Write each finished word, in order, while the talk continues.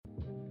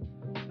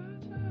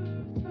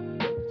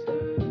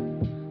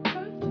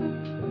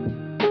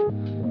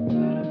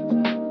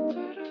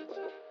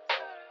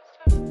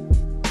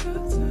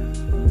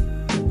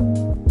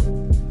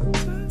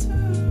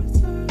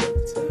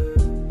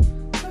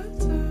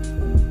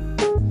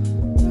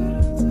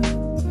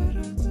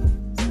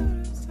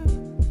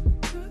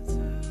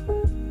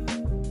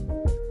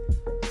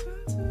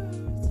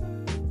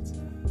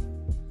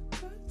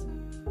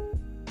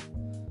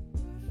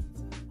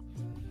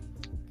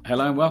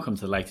Hello and welcome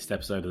to the latest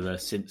episode of the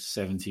Since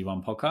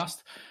 71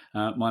 podcast.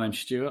 My name's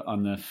Stuart.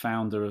 I'm the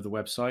founder of the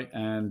website,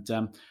 and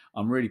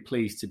I'm really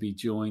pleased to be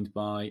joined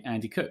by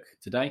Andy Cook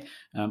today.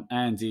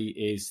 Andy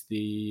is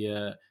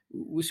the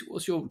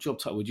what's your job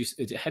title? Is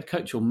it head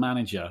coach or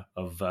manager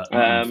of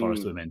Nottingham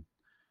Forest Women?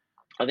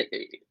 I think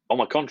on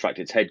my contract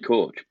it's head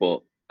coach,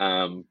 but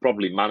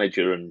probably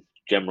manager and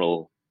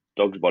general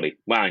dog's body.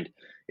 Mind,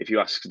 if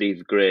you ask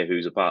Steve Gray,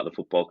 who's a part of the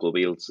football club,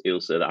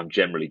 he'll say that I'm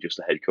generally just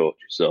a head coach.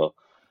 So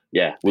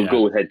yeah, we'll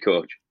go with head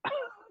coach.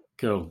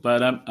 Cool.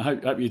 But I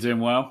hope you're doing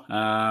well.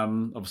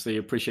 Obviously,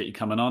 appreciate you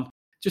coming on.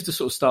 Just to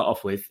sort of start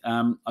off with,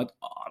 I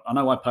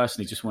know I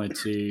personally just wanted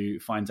to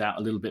find out a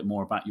little bit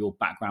more about your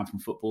background from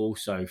football.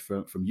 So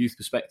from youth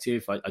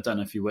perspective, I don't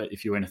know if you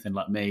were anything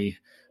like me.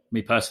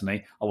 Me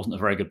personally, I wasn't a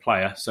very good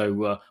player,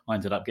 so I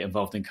ended up getting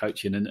involved in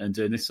coaching and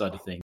doing this side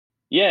of things.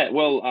 Yeah,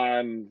 well,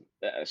 I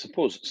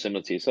suppose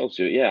similar to yourself,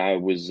 Stuart. Yeah, I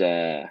was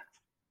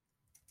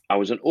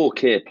an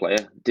okay player.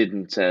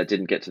 Didn't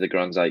get to the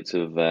grand heights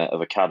of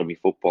academy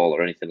football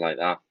or anything like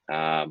that.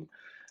 And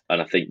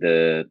I think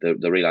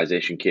the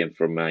realization came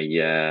from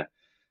a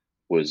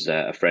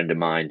friend of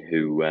mine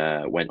who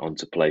went on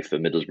to play for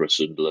Middlesbrough,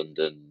 Sunderland,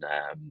 and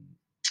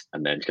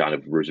then kind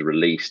of was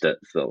released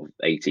at sort of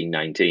 18,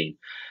 19.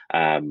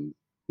 Well,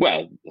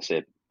 I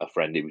say a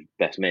friend. He was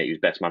best mate. He was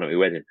best man at my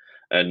wedding,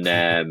 and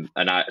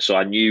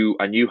I knew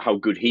how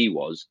good he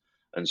was.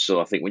 And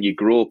so I think when you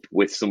grow up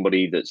with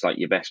somebody that's like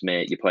your best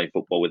mate, you're playing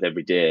football with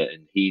every day,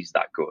 and he's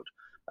that good,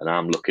 and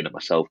I'm looking at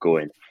myself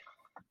going,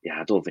 yeah,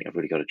 I don't think I've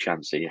really got a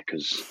chance here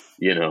because,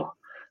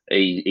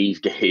 he's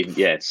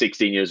getting,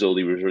 16 years old,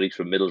 he was released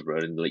from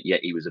Middlesbrough, and yet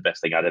he was the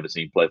best thing I'd ever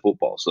seen play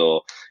football.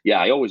 So, yeah,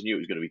 I always knew it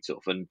was going to be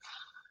tough, and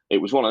it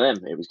was one of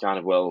them. It was kind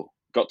of,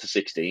 got to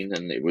 16,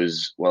 and it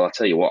was, well, I'll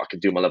tell you what, I can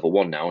do my level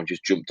 1 now, and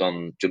just jumped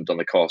on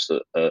the course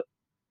at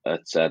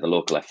the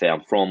local FA.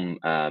 I'm from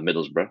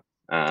Middlesbrough.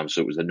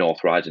 So it was the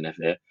North Riding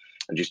FA,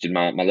 and just did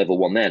my level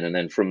 1 then. And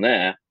then from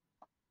there,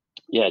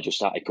 just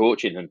started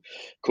coaching and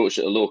coached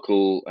at a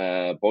local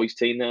boys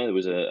team there. There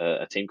was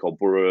a team called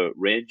Borough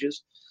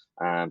Rangers,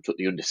 took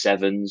the under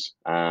 7s,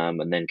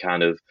 and then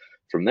kind of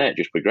from there, it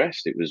just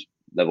progressed. It was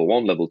level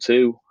 1, level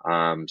 2,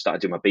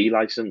 started doing my B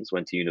license,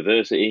 went to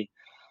university,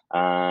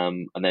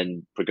 and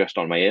then progressed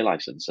on my A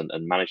license and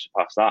managed to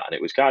pass that. And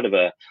it was kind of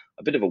a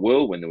bit of a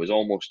whirlwind. There was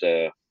almost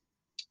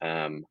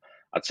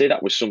I'd say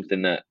that was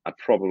something that I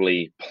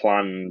probably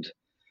planned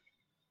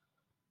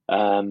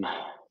in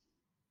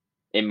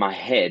my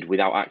head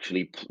without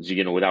actually,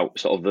 without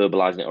sort of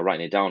verbalizing it or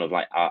writing it down. Of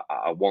like,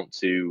 I want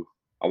to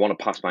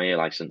pass my A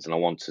license, and I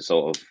want to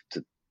sort of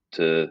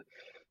to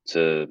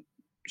sort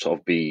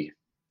of be,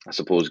 I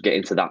suppose,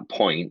 getting to that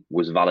point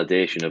was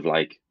validation of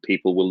like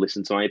people will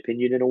listen to my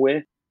opinion in a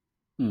way.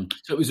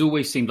 So it was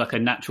always seemed like a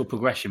natural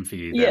progression for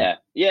you then?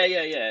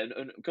 Yeah.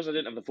 And because I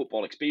didn't have the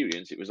football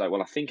experience, it was like,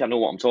 well, I think I know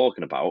what I'm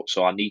talking about,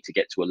 so I need to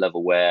get to a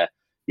level where,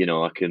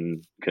 I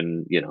can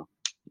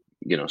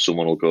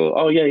someone will go,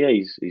 oh yeah,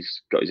 he's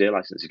got his A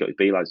license, he's got his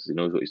B license, he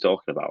knows what he's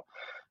talking about.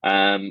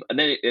 And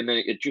then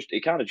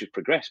it kind of just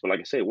progressed. But like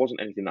I say, it wasn't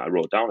anything that I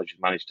wrote down. I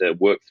just managed to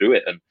work through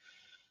it and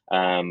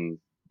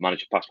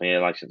managed to pass my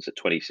A license at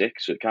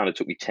 26. So it kind of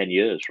took me 10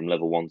 years from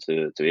level 1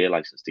 to A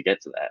license to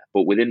get to there.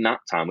 But within that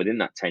 10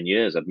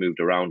 years, I've moved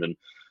around and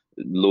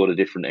a load of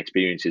different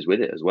experiences with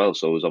it as well.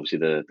 So it was obviously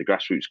the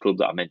grassroots club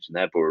that I mentioned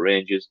there, Borough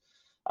Rangers.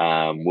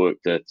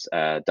 Worked at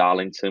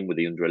Darlington with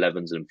the under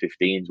 11s and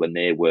 15s when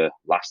they were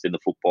last in the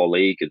Football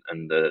League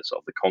and the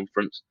sort of the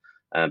conference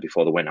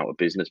before they went out of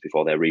business,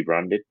 before they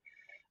rebranded.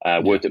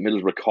 Worked at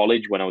Middlesbrough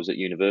College when I was at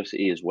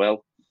university as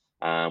well.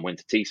 Went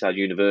to Teesside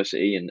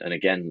University and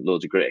again,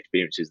 loads of great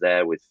experiences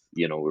there with,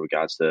 with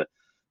regards to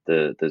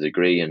the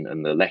degree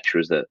and the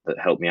lecturers that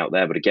helped me out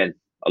there. But again,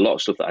 a lot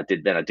of stuff that I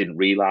did then I didn't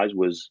realise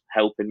was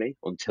helping me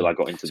until I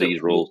got into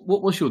these roles.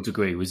 What was your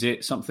degree? Was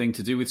it something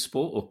to do with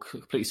sport or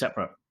completely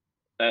separate?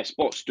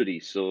 Sports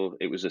studies. So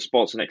it was a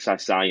sports and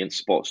exercise science,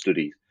 sports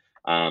studies.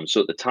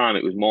 So at the time,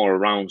 it was more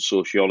around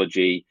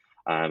sociology,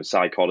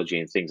 psychology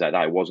and things like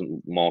that. It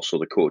wasn't more so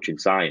the coaching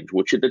science,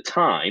 which at the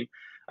time,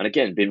 and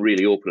again, being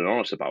really open and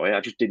honest about it, I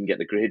just didn't get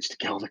the grades to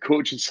get on the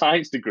coaching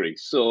science degree.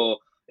 So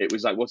it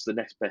was like, what's the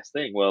next best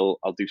thing? Well,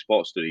 I'll do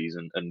sports studies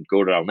and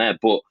go around there.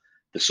 But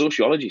the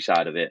sociology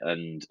side of it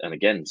and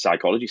again,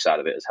 psychology side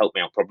of it has helped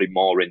me out probably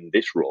more in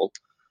this role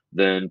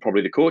than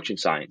probably the coaching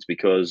science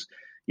because,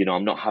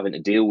 I'm not having to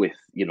deal with,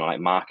 like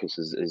Marcus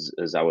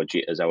as our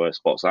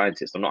sports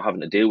scientist. I'm not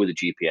having to deal with the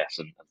GPS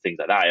and things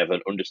like that. I have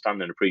an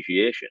understanding and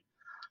appreciation.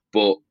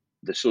 But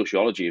the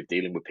sociology of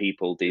dealing with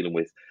people, dealing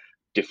with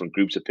different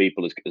groups of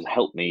people has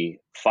helped me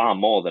far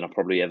more than I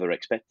probably ever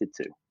expected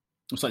to.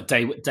 It's like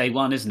day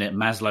one, isn't it?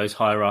 Maslow's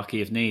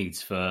hierarchy of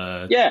needs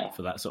for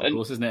that sort of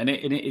course, isn't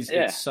it? And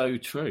it's so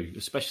true,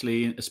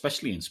 especially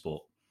in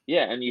sport.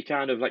 Yeah, and you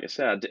kind of, like I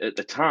said, at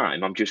the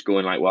time, I'm just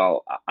going like,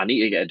 well, I need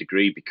to get a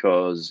degree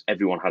because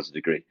everyone has a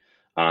degree.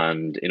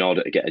 And in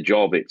order to get a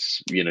job,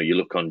 it's, you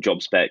look on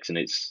job specs and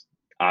it's,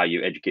 are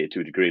you educated to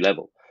a degree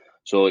level?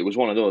 So it was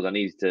one of those, I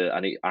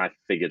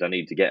figured I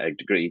need to get a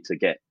degree to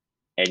get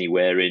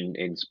anywhere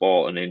in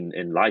sport and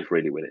in life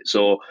really with it.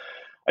 So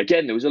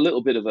again, there was a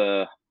little bit of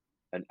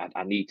and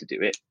I need to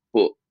do it,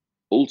 but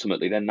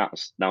ultimately then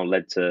that's now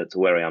led to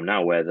where I am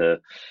now, where the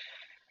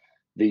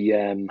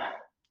the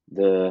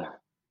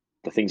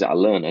the things that I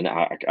learned and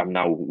I'm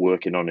now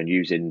working on and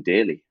using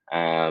daily.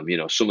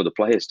 Some of the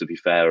players, to be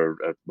fair,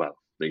 well,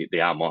 they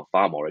are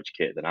far more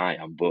educated than I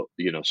am. But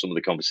some of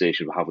the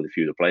conversations we have with a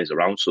few of the players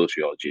around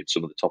sociology and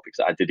some of the topics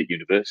that I did at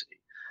university,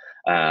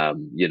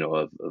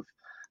 of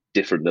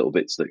different little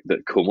bits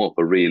that come up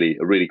are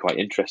really quite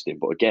interesting.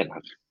 But again,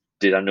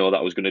 did I know that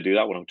I was going to do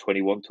that when I'm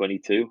 21,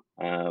 22?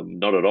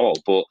 Not at all.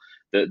 But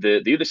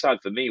the other side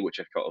for me, which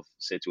I kind of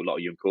say to a lot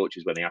of young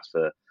coaches when they ask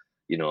for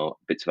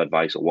bits of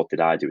advice or what did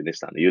I do in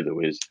this, that, and the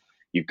other, is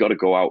you've got to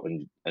go out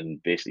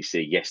and basically say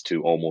yes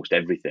to almost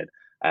everything.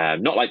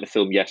 Not like the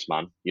film Yes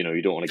Man, you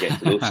don't want to get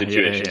into those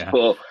situations, yeah.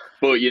 but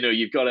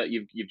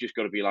you've just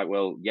got to be like,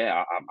 well,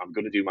 yeah, I'm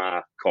going to do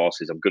my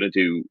courses. I'm going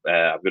to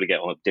get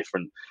on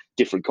different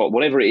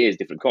whatever it is,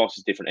 different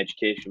courses, different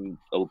educational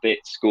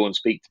bits. Go and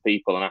speak to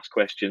people and ask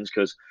questions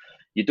because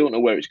you don't know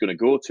where it's going to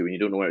go to and you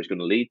don't know where it's going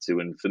to lead to.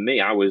 And for me,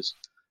 I was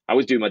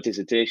doing my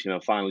dissertation in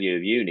my final year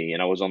of uni,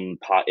 and I was on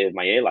part A of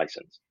my A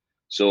license.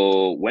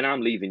 So when I'm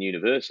leaving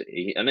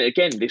university, and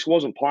again, this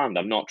wasn't planned.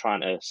 I'm not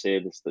trying to say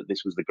that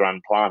this was the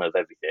grand plan of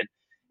everything.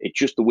 It's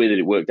just the way that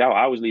it worked out.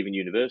 I was leaving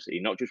university,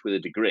 not just with a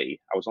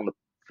degree. I was on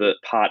the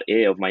part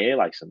A of my A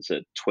license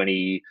at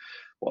 20.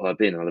 What have I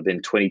been? I've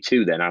been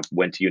 22 then. I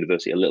went to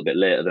university a little bit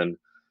later than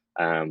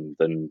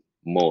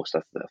most.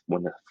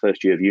 When the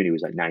first year of uni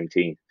was like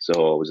 19.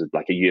 So I was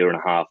like a year and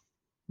a half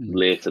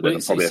later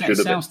than probably I should have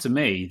been. It sounds to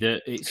me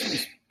that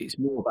it's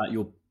more about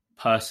your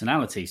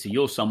personality. So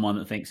you're someone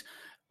that thinks,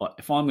 well,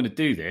 if I'm going to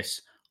do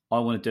this, I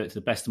want to do it to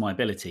the best of my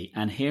ability.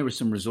 And here are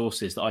some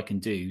resources that I can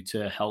do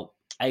to help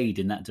aid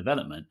in that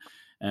development.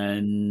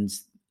 And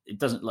it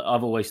doesn't.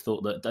 I've always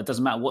thought that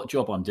doesn't matter what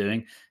job I'm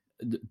doing.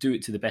 Do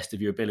it to the best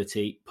of your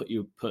ability. Put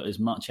as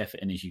much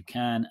effort in as you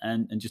can,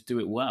 and just do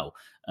it well.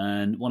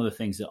 And one of the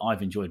things that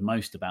I've enjoyed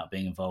most about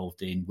being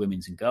involved in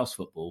women's and girls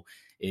football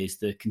is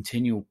the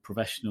continual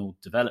professional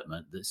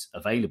development that's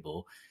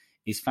available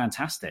is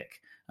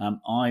fantastic.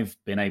 I've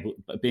been able,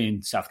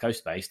 being South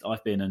Coast based,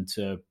 I've been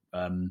into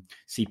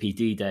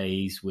CPD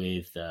days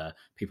with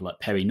people like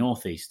Perry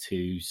Northeast,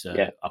 who's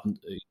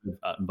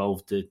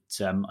involved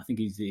at, I think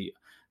he's the,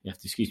 you have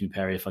to excuse me,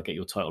 Perry, if I get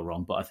your title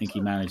wrong, but I think he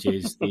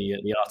manages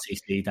the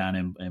RTC down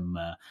in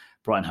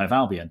Brighton Hove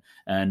Albion.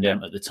 And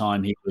at the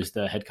time, he was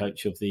the head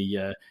coach of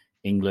the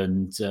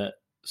England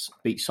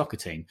beach soccer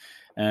team.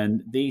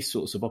 And these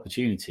sorts of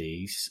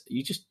opportunities,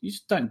 you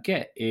just don't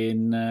get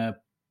in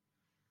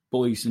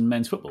boys and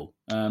men's football.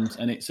 And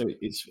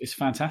it's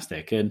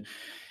fantastic. And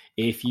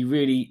if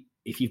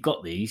you've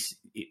got these,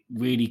 it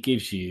really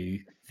gives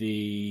you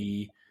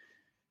the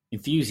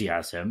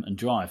enthusiasm and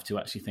drive to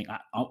actually think, I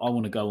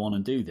want to go on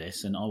and do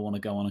this, and I want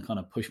to go on and kind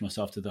of push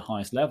myself to the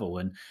highest level.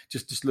 And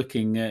just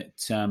looking at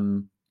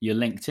your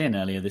LinkedIn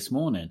earlier this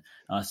morning,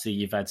 I see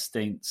you've had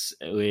stints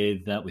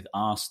with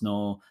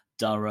Arsenal,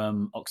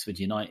 Durham, Oxford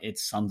United,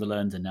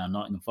 Sunderland, and now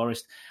Nottingham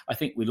Forest. I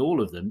think with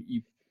all of them,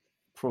 you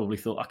probably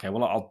thought, okay,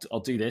 well, I'll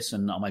do this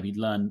and I'll maybe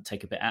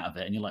take a bit out of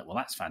it. And you're like, well,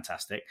 that's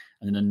fantastic.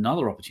 And then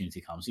another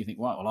opportunity comes. You think,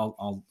 right,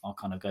 well, I'll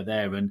kind of go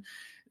there. And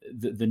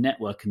the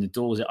network and the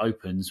doors it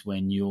opens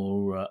when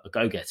you're a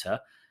go-getter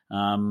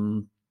are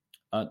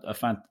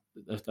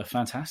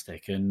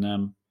fantastic.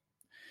 And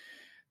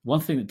one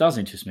thing that does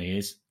interest me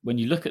is when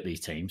you look at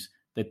these teams,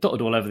 they're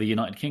dotted all over the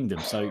United Kingdom.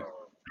 So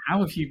how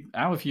have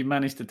you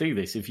managed to do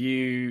this? Have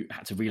you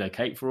had to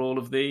relocate for all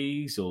of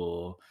these,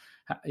 or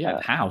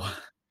how?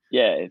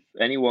 Yeah, if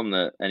anyone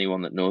that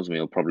knows me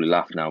will probably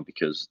laugh now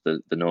because they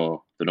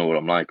know what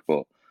I'm like.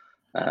 But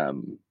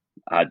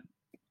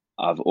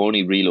I've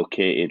only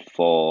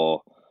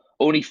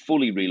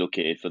fully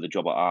relocated for the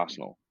job at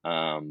Arsenal,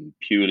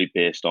 purely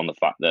based on the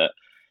fact that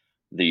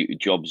the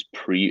jobs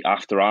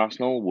after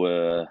Arsenal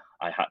were,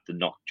 I had to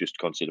not just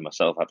consider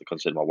myself, I had to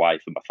consider my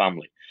wife and my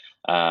family.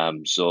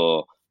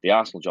 So the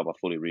Arsenal job I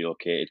fully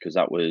relocated because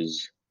that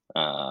was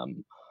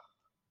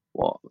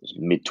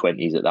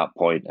mid-20s at that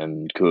point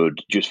and could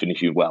just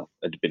finish well.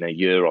 It had been a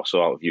year or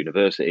so out of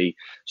university,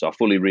 so I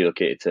fully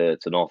relocated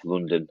to North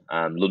London.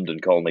 London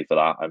called me for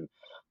that, and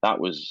that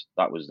was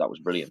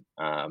brilliant.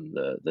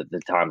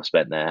 The time I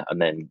spent there,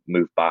 and then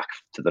moved back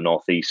to the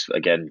northeast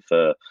again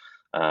for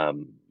for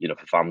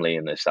family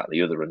and this, that, and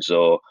the other. And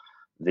so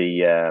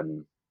the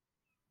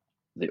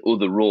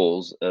other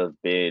roles have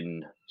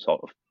been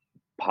sort of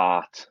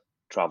part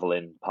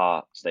traveling,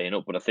 part staying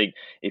up. But I think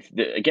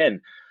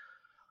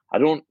I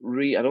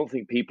don't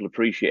think people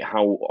appreciate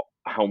how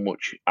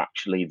much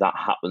actually that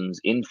happens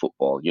in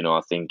football.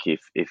 I think if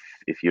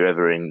you're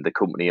ever in the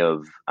company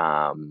of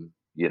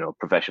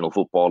professional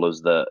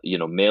footballers that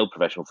male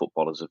professional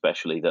footballers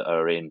especially that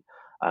are in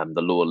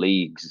the lower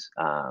leagues,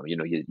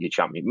 your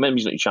champion,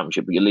 maybe not your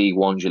championship, but your League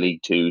Ones, your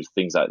League Twos,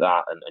 things like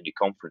that, and your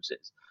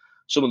conferences.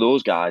 Some of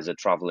those guys are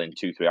traveling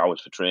 2-3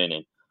 hours for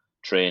training,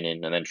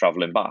 and then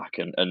traveling back,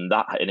 and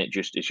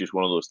it's just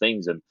one of those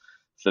things. And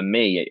for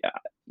me,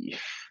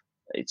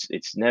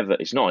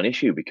 it's not an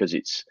issue because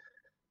it's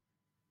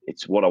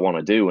what I want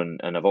to do,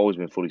 and I've always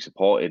been fully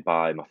supported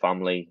by my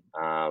family,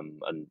 and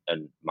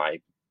my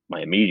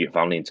immediate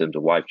family in terms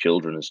of wife,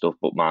 children, and stuff.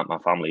 But my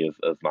family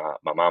of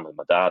my mum and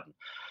my dad, and,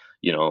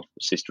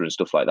 sister and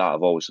stuff like that,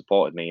 have always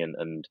supported me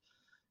and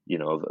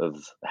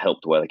have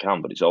helped where they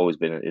can. But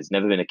it's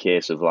never been a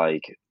case of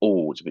like,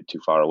 oh, it's a bit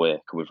too far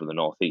away coming from the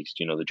northeast.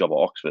 The job at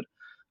Oxford,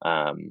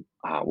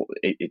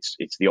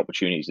 it's the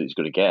opportunities that he's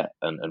going to get,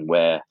 and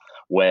where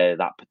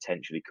that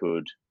potentially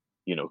could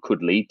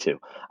lead to.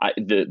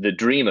 The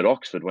dream at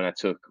Oxford when I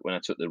took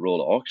the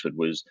role at Oxford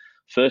was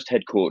first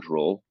head coach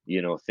role.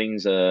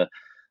 Things are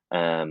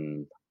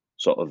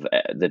sort of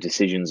the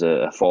decisions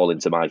are falling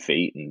to my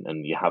feet,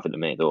 and you're having to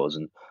make those.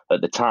 And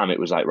at the time, it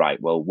was like, right,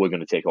 well, we're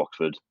going to take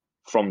Oxford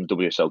from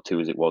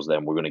WSL2 as it was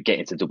then. We're going to get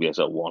into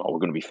WSL1, or we're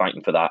going to be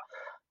fighting for that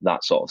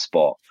sort of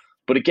spot.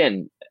 But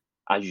again,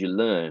 as you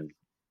learn,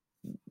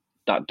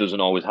 that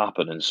doesn't always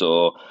happen. And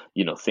so,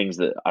 things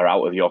that are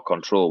out of your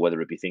control,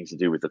 whether it be things to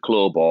do with the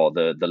club or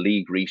the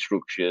league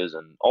restructures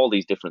and all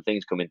these different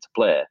things come into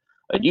play.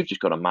 And you've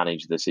just got to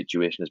manage the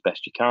situation as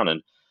best you can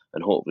and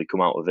hopefully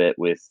come out of it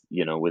with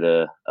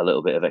a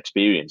little bit of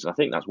experience. And I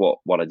think that's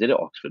what I did at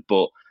Oxford.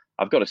 But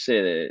I've got to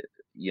say that,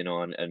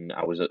 and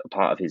I was a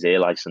part of his A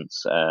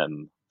license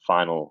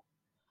final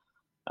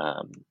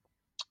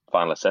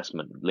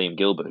assessment. Liam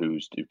Gilbert, who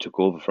took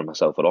over from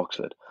myself at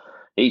Oxford,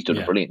 he's done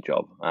a brilliant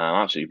job,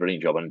 absolutely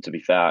brilliant job. And to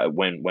be fair,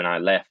 when I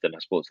left and I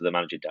spoke to the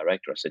managing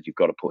director, I said, you've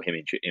got to put him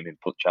in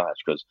charge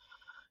because,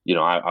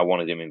 I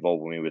wanted him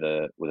involved with me with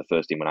the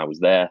first team when I was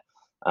there.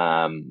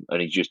 And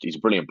he's a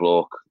brilliant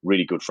bloke,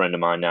 really good friend of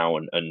mine now,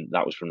 and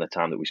that was from the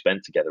time that we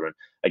spent together. And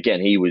again,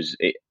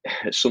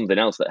 something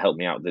else that helped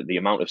me out. The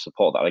amount of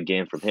support that I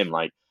gained from him,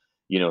 like,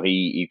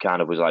 he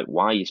kind of was like,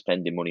 why are you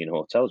spending money in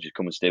hotels? Just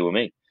come and stay with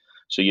me.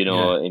 So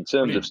in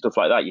terms of stuff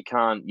like that, you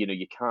can't.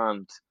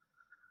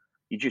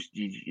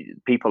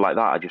 People like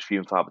that are just few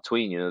and far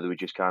between. They were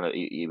just kind of.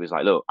 He was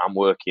like, look, I'm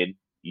working.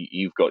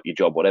 You've got your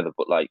job, whatever.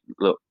 But like,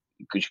 look,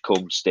 could you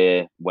come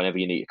stay whenever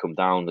you need to come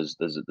down? There's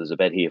a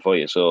bed here for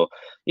you. So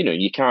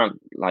you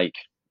can't, like,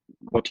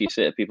 what do you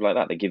say to people like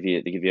that? They give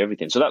you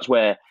everything. So that's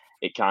where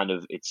it kind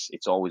of it's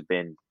always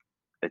been.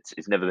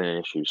 It's never been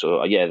an issue.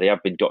 So yeah, they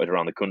have been dotted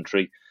around the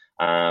country.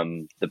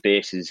 The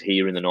base is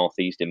here in the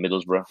northeast in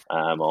Middlesbrough,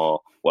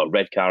 or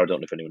Redcar. I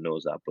don't know if anyone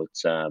knows that, but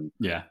a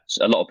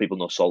lot of people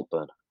know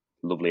Saltburn,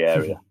 lovely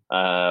area.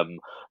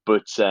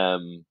 But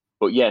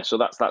yeah, so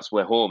that's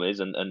where home is,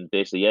 and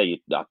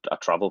basically, I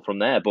travel from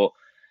there. But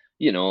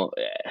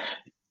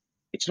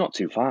it's not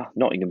too far.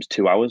 Nottingham's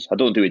 2 hours. I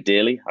don't do it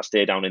daily. I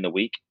stay down in the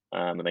week,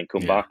 and then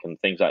come back and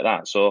things like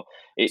that. So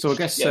I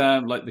guess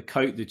like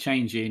the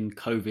change in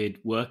COVID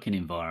working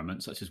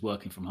environment, such as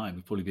working from home,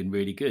 have probably been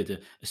really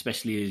good,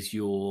 especially as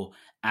your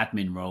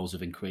admin roles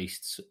have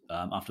increased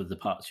after the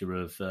departure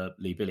of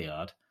Lee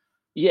Billiard.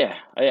 Yeah,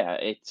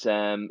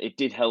 it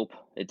did help.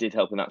 It did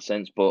help in that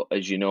sense. But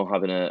as you know,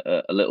 having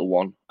a little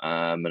one,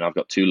 and I've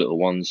got two little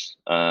ones,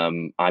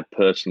 I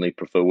personally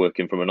prefer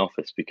working from an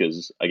office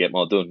because I get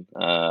more done.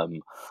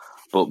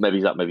 But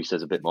maybe that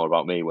says a bit more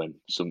about me when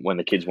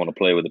the kids want to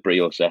play with the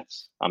Brio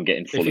sets, I'm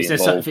getting fully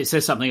involved. If it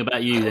says something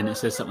about you, then it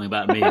says something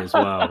about me as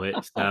well.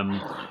 It's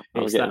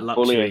that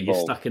luxury. You're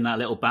stuck in that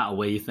little battle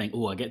where you think,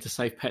 oh, I get to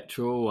save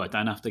petrol. I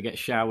don't have to get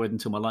showered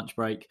until my lunch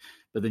break.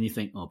 But then you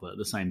think, oh, but at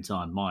the same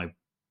time, am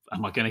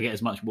I going to get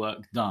as much work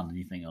done? And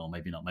you think, oh,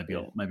 maybe not. Maybe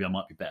I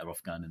might be better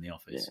off going in the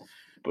office.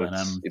 So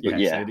it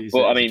is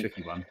a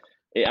tricky one.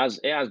 It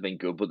has been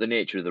good, but the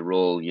nature of the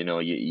role, you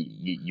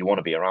want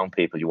to be around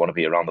people, you want to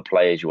be around the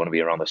players, you want to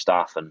be around the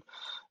staff,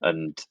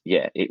 and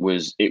yeah, it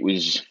was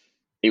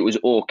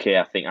okay.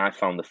 I think I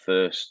found the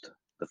first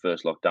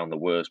lockdown the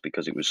worst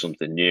because it was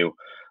something new.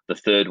 The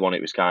third one,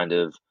 it was kind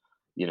of,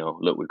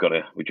 look, we've got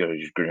to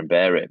just grin and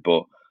bear it.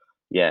 But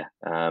yeah,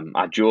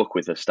 I joke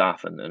with the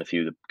staff and a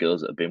few of the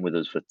girls that have been with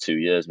us for 2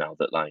 years now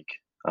that, like,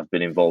 I've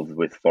been involved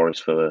with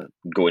Forest for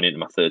going into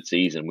my third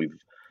season.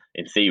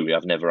 In theory,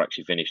 I've never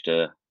actually finished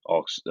or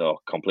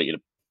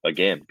completed a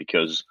game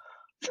because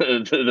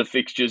the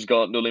fixtures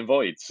got null and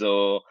void.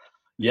 So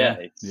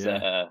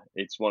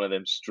it's one of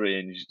them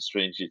strange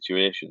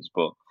situations.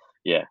 But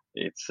yeah,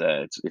 it's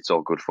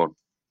all good fun.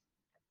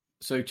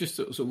 So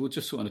we'll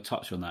just sort of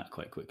touch on that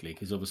quite quickly,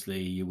 because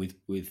obviously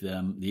with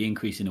the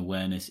increase in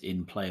awareness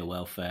in player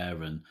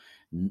welfare, and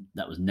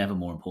that was never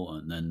more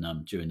important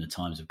than during the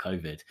times of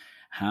COVID.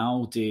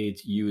 How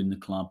did you and the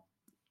club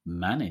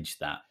manage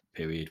that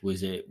period? Were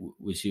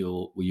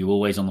you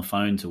always on the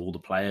phone to all the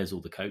players,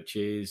 all the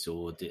coaches,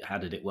 or how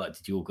did it work?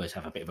 Did you all guys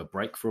have a bit of a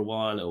break for a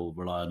while, or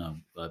rely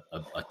on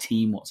a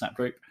team WhatsApp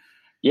group?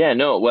 Yeah,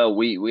 no. Well,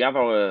 we have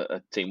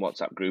our team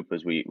WhatsApp group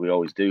as we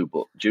always do,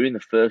 but during the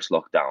first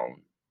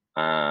lockdown,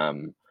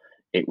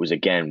 it was,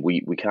 again,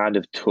 we kind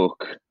of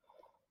took,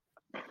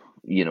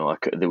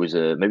 there was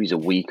maybe a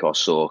week or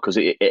so, because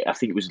I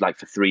think it was like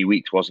for 3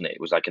 weeks, wasn't it?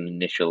 It was like an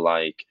initial,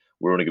 like,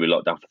 we're only going to be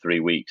locked down for 3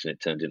 weeks, and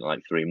it turned into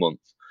like 3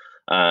 months.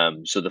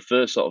 So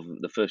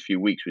the first few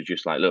weeks was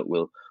just like, look,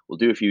 we'll we'll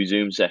do a few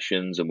Zoom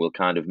sessions and we'll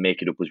kind of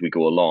make it up as we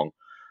go along.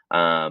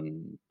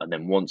 And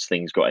then once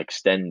things got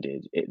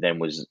extended, it then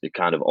was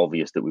kind of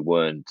obvious that we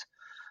weren't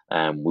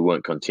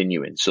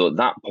continuing. So at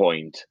that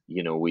point,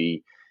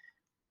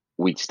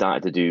 we'd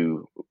started to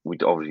do. We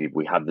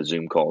had the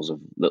Zoom calls of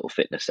little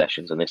fitness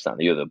sessions and this, that, and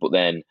the other. But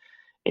then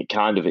it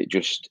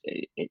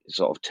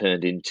sort of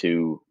turned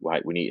into,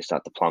 right, we need to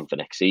start to plan for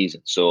next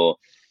season. So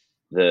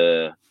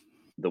the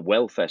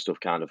welfare stuff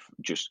kind of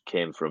just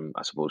came from,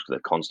 I suppose, the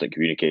constant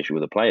communication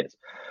with the players.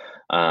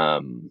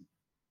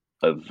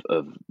 Of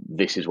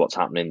this is what's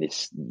happening.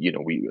 This,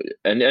 we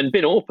and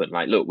been open.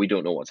 Like, look, we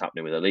don't know what's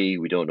happening with the league.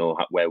 We don't know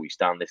where we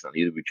stand. This and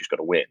the other. We've just got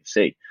to wait and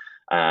see.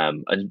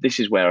 And this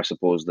is where I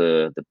suppose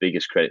the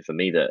biggest credit for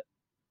me that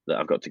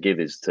I've got to give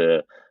is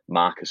to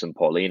Marcus and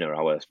Paulina,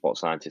 our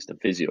sports scientist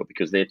and physio,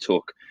 because they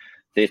took,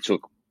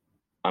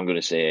 I'm going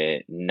to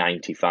say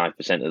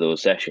 95% of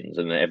those sessions,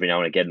 and every now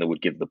and again they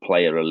would give the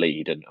player a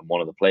lead, and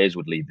one of the players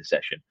would lead the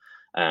session.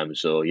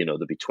 So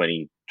there'd be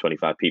 20,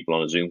 25 people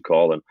on a Zoom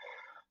call, and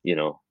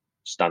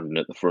standing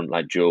at the front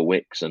like Joe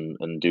Wicks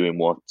and doing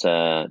what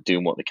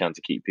they can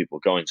to keep people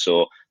going.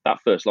 So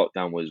that first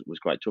lockdown was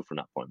quite tough from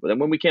that point. But then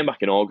when we came back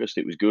in August,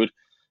 it was good.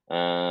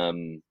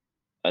 And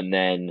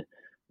then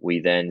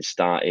we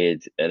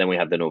started, and then we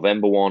had the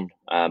November one,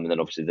 and then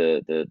obviously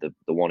the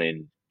one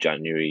in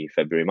January,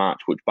 February, March,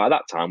 which by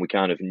that time we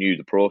kind of knew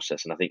the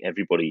process, and I think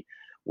everybody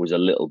was a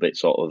little bit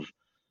sort of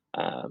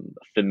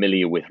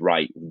familiar with,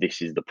 right,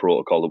 this is the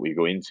protocol that we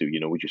go into.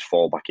 We just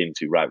fall back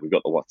into, right, we've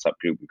got the WhatsApp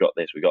group, we've got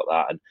this, we've got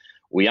that. And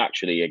we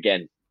actually,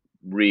 again,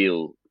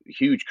 real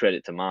huge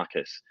credit to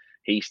Marcus.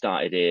 He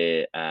started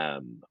a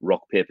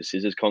rock, paper,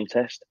 scissors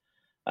contest.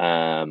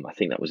 I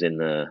think that was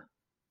the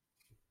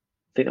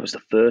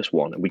first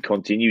one, and we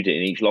continued it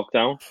in each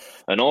lockdown.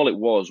 And all it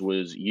was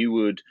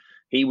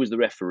he was the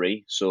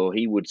referee, so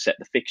he would set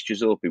the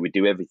fixtures up, he would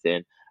do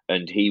everything.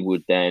 And you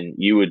would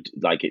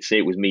like it. Say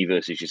it was me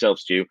versus yourself,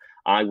 Stu.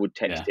 I would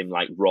text him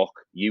like rock.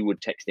 You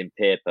would text him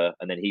paper,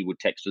 and then he would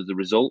text us the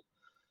result.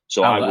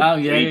 So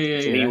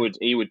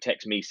he would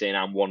text me saying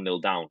I'm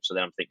 1-0 down. So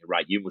then I'm thinking,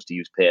 right, you must have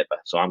used paper,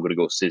 so I'm going to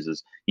go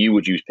scissors. You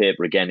would use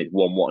paper again. It's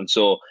 1-1.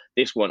 So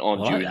this went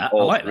on during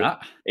all. I like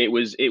that. It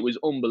was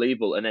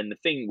unbelievable. And then the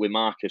thing with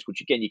Marcus,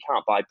 which again you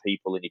can't buy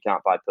people and you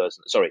can't buy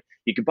person. Sorry,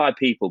 you can buy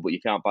people, but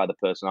you can't buy the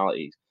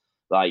personalities.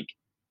 Like,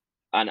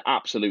 an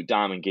absolute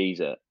diamond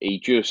geezer.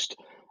 He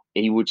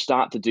would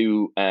start to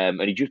do,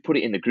 and he just put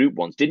it in the group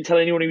once. Didn't tell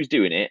anyone he was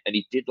doing it, and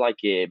he did like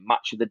a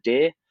match of the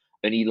day.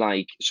 And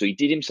so he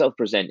did himself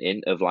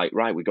presenting of like,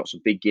 right, we've got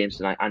some big games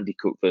tonight. Andy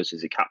Cook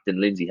versus the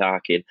captain, Lindsay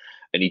Harkin,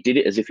 and he did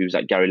it as if he was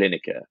like Gary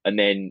Lineker. And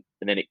then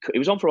it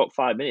was on for about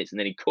 5 minutes, and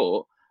then he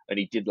cut. And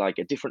he did like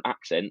a different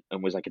accent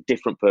and was like a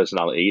different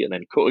personality, and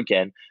then cut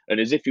again,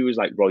 and as if he was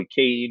like Roy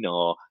Keane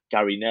or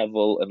Gary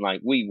Neville, and like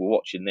we were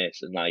watching this,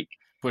 and like.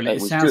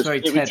 Brilliant. It sounds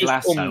very Ted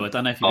Lasso. I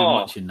don't know if you've been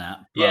watching that.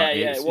 But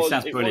it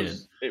sounds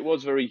brilliant. It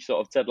was very sort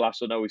of Ted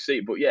Lasso. Now we see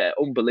it, but yeah,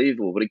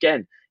 unbelievable. But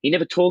again, he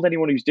never told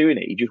anyone he was doing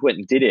it. He just went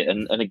and did it.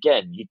 And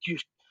again,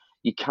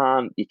 you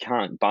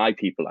can't buy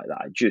people like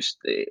that.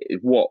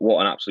 What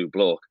an absolute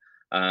bloke.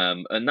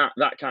 And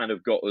that kind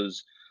of got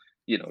us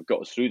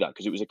through that,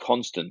 because it was a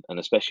constant. And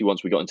especially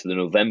once we got into the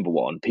November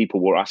one, people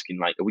were asking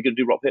like, are we going to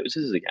do rock, paper,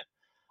 scissors again?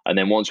 And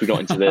then once we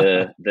got into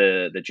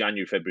the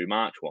January, February,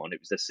 March one, it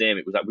was the same.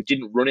 It was like we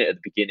didn't run it at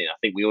the beginning. I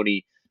think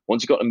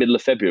once it got in the middle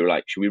of February, we were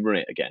like, should we run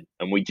it again?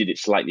 And we did it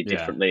slightly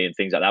differently and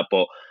things like that.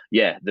 But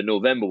yeah, the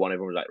November one,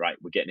 everyone was like, right,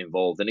 we're getting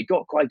involved, and it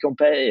got quite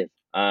competitive.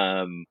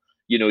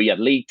 You had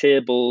league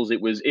tables.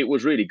 It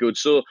was really good.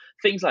 So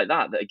things like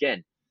that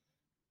again,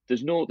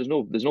 there's no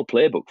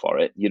playbook for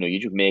it. You're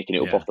just making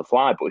it up off the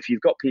fly. But if you've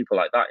got people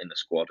like that in the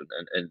squad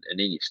and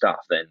in your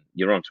staff, then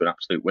you're on to an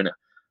absolute winner.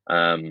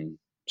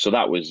 So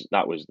that was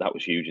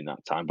huge in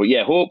that time. But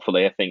yeah,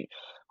 hopefully, I think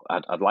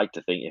I'd like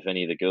to think if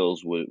any of the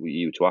girls were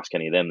you to ask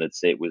any of them, they'd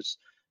say it was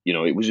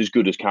as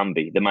good as can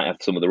be. They might have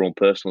some of their own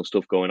personal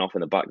stuff going off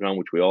in the background,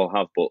 which we all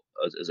have. But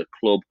as a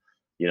club,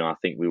 I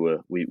think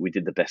we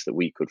did the best that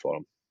we could for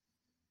them.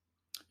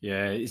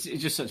 Yeah, it's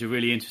just such a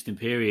really interesting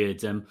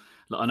period.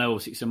 I know,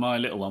 obviously, so my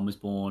little one was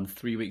born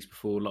 3 weeks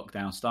before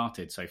lockdown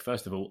started. So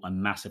first of all,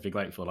 I'm massively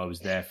grateful I was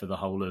there for the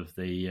whole of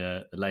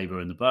the labour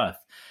and the birth.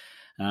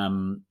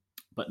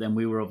 But then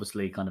we were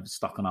obviously kind of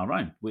stuck on our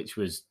own, which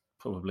was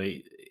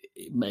probably,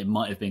 it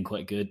might have been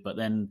quite good. But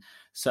then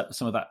some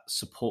of that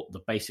support,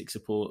 the basic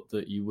support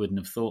that you wouldn't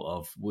have thought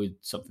of, was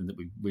something that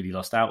we really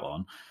lost out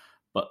on.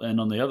 But then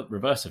on the other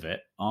reverse of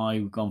it,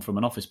 I've gone from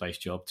an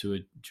office-based job to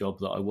a job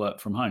that I work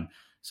from home.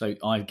 So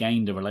I've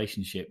gained a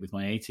relationship with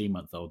my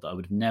 18-month-old that I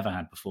would have never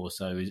had before.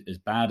 So as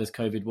bad as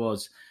COVID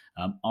was,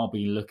 I'll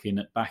be looking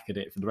back at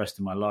it for the rest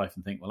of my life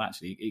and think, well,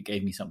 actually, it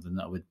gave me something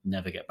that I would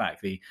never get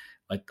back.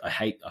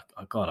 I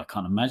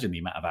can't imagine the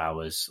amount of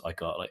hours I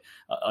got. Like,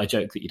 I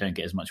joke that you don't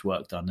get as much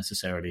work done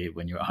necessarily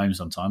when you're at home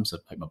sometimes. So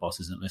I hope my boss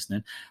isn't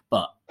listening.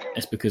 But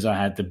it's because I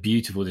had the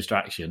beautiful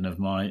distraction of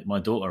my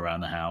daughter around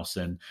the house.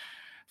 And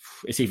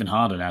it's even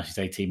harder now. She's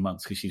 18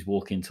 months because she's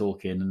walking,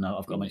 talking, and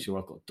I've got to make sure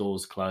I've got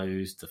doors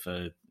closed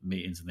for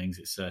meetings and things.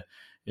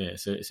 Yeah,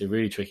 so it's a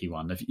really tricky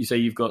one. If you say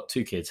you've got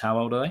two kids, how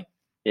old are they?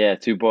 Yeah,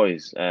 two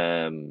boys,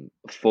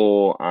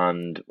 4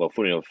 and well,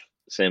 funny enough,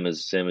 same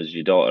as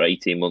your daughter.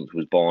 18 months,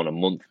 was born a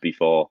month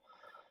before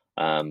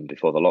the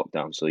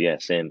lockdown. So yeah,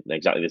 same,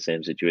 exactly the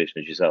same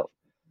situation as yourself.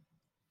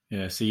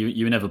 Yeah, so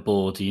you were never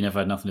bored. You never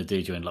had nothing to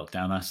do during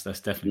lockdown. That's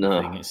definitely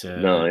the thing. No, It's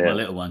no, my yeah.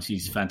 little one.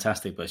 She's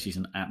fantastic, but she's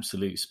an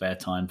absolute spare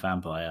time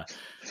vampire.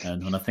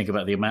 And when I think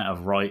about the amount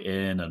of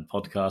writing and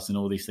podcasts and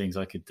all these things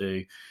I could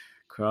do,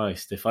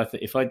 Christ, if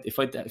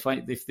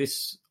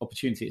this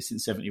opportunity at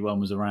Since 71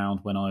 was around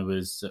when I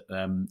was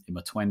in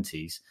my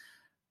 20s,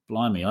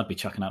 blimey, I'd be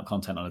chucking out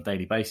content on a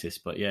daily basis.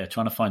 But yeah,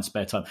 trying to find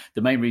spare time.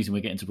 The main reason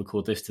we're getting to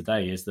record this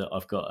today is that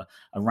I've got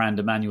a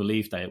random annual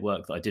leave day at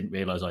work that I didn't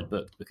realise I'd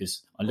booked,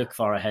 because I look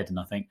far ahead and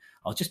I think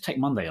I'll just take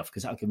Monday off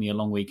because that'll give me a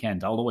long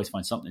weekend. I'll always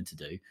find something to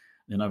do.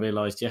 And then I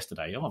realised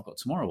yesterday, I've got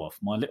tomorrow off.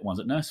 My little one's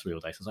at nursery all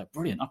day. So I was like,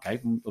 brilliant.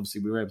 Okay.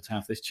 Obviously, we were able to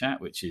have this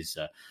chat, which is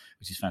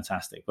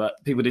fantastic.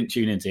 But people didn't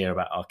tune in to hear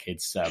about our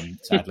kids,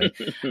 sadly.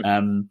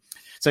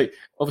 So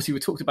obviously, we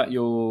talked about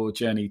your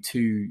journey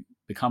to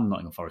become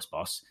Nottingham Forest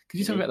boss. Could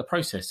you tell me about the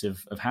process of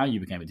how you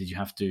became it? Did you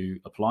have to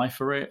apply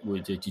for it?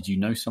 Did you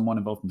know someone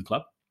involved in the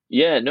club?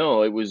 Yeah,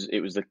 no, it was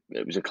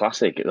a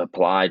classic. I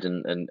applied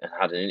and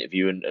had an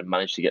interview and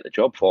managed to get the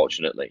job.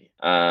 Fortunately,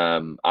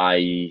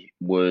 I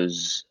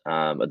was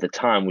at the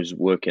time was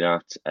working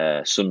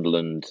at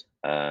Sunderland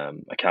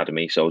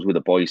Academy, so I was with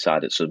the boys'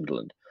 side at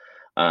Sunderland.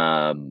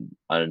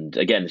 And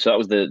again, so that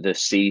was the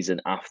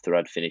season after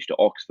I'd finished at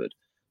Oxford.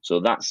 So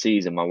that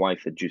season, my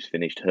wife had just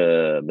finished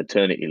her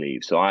maternity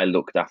leave, so I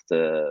looked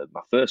after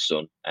my first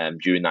son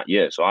during that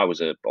year. So I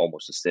was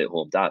almost a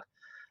stay-at-home dad.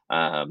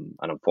 And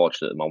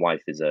unfortunately, my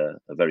wife is a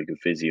very good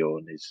physio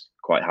and is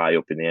quite high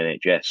up in the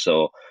NHS,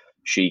 so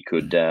she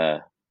could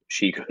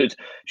she could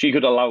she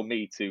could allow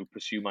me to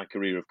pursue my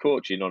career of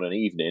coaching on an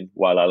evening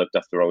while I looked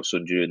after our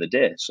son during the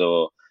day.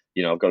 So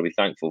I've got to be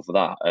thankful for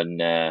that,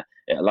 and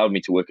it allowed me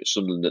to work at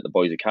Sunderland at the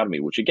Boys Academy,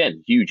 which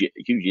again, huge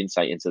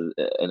insight into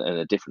and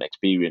a different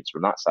experience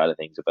from that side of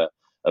things,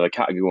 of a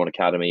Category 1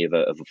 academy, of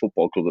a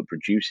football club that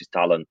produces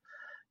talent,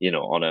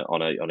 on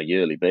a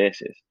yearly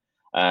basis.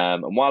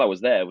 And while I was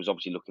there, I was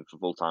obviously looking for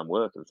full time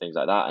work and things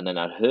like that. And then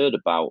I'd heard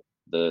about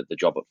the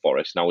job at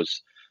Forest, and I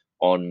was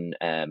on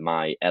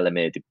my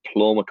LMA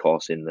diploma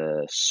course in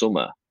the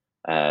summer,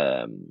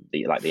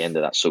 the end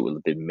of that, so it would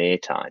have been May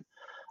time.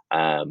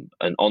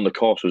 And on the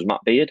course was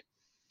Matt Beard.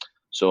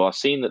 So I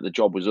seen that the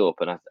job was up,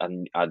 and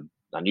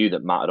I knew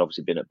that Matt had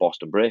obviously been at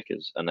Boston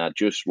Breakers, and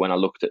when I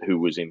looked at who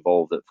was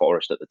involved at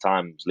Forest at the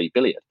time, it was Lee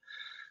Billiard.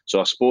 So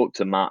I spoke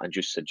to Matt and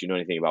just said, "Do you know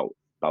anything about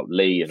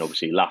Lee?" And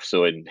obviously he laughed.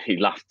 He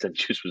laughed and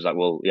just was like,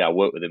 "Well, yeah, I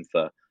worked with him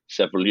for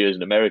several years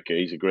in America.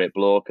 He's a great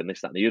bloke, and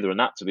this, that, and the other." And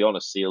that, to be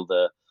honest, sealed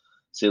the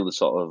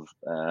sort of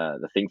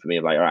the thing for me.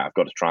 I'm like, all right, I've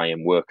got to try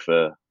and work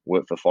for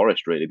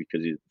Forest, really,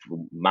 because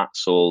Matt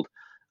sold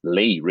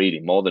Lee really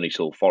more than he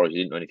sold Forest. He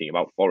didn't know anything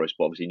about Forest,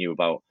 but obviously knew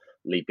about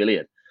Lee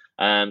Billiard.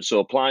 So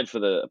applied for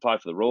the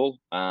role.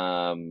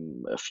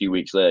 A few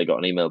weeks later, got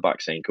an email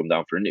back saying come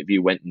down for an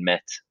interview. Went and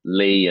met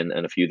Lee and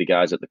a few of the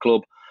guys at the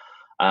club.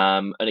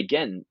 And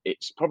again, it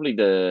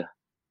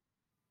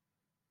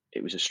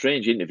was a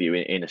strange interview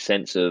in a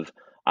sense of,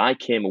 I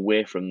came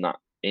away from that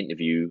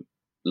interview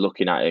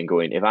looking at it and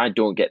going, if I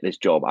don't get this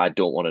job, I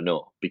don't want to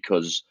know,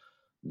 because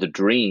the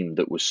dream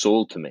that was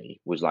sold to me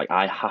was like,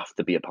 I have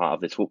to be a part of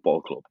this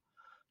football club.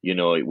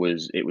 It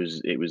was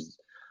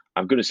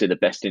I'm going to say the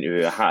best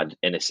interview I had,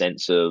 in a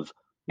sense of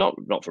not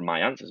from my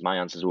answers. My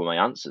answers were my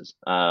answers.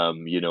 I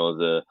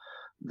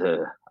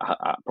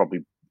probably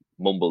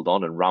mumbled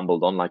on and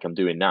rambled on like I'm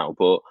doing now,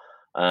 but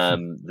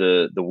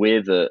the way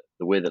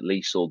that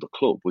Lee sold the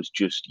club was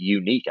just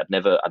unique. I'd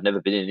never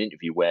been in an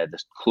interview where the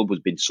club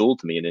was being sold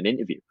to me in an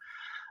interview.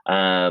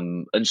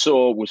 And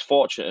so was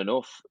fortunate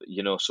enough,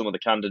 some of the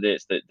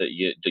candidates that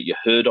you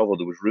heard of, or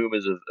there was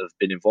rumours of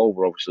being involved,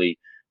 were obviously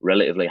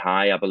relatively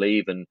high, I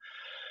believe, and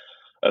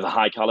of a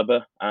high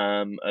caliber.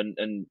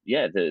 And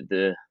yeah,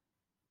 the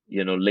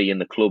Lee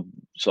and the club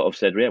sort of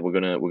said, yeah, we're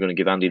gonna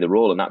give Andy the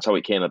role, and that's how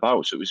it came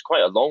about. So it was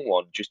quite a long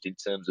one, just in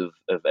terms of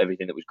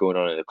everything that was going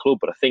on in the club.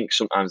 But I think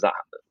sometimes that,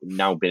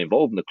 now being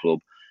involved in the club,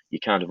 you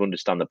kind of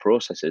understand the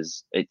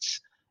processes.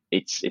 It's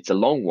a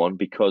long one,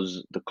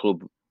 because the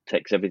club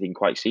takes everything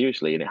quite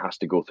seriously, and it has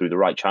to go through the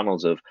right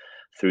channels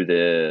through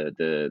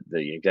the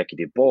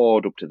executive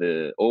board, up to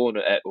the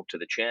owner, up to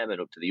the chairman,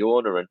 up to the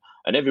owner,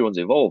 and everyone's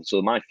involved.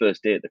 So my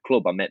first day at the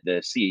club, I met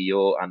the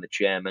CEO and the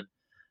chairman,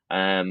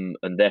 and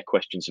their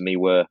questions to me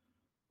were,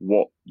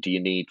 what do you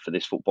need for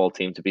this football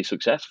team to be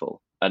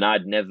successful? And I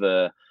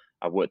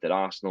worked at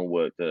Arsenal,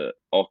 worked at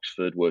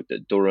Oxford, worked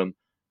at Durham.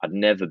 I'd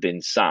never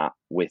been sat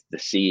with the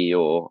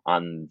CEO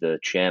and the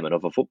chairman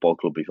of a football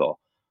club before.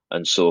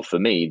 And so for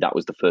me, that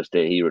was the first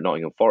day here at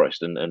Nottingham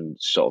Forest, and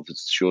sort of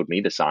showed me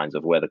the signs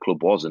of where the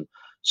club was. And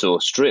so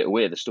straight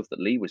away, the stuff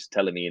that Lee was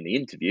telling me in the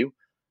interview,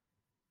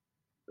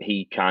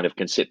 he kind of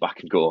can sit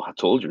back and go, I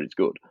told you it's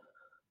good.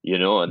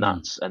 And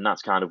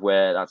that's kind of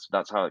where that's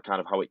how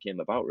it came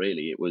about.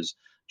 Really, it was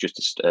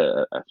just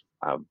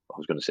I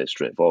was going to say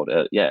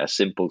straightforward. A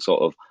simple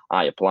sort of.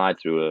 I applied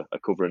through a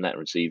cover letter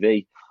and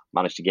CV,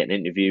 managed to get an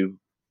interview,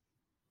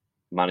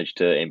 managed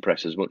to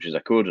impress as much as I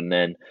could, and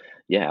then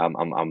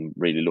I'm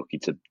really lucky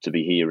to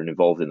be here and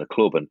involved in the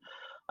club, and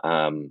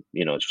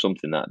it's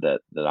something that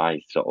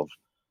I sort of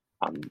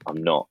I'm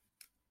not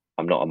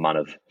a man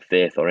of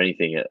faith or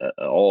anything at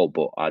all,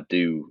 but I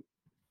do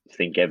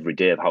think every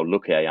day of how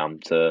lucky I am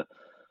to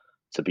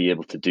be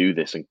able to do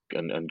this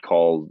and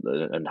call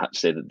and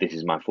say that this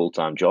is my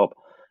full-time job.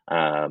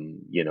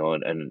 And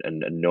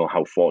know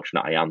how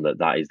fortunate I am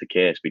that is the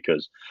case,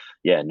 because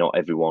not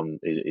everyone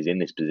is in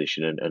this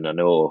position, and I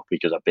know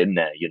because I've been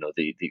there.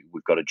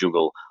 We've got to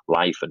juggle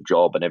life and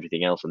job and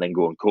everything else, and then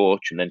go and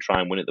coach and then try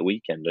and win at the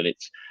weekend, and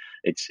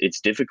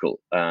it's difficult.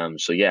 I'm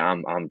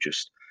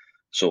just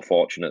so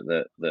fortunate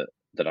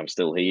that I'm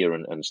still here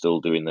and still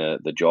doing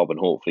the job, and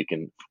hopefully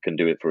can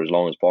do it for as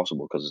long as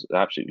possible, because I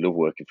absolutely love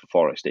working for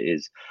Forest. It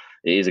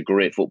is a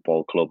great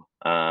football club.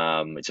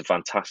 It's a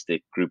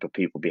fantastic group of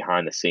people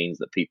behind the scenes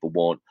that people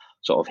won't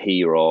sort of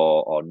hear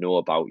or know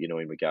about,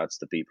 in regards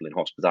to people in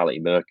hospitality,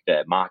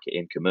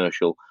 marketing,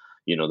 commercial,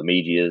 the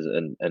medias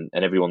and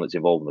everyone that's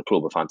involved in the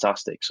club are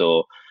fantastic.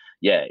 So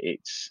it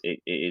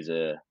is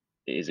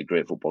a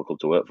great football club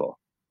to work for.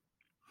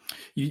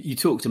 You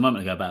talked a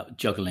moment ago about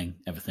juggling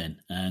everything,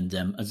 and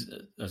as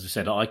I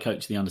said, I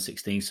coach the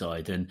under-16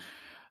 side, and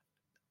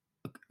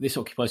this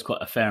occupies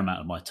quite a fair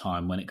amount of my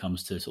time when it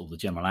comes to sort of the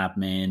general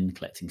admin,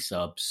 collecting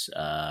subs,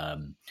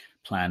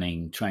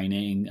 planning,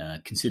 training,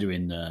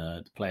 considering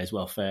the players'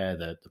 welfare,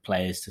 the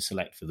players to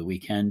select for the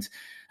weekend.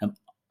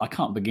 I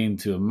can't begin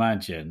to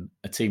imagine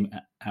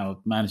how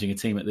managing a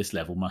team at this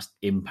level must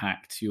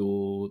impact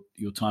your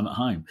time at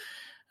home.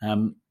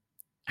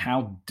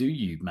 How do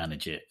you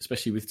manage it,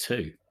 especially with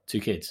two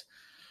kids?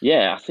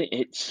 Yeah, I think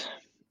it's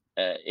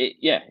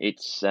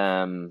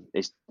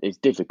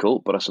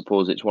difficult, but I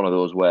suppose it's one of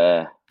those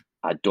where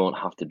I don't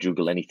have to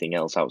juggle anything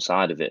else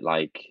outside of it,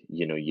 like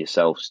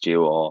yourself,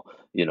 Stu, or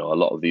a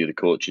lot of the other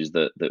coaches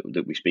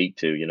that we speak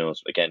to.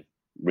 Again,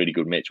 really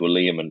good mates with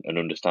Liam, and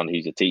understand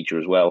he's a teacher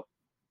as well,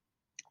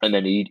 and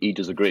then he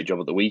does a great job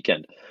at the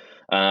weekend,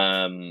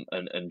 and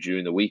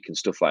during the week and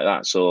stuff like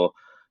that. So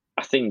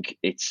I think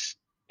it's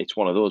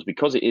one of those,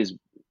 because it is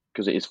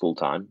full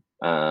time.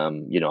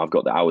 I've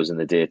got the hours in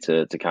the day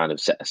to kind of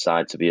set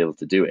aside to be able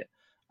to do it.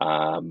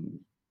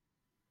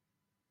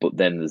 But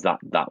then there's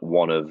that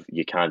one of,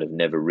 you kind of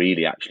never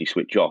really actually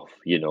switch off,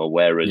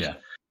 whereas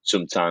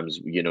sometimes,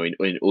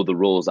 in other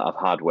roles that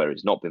I've had where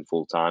it's not been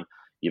full time,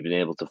 you've been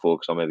able to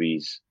focus on maybe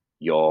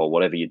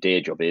whatever your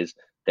day job is.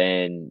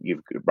 Then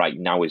right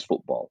now is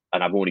football,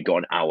 and I've only got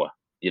an hour.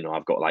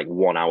 I've got like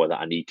 1 hour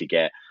that I need to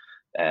get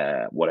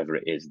whatever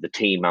it is, the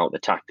team out, the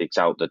tactics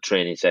out, the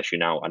training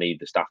session out. I need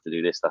the staff to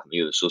do this, that, and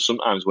the other. So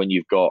sometimes when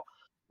you've got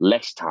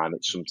less time,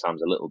 it's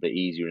sometimes a little bit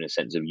easier in a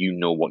sense of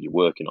what you're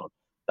working on.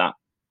 That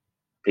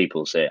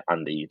people say,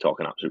 Andy, you're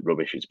talking absolute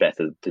rubbish. It's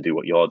better to do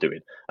what you're doing,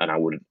 and I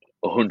would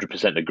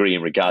 100% agree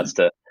in regards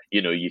to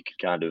you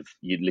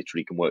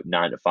literally can work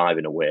 9 to 5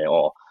 in a way,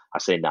 or I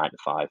say 9 to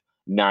 5.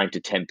 9 to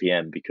 10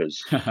 p.m.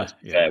 because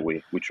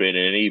we train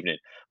in an evening.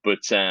 But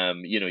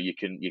you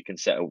can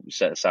set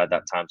aside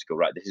that time to go,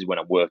 right, this is when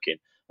I'm working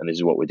and this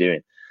is what we're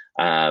doing.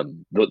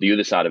 But the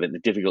other side of it, the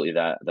difficulty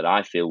that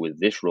I feel with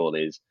this role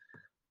is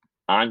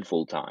I'm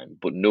full time,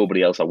 but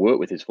nobody else I work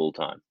with is full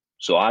time.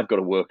 So I've got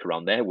to work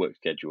around their work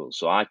schedule.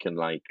 So I can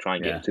try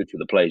and get in touch with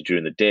the players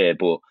during the day,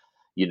 but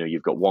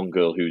you've got one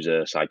girl who's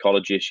a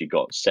psychologist, you've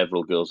got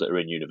several girls that are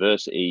in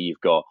university, you've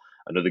got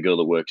another girl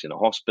that works in a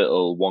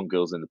hospital, one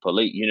girl's in the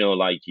police,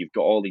 you've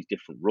got all these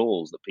different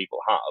roles that people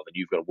have, and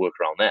you've got to work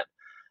around them.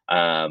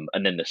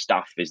 And then the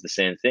staff is the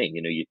same thing.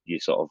 You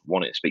sort of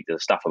want to speak to the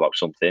staff about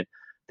something.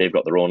 They've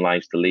got their own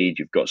lives to lead.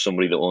 You've got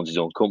somebody that owns his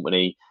own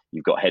company.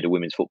 You've got head of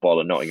women's football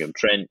at Nottingham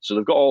Trent. So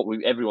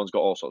everyone's got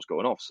all sorts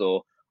going off.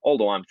 So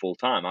although I'm full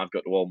time, I've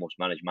got to almost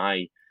manage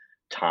my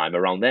time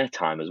around their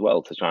time as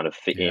well, to try to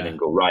fit in and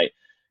go, right,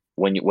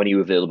 when are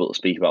you available to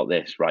speak about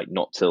this? Right,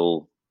 not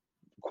till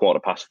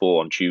 4:15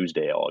 on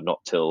Tuesday, or not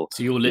till.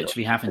 So you're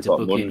literally having to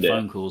book Monday. In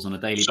phone calls on a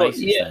daily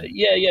basis.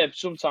 Yeah.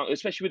 Sometimes,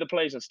 especially with the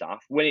players and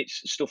staff, when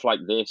it's stuff like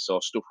this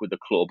or stuff with the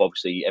club,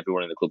 obviously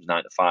everyone in the club's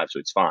 9 to 5, so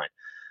it's fine.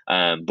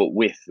 But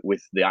with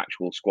the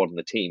actual squad and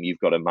the team, you've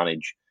got to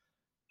manage.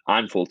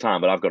 I'm full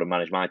time, but I've got to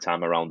manage my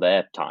time around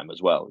their time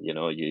as well.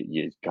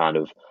 You kind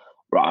of,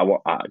 right.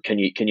 Can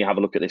you have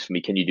a look at this for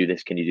me? Can you do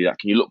this? Can you do that?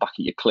 Can you look back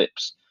at your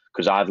clips?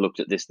 Because I've looked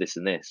at this, this,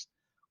 and this.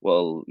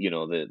 Well,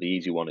 the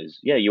easy one is,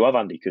 you have,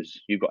 Andy, because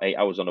you've got 8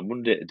 hours on a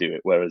Monday to do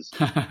it, whereas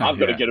I've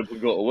got to get up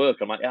and go to work.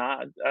 I'm like,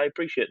 I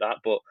appreciate that,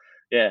 but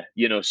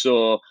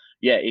so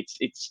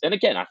it's and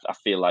again, I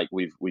feel like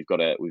we've got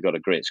a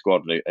great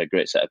squad, a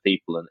great set of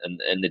people,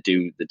 and they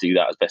do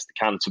that as best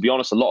they can. To be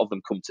honest, a lot of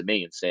them come to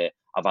me and say,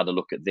 I've had a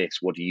look at this.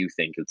 What do you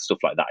think? And stuff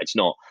like that. It's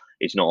not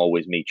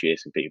always me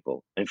chasing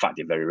people. In fact,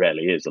 it very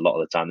rarely is. A lot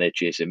of the time, they're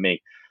chasing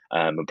me,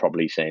 and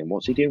probably saying,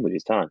 "What's he doing with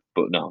his time?"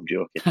 But no, I'm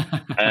joking.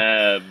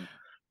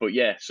 but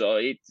yeah, so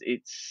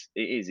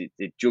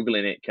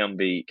juggling it can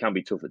be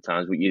tough at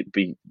times.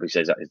 But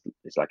says that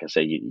it's like I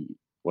say,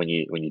 when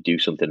you do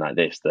something like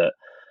this that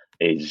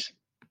is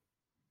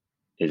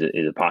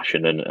is a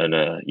passion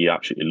and you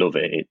absolutely love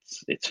it,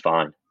 it's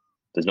fine.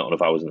 There's not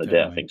enough hours in the day,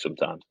 I Definitely. think,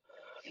 sometimes.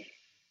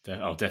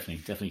 Oh,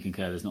 definitely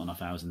concur. There's not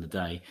enough hours in the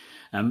day.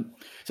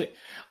 So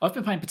I've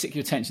been paying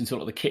particular attention to a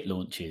lot of the kit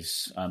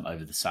launches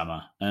over the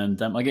summer,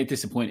 and I get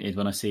disappointed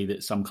when I see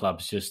that some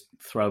clubs just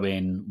throw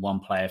in one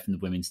player from the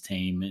women's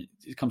team.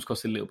 It comes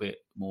across a little bit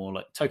more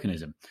like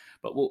tokenism.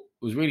 But what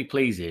was really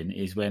pleasing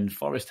is when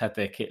Forest had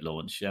their kit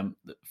launch, the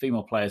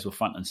female players were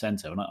front and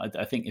centre, and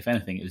I think if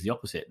anything, it was the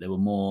opposite. There were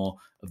more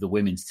of the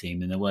women's team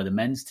than there were the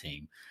men's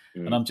team,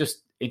 and I'm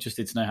just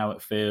interested to know how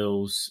it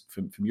feels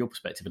from your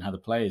perspective and how the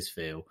players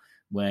feel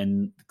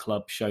when the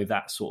club show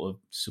that sort of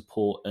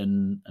support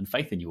and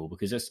faith in you all,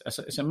 because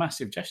it's a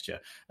massive gesture.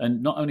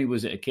 And not only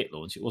was it a kit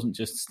launch, it wasn't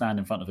just stand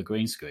in front of a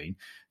green screen.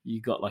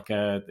 You got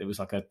it was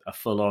like a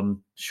full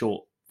on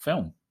short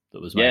film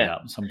that was made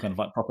up, some kind of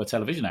like proper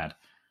television ad.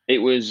 It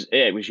was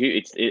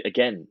huge.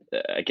 Again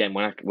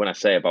when I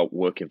say about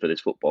working for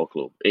this football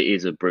club, it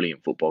is a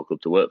brilliant football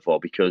club to work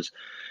for, because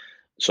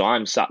so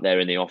I'm sat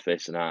there in the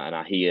office and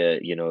I hear,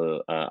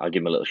 I'll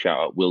give him a little shout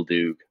out, Will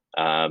Doog.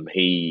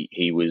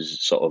 He was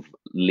sort of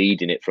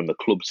leading it from the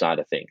club side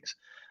of things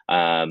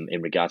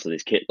in regards to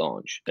this kit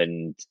launch,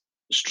 and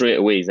straight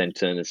away he's then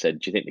turned and said,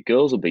 "Do you think the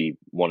girls will be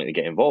wanting to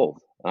get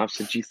involved?" And I've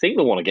said, "Do you think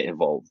they'll want to get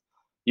involved?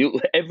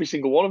 Every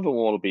single one of them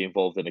want to be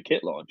involved in a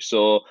kit launch."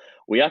 So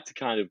we had to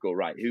kind of go,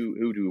 right,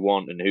 who do we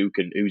want and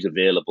who's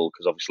available,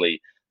 because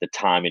obviously the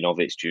timing of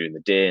it's during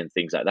the day and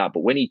things like that.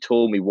 But when he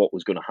told me what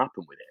was going to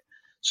happen with it,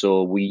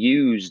 so we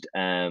used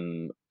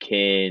Kane,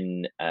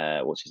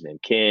 what's his name?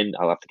 Kane,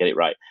 I'll have to get it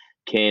right.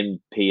 Kane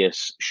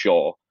Pierce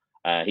Shaw.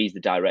 He's the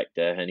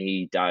director, and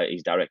he's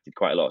directed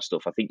quite a lot of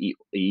stuff. I think he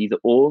either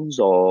owns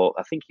or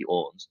I think he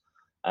owns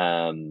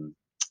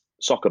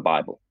Soccer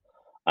Bible.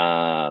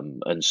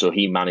 And so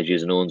he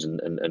manages and owns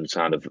and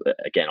kind of,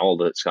 again, all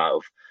the sort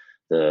of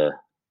the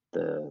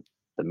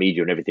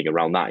media and everything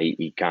around that.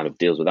 He kind of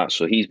deals with that.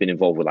 So he's been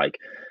involved with like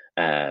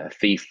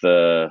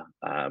FIFA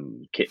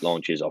kit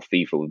launches or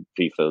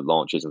FIFA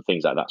launches and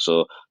things like that.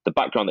 So the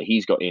background that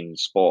he's got in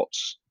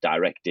sports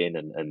directing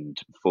and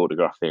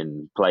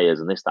photographing players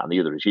and this, that, and the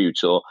other is huge.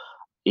 So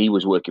he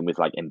was working with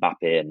like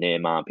Mbappe and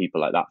Neymar and people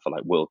like that for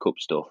like World Cup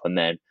stuff, and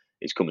then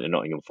he's coming to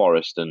Nottingham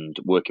Forest and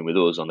working with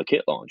us on the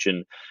kit launch.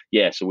 And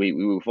yeah, so we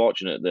were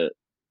fortunate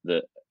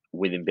that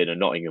with him being a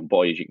Nottingham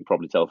boy, as you can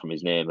probably tell from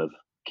his name of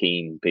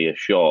Keen Pierce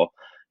Shaw,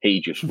 he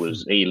just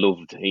was he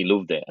loved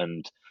it,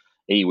 and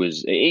he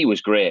was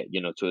great,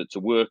 to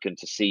work and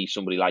to see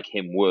somebody like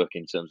him work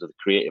in terms of the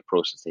creative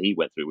process that he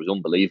went through was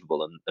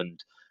unbelievable. And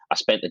I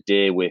spent the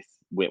day with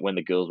when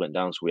the girls went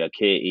down. So we had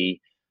Katie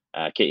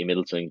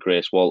Middleton,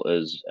 Grace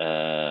Walters,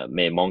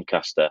 May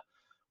Moncaster.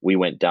 We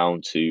went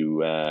down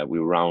to we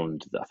were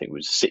around, I think it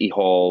was City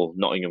Hall,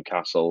 Nottingham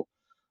Castle,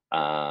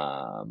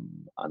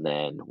 and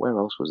then where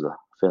else was there?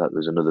 I feel like there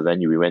was another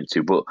venue we went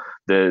to, but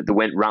the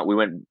went round.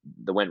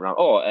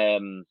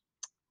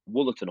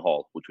 Woolerton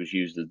Hall, which was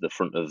used as the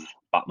front of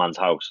Batman's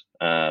house,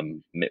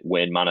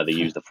 Wayne Manor. They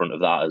used the front of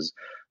that as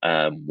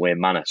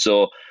Wayne Manor.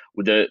 So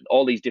with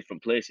all these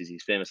different places,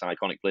 these famous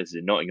iconic places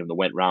in Nottingham, they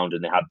went round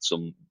and they had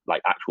some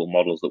like actual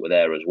models that were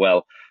there as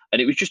well. And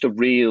it was just a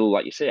real,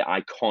 like you say,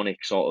 iconic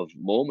sort of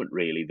moment,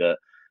 really, that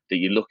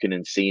you're looking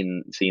and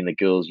seeing the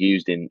girls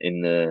used in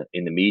the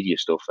media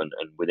stuff and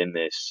within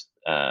this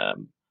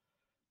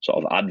sort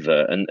of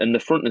advert and the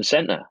front and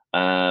center.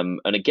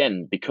 And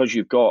again, because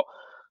you've got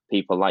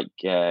people like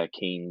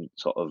Keane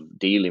sort of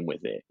dealing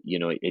with it,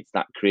 it's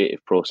that creative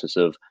process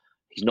of,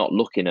 he's not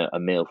looking at a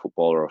male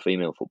footballer or a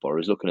female footballer,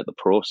 he's looking at the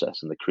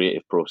process and the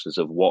creative process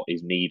of what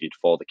is needed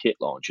for the kit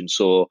launch. And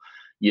so,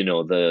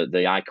 the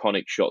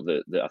iconic shot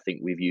that I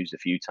think we've used a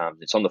few times,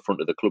 it's on the front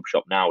of the club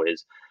shop now,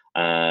 is,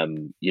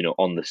 on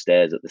the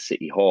stairs at the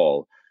City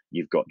Hall,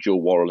 you've got Joe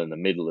Worrell in the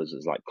middle as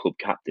like club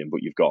captain,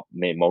 but you've got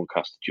May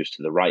Moncaster just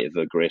to the right of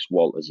her, Grace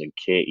Walters and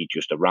Katie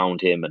just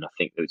around him, and I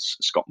think it's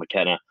Scott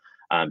McKenna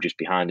just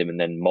behind him, and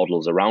then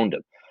models around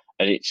him.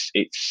 And it's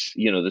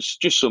there's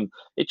just some.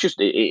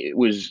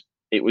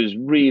 It was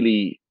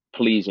really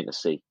pleasing to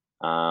see.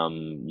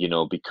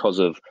 Because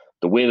of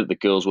the way that the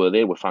girls were,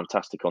 they were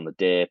fantastic on the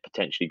day.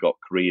 Potentially got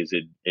careers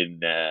in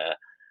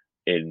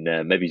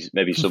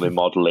maybe some in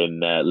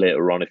modelling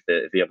later on if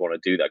they ever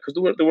want to do that, because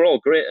they were all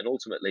great. And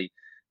ultimately,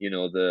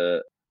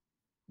 the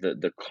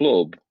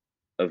club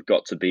have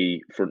got to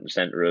be front and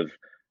centre of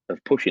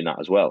pushing that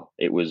as well.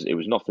 It was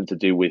nothing to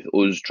do with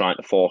us trying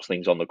to force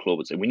things on the club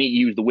and say we need to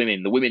use the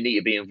women. The women need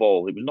to be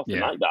involved. It was nothing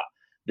like that.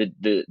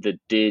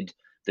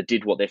 They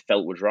did what they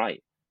felt was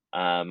right.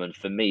 And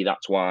for me,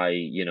 that's why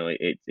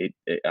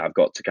I've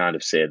got to kind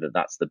of say that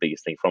that's the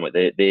biggest thing from it.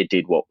 They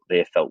did what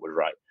they felt was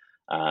right.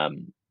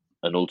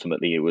 And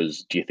ultimately, it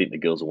was, do you think the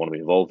girls will want to be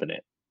involved in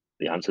it?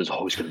 the answer is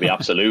always going to be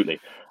absolutely,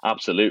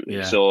 absolutely.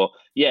 Yeah. So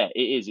yeah, it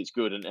is. It's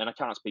good, and I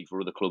can't speak for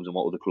other clubs and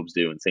what other clubs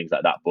do and things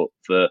like that. But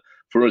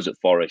for us at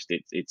Forest,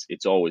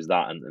 it's always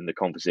that, and the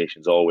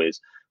conversation's always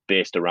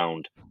based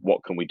around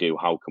what can we do,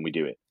 how can we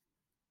do it.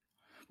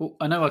 Well,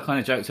 I know I kind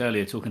of joked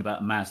earlier talking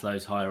about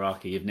Maslow's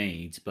hierarchy of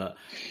needs, but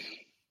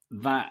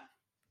that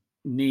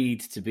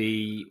need to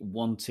be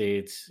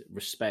wanted,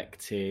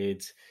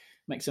 respected,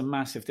 makes a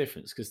massive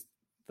difference, because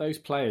those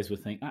players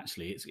would think,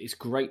 actually, it's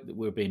great that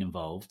we're being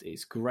involved.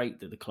 It's great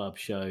that the club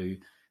show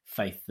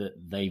faith that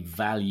they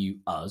value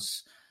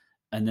us.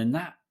 And then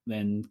that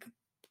then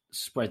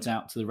spreads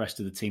out to the rest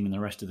of the team and the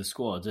rest of the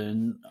squad.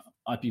 And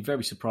I'd be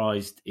very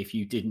surprised if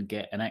you didn't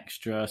get an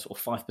extra sort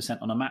of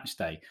 5% on a match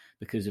day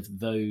because of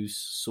those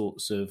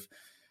sorts of,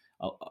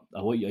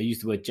 I use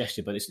the word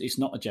gesture, but it's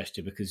not a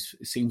gesture, because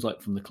it seems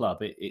like from the club,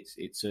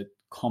 it's a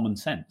common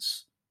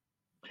sense.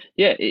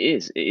 Yeah, it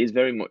is. It is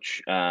very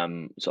much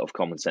sort of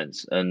common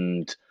sense,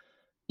 and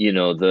you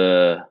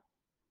know,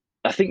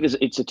 I think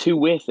it's a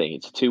two-way thing.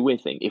 It's a two-way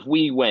thing. If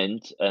we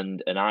went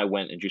and I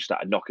went and just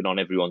started knocking on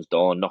everyone's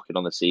door, knocking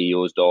on the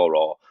CEO's door,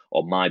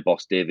 or my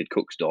boss David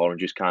Cook's door, and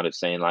just kind of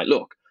saying like,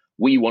 "Look,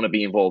 we want to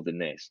be involved in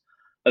this,"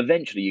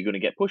 eventually you're going to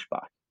get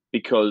pushback,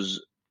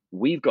 because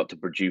we've got to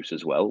produce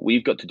as well.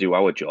 We've got to do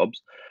our jobs.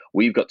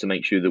 We've got to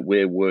make sure that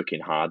we're working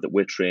hard, that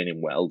we're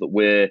training well, that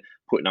we're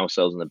putting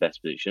ourselves in the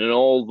best position. And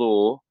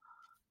although,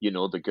 you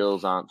know, the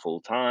girls aren't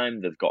full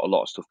time, they've got a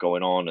lot of stuff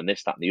going on and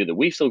this, that, and the other,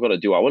 we've still got to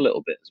do our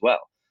little bit as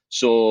well.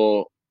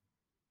 So,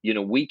 you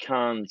know, we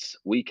can't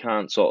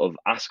sort of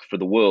ask for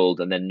the world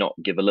and then not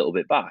give a little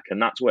bit back.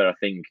 And that's where I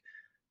think,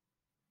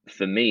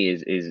 for me,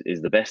 is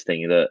the best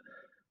thing, that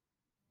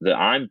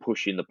I'm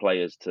pushing the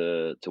players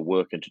to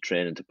work and to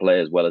train and to play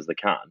as well as they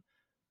can.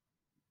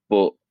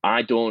 But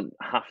I don't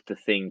have to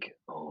think,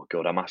 oh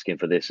God, I'm asking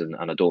for this, and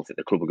I don't think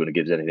the club are going to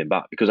give us anything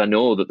back, because I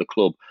know that the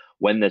club,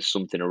 when there's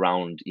something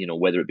around, you know,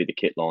 whether it be the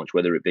kit launch,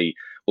 whether it be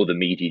other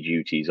media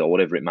duties or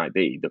whatever it might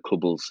be, the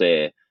club will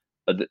say,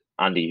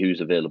 Andy, who's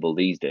available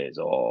these days,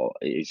 or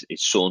is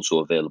so and so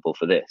available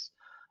for this?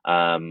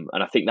 And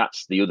I think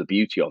that's the other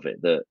beauty of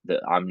it,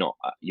 that I'm not,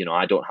 you know,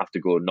 I don't have to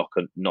go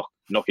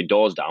knocking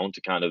doors down to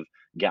kind of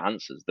get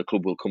answers. The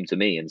club will come to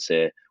me and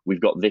say,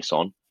 we've got this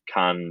on.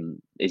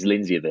 Is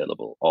Lindsay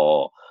available?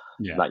 Or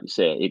like you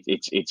say,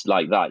 it's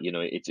like that. You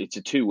know, it's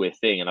a two-way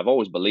thing, and I've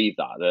always believed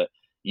that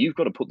you've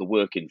got to put the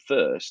work in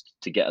first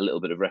to get a little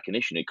bit of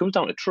recognition. It comes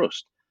down to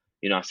trust.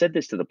 You know, I said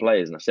this to the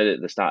players, and I said it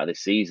at the start of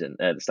this season,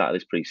 the start of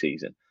this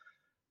pre-season.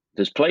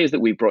 There's players that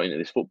we brought into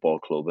this football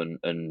club,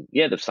 and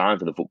yeah, they've signed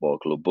for the football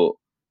club, but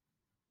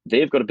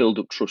they've got to build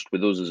up trust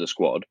with us as a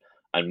squad,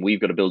 and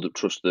we've got to build up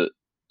trust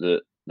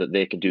that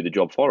they can do the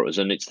job for us.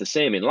 And it's the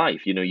same in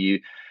life. You know,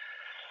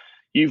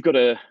 you've got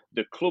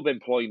the club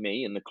employ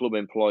me, and the club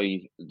employ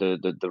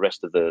the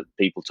rest of the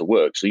people to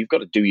work. So you've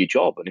got to do your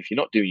job, and if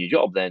you're not doing your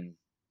job, then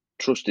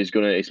trust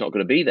it's not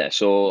gonna be there.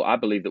 So I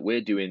believe that we're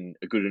doing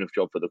a good enough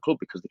job for the club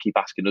because they keep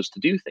asking us to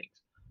do things.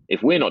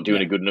 If we're not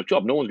doing a good enough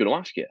job, no one's going to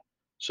ask you.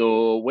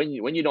 So when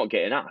you're not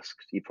getting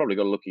asked, you probably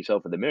got to look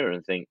yourself in the mirror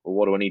and think, well,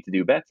 what do I need to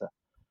do better?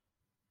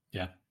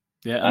 Yeah.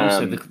 And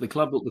also the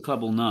club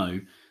will know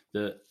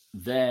that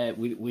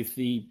with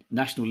the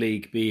National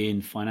League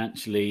being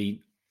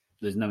financially,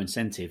 there's no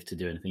incentive to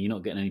do anything. You're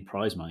not getting any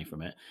prize money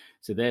from it.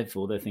 So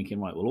therefore they're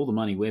thinking, right, well, all the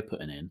money we're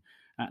putting in,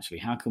 actually,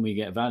 how can we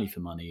get value for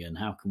money, and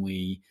how can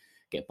we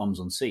get bums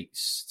on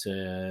seats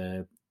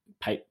to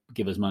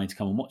give us money to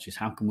come and watch us?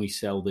 How can we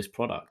sell this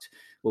product?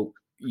 Well,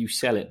 you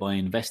sell it by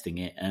investing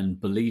it and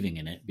believing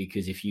in it,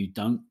 because if you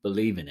don't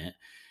believe in it,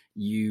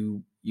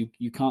 you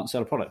can't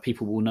sell a product.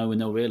 People will know and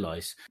they'll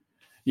realise.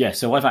 Yeah,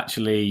 so I've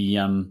actually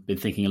been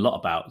thinking a lot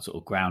about sort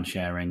of ground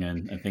sharing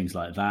and things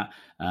like that,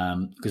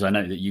 because I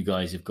know that you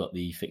guys have got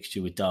the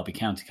fixture with Derby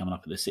County coming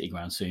up at the City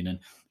Ground soon, and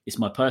it's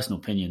my personal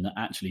opinion that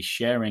actually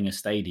sharing a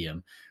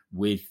stadium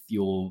with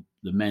your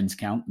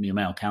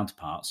male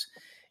counterparts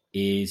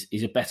is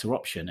a better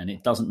option. And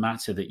it doesn't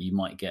matter that you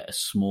might get a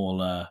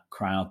smaller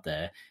crowd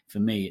there. For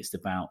me, it's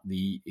about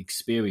the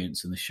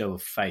experience and the show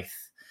of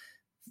faith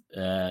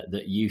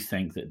that you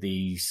think that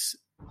these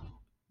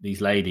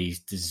ladies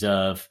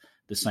deserve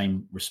the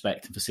same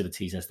respect and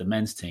facilities as the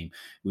men's team.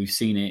 We've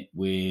seen it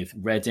with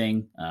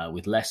Reading,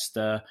 with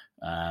Leicester,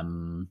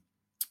 and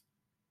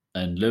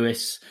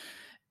Lewis.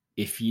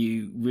 If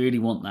you really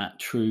want that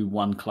true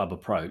one club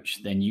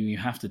approach, then you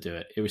have to do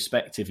it,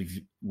 irrespective of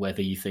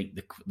whether you think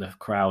the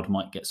crowd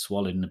might get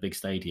swallowed in a big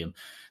stadium.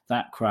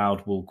 That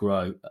crowd will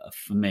grow,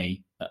 for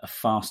me, at a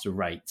faster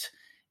rate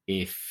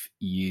if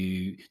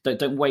you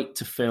don't wait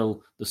to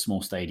fill the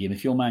small stadium.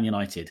 If you're Man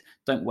United,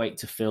 don't wait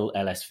to fill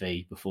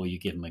LSV before you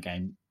give them a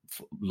game,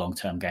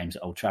 long-term games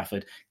at Old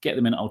Trafford. Get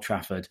them in at Old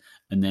Trafford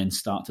and then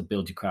start to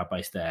build your crowd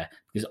base there,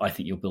 because I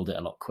think you'll build it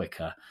a lot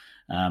quicker.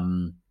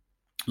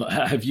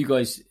 Like, have you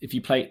guys? If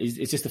you play,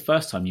 is this the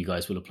first time you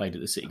guys will have played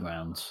at the City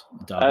Ground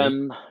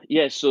Derby?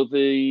 Yeah, so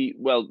the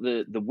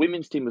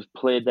women's team has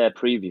played there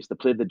previous. They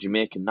played the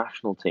Jamaican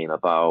national team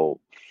about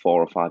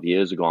 4 or 5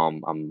 years ago.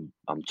 I'm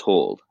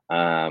told.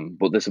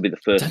 But this will be the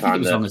I first don't think it time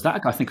was that. long as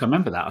that. I think I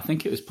remember that. I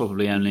think it was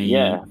probably only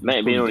Yeah,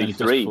 maybe only just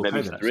three. before Maybe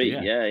it's COVID, actually.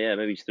 three. Yeah. Yeah,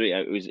 maybe it's three.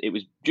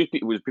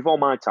 It was before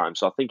my time,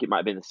 so I think it might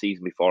have been the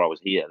season before I was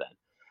here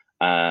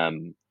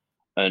then.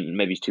 And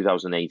maybe it's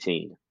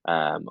 2018,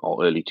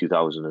 or early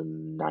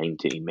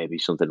 2019, maybe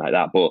something like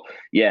that. But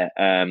yeah,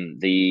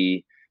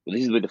 this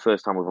is the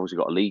first time we've obviously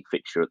got a league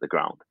fixture at the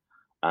ground.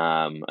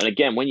 And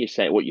again, when you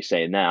say what you're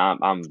saying there,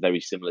 I'm very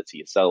similar to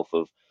yourself.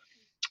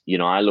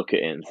 I look at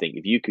it and think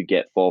if you could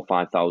get 4 or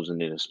 5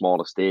 thousand in a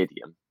smaller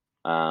stadium,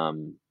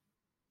 um,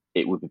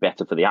 it would be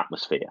better for the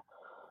atmosphere.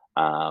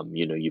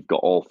 You've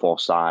got all four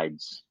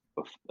sides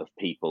of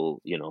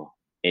people,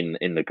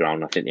 in the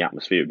ground. I think the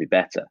atmosphere would be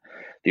better.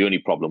 The only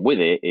problem with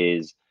it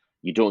is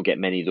you don't get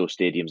many of those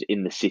stadiums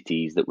in the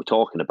cities that we're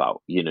talking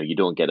about. You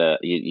don't get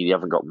you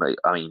haven't got.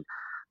 I mean,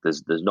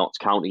 there's Notts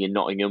County in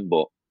Nottingham,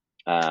 but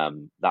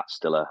that's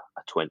still a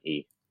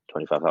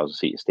 25,000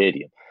 seat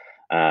stadium.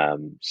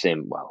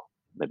 Same, well,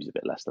 maybe it's a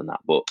bit less than that,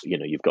 but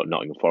you've got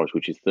Nottingham Forest,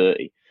 which is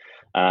 30,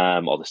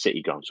 or the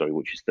City Ground, sorry,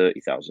 which is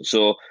 30,000.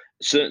 So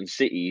certain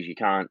cities you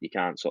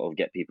can't sort of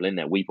get people in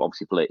there. We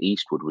obviously play at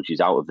Eastwood, which is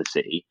out of the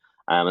city,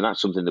 and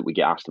that's something that we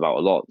get asked about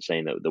a lot,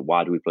 saying that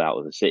why do we play out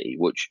of the city?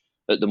 Which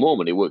at the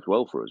moment it works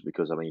well for us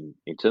because I mean,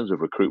 in terms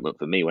of recruitment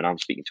for me, when I'm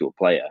speaking to a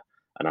player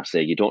and I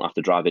say you don't have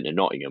to drive into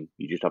Nottingham,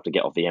 you just have to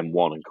get off the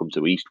M1 and come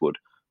to Eastwood,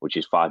 which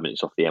is 5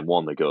 minutes off the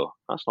M1. They go,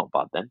 that's not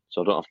bad then.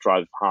 So I don't have to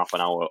drive half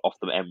an hour off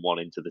the M1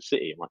 into the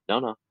city. I'm like,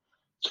 no,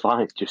 it's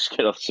fine. Just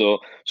get off. So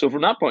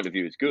from that point of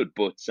view, it's good.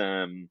 But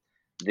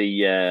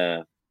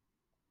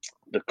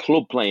the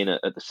club playing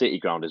at the City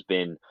Ground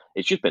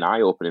it's just been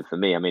eye opening for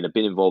me. I mean, I've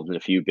been involved in a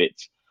few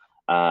bits.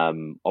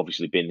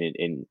 Obviously, been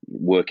in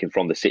working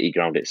from the City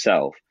Ground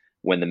itself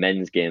when the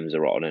men's games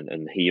are on,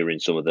 and hearing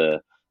some of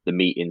the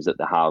meetings that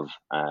they have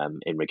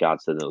in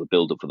regards to the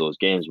build up for those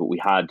games. But we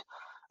had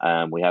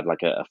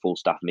like a full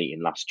staff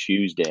meeting last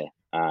Tuesday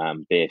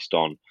based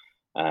on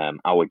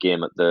our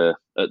game at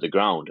the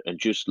ground, and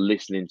just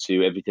listening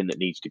to everything that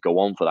needs to go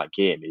on for that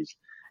game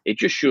it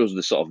just shows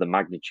the sort of the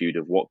magnitude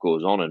of what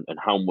goes on and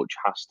how much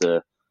has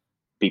to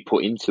be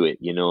put into it.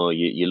 You're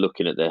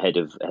looking at the head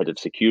of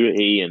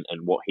security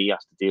and what he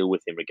has to deal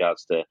with in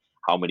regards to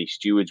how many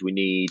stewards we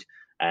need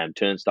and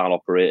turnstile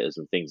operators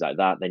and things like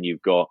that. Then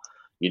you've got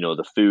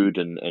the food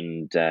and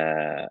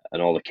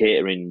all the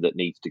catering that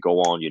needs to go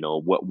on.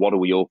 What are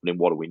we opening?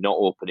 What are we not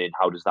opening?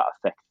 How does that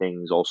affect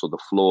things? Also, the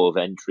flow of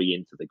entry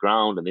into the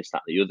ground and this,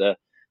 that, and the other.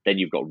 Then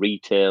you've got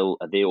retail.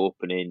 Are they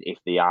opening? If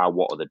they are,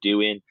 what are they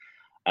doing?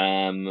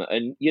 And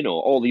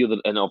all the other,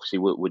 and obviously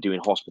we're doing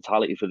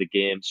hospitality for the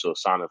game. So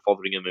Simon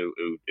Fotheringham,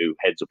 who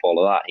heads up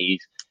all of that,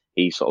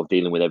 he's sort of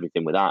dealing with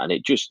everything with that, and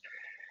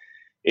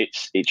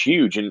it's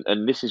huge.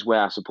 And this is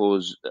where I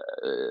suppose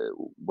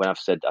when I've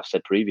said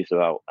previous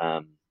about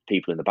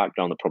people in the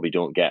background that probably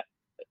don't get,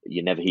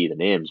 you never hear the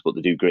names, but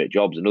they do great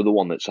jobs. Another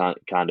one that's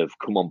kind of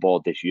come on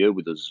board this year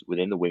with us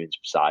within the women's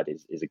side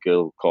is a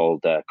girl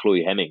called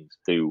Chloe Hemmings,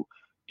 who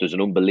does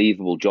an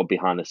unbelievable job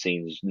behind the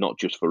scenes, not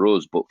just for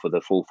us, but for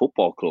the full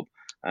football club.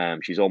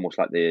 She's almost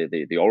like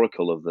the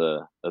oracle of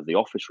the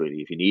office, really.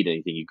 If you need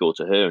anything, you go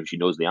to her, and she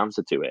knows the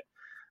answer to it.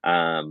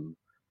 And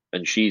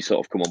she's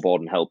sort of come on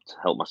board and helped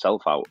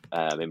myself out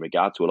in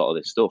regard to a lot of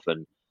this stuff.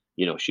 And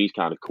she's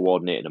kind of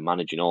coordinating and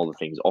managing all the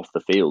things off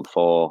the field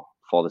for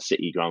the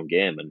City Ground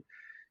game. And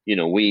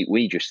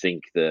we just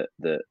think that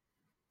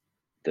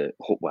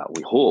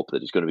we hope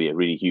that it's going to be a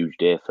really huge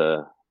day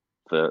for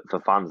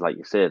fans, like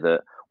you say,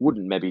 that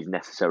wouldn't maybe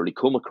necessarily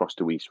come across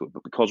to Eastwood,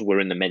 but because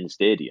we're in the men's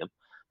stadium,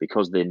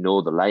 because they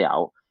know the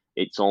layout,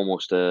 it's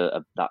almost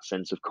that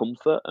sense of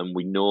comfort, and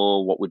we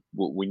know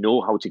we know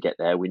how to get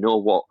there. We know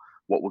what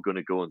we're going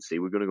to go and see.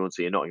 We're going to go and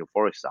see a Nottingham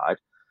Forest side,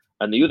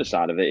 and the other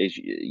side of it is,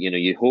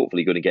 you're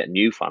hopefully going to get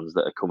new fans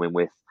that are coming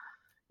with,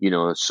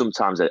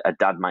 sometimes a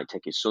dad might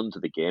take his son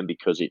to the game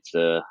because it's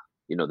the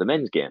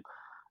men's game.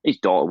 His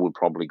daughter would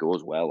probably go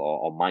as well,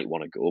 or might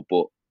want to go,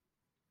 but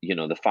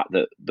the fact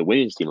that the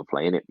women's team are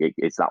playing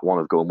it's that one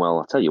of going, well,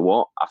 I'll tell you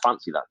what, I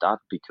fancy that, Dad,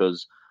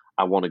 because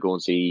I want to go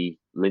and see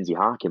Lindsay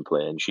Harkin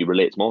play, and she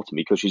relates more to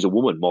me because she's a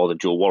woman more than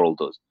Joe Worrell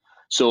does.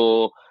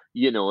 So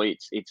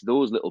it's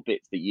those little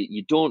bits that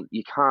you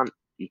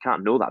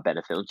can't know that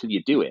benefit until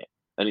you do it.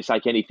 And it's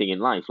like anything in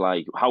life,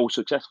 like how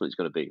successful it's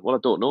going to be. Well, I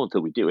don't know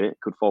until we do it.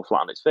 It could fall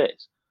flat on its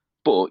face,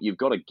 but you've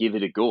got to give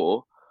it a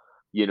go.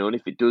 And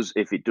if it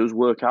does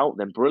work out,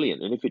 then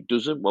brilliant. And if it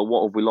doesn't, well,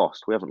 what have we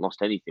lost? We haven't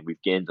lost anything.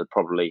 We've gained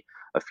probably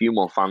a few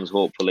more fans.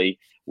 Hopefully,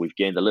 we've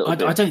gained a little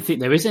bit. I don't think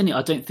there is any.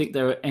 I don't think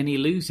there are any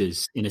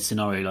losers in a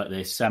scenario like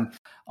this.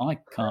 I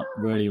can't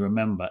really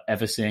remember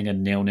ever seeing a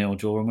 0-0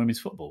 draw in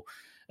women's football.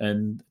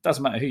 And it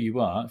doesn't matter who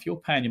you are. If you're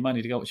paying your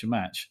money to go watch a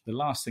match, the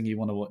last thing you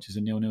want to watch is a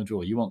 0-0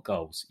 draw. You want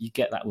goals. You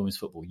get that women's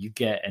football. You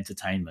get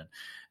entertainment.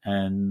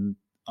 And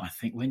I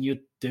think when you're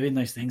doing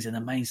those things in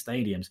the main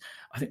stadiums,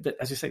 I think that,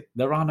 as I say,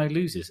 there are no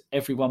losers.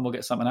 Everyone will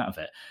get something out of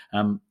it.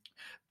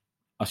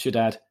 I should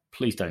add,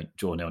 please don't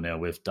draw 0-0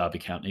 with Derby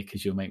County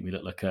because you'll make me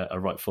look like a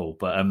right fool.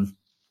 But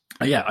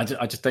yeah,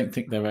 I just don't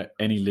think there are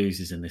any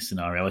losers in this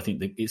scenario. I think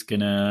that it's going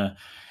to,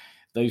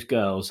 those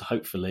girls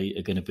hopefully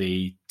are going to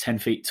be 10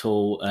 feet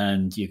tall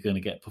and you're going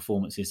to get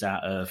performances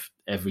out of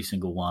every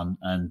single one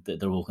and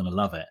they're all going to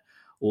love it.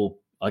 Or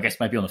I guess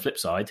maybe on the flip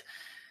side,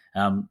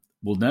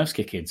 will nerves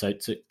kick in? So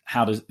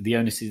how does the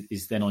onus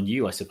is then on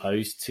you, I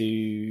suppose,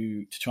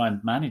 to try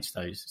and manage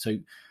those? So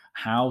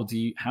how do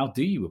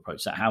you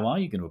approach that? How are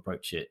you going to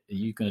approach it? Are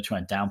you going to try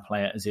and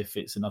downplay it as if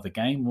it's another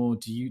game, or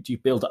do you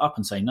build it up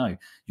and say, no,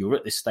 you're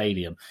at this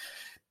stadium,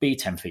 be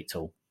 10 feet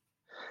tall?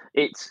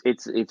 It's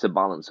a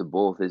balance of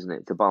both, isn't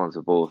it? It's a balance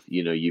of both.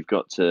 You've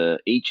got to,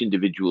 each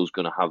individual's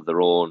going to have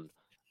their own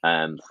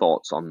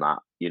thoughts on that.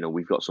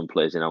 We've got some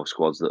players in our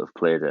squads that have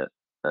played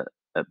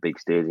at big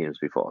stadiums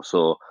before,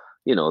 so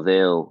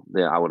they'll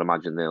I would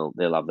imagine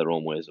they'll have their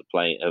own ways of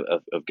playing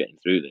of getting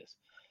through this.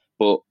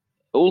 But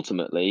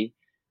ultimately,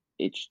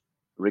 it's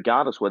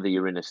regardless whether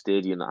you're in a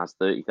stadium that has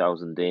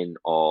 30,000 in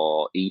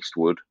or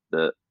Eastwood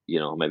that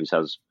maybe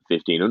has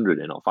 1,500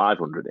 in or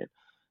 500 in,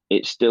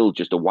 it's still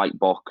just a white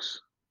box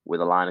with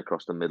a line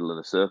across the middle and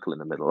a circle in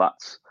the middle.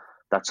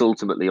 That's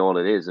ultimately all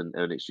it is, and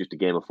it's just a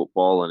game of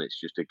football, and it's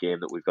just a game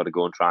that we've got to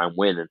go and try and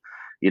win, and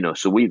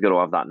so we've got to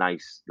have that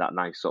nice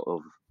sort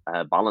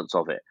of balance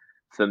of it.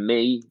 For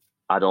me,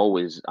 I'm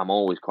always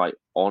quite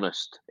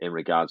honest in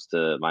regards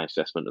to my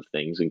assessment of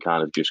things, and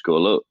kind of just go,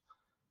 look,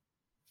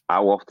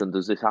 how often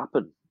does this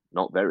happen?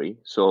 Not very.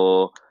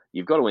 So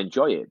you've got to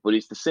enjoy it. But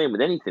it's the same with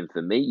anything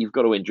for me. You've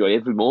got to enjoy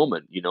every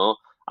moment.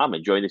 I'm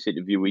enjoying this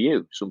interview with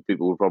you. Some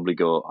people will probably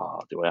go, "Oh,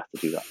 do I have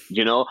to do that?"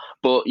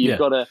 But you've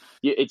got to.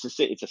 It's the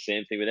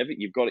same thing with everything.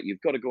 You've got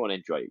to go and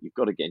enjoy it. You've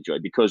got to get enjoy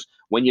it, because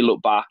when you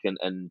look back,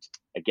 and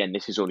again,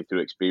 this is only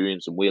through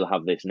experience, and we'll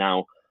have this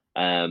now.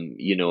 When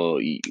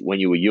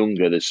you were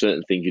younger, there's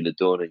certain things you'd have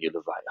done, and you'd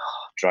have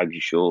dragged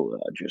your shoulder,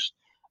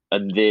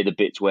 and they're the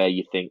bits where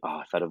you think,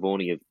 if I'd have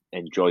only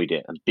enjoyed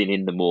it and been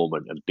in the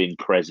moment and been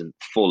present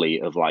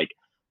fully, of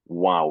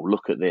wow,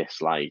 look at this.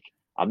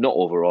 I'm not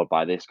overawed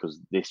by this because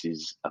this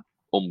is an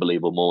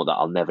unbelievable moment that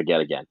I'll never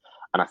get again.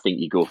 And I think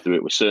you go through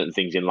it with certain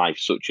things in life,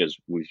 such as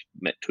we've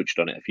touched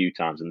on it a few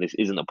times, and this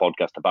isn't a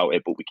podcast about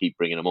it, but we keep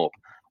bringing them up.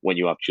 When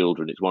you have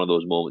children, it's one of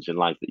those moments in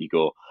life that you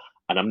go,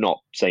 and I'm not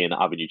saying that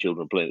having your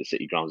children playing at the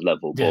City Grounds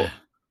level, but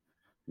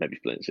maybe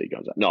playing at City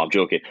Grounds. No, I'm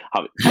joking.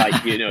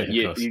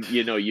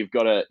 You've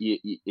got to.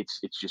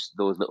 It's just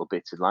those little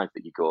bits in life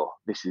that you go,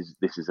 this is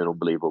an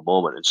unbelievable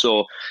moment. And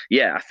so,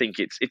 yeah, I think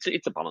it's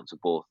a balance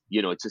of both.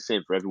 It's the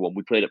same for everyone.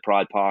 We played at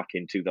Pride Park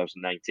in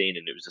 2019,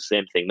 and it was the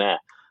same thing there.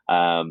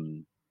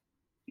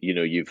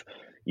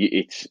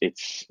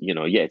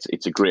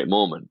 It's a great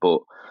moment,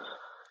 but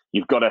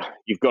you've got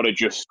to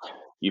just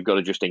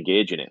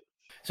engage in it.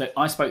 So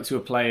I spoke to a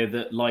player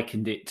that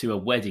likened it to a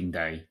wedding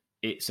day.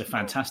 It's a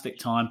fantastic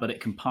time, but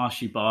it can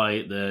pass you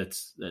by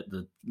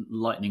the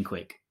lightning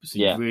quick. So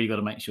you've really got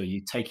to make sure you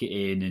take it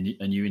in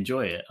and you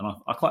enjoy it. And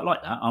I quite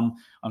like that. I'm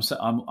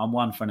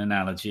one for an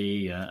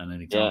analogy and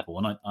an example,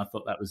 and I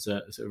thought that was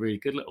a really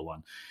good little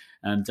one.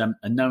 And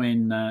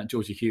knowing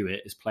Georgia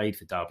Hewitt has played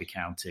for Derby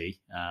County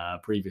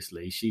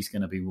previously, she's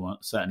going to be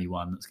certainly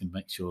one that's going to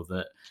make sure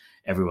that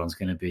everyone's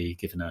going to be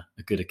given a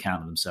good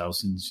account of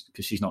themselves, and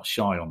because she's not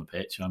shy on the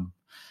pitch.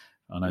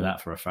 I know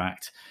that for a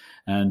fact.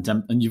 And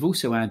you've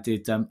also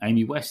added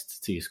Amy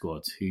West to your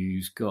squad,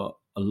 who's got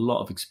a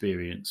lot of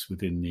experience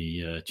within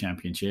the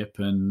championship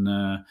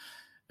and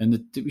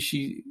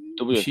she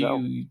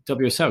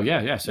WSL,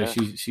 yeah. So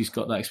she's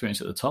got that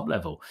experience at the top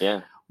level. Yeah.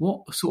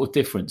 What sort of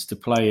difference do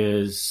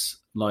players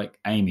like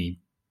Amy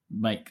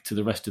make to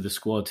the rest of the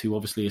squad who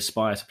obviously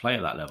aspire to play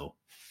at that level?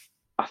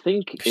 I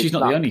think she's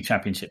not the only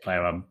championship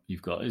player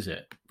you've got, is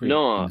it?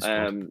 No.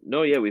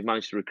 We've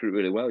managed to recruit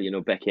really well.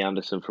 Becky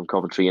Anderson from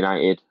Coventry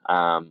United.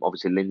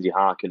 Obviously, Lindsay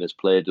Harkin has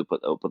played up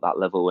at that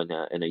level in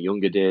her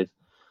younger days.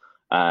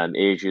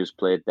 Asia's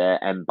played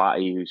there. Em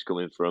Batty, who's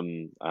coming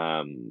from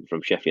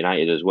Sheffield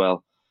United as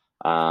well.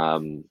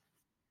 And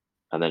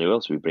then who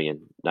else are we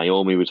bringing?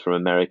 Naomi was from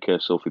America.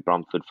 Sophie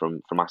Bramford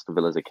from Aston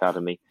Villa's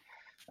academy.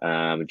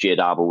 Jade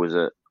Arbour was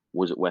at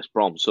West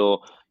Brom.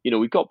 So,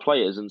 we've got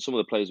players, and some of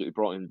the players that we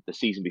brought in the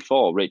season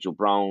before, Rachel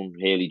Brown,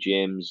 Hayley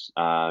James,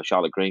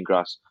 Charlotte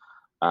Greengrass,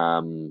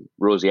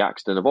 Rosie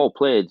Axton, have all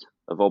played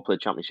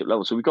championship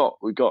level. So we've got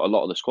a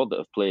lot of the squad that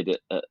have played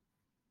at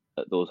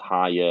those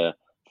higher.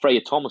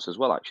 Freya Thomas as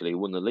well, actually, who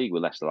won the league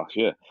with Leicester last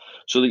year.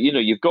 So that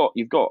you've got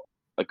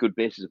a good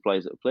basis of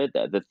players that have played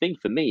there. The thing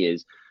for me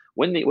is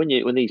when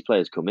these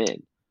players come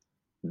in,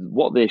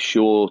 what they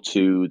show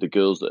to the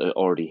girls that are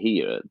already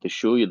here, they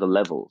show you the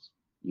levels.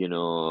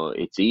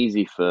 It's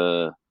easy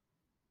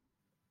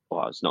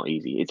it's not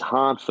easy. It's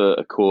hard for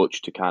a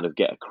coach to kind of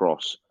get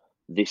across,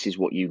 this is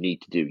what you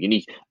need to do.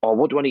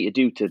 What do I need to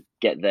do to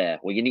get there?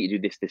 Well, you need to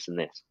do this, this, and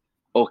this.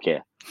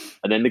 Okay.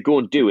 And then they go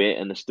and do it,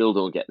 and they still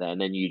don't get there.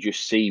 And then you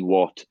just see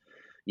what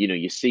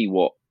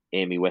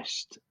Amy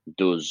West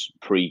does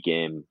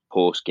pre-game,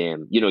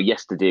 post-game.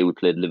 Yesterday we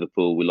played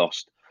Liverpool. We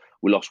lost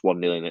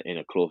 1-0 in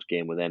a close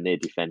game with them. They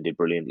defended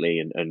brilliantly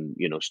and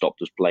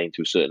stopped us playing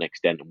to a certain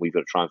extent, and we've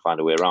got to try and find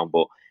a way around.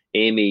 But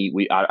Amy,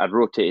 I'd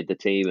rotated the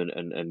team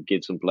and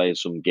give some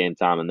players some game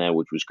time in there,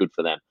 which was good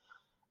for them.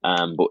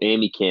 But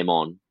Amy came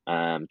on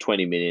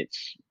 20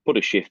 minutes, put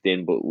a shift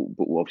in, but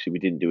obviously we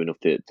didn't do enough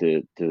to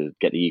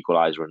get the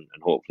equaliser and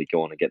hopefully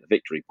go on and get the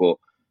victory. But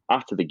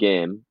after the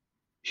game,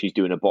 she's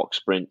doing a box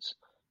sprint,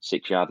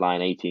 6-yard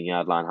line,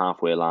 18-yard line,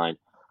 halfway line.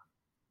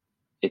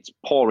 It's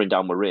pouring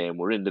down with rain.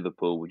 We're in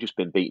Liverpool. We've just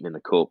been beaten in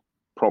the cup.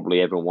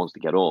 Probably everyone wants to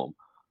get home,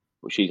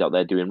 but she's out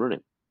there doing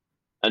running.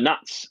 And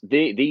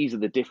these are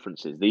the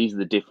differences. These are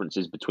the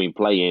differences between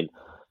playing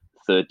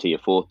third tier,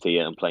 fourth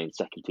tier, and playing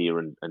second tier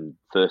and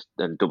first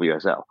and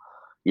WSL.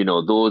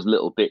 Those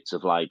little bits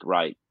of like,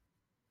 right,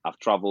 I've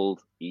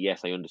travelled.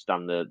 Yes, I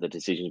understand the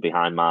decisions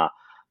behind my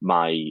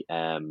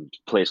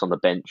place on the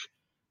bench.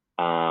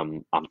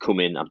 I'm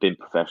coming. I've been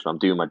professional. I'm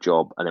doing my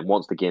job. And then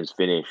once the game's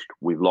finished,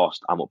 we've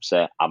lost. I'm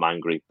upset. I'm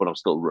angry, but I'm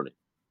still running.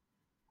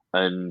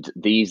 And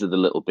these are the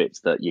little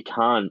bits that you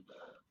can't.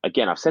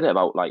 Again, I've said it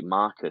about like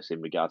Marcus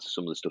in regards to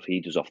some of the stuff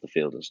he does off the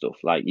field and stuff.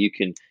 Like you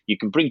can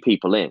bring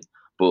people in,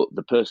 but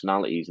the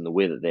personalities and the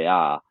way that they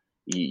are,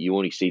 you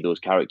only see those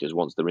characters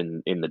once they're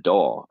in the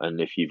door.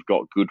 And if you've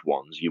got good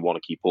ones, you want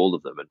to keep hold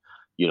of them. And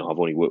I've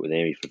only worked with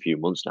Amy for a few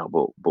months now,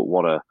 but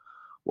what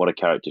a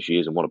character she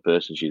is and what a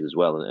person she is as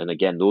well. And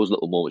again, those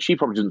little moments, she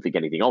probably doesn't think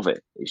anything of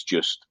it. It's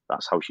just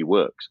that's how she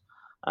works.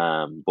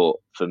 But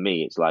for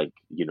me, it's like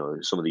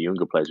some of the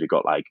younger players we've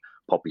got, like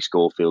Poppy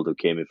Schofield, who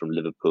came in from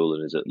Liverpool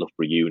and is at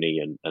Loughborough Uni,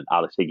 and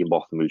Alice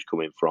Higginbotham, who's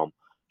coming from,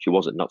 she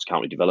was at Notts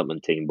County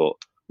Development Team, but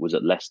was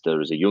at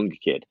Leicester as a younger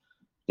kid.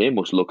 They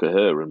must look at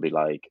her and be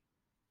like,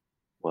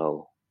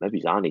 well,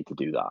 maybe I need to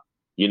do that.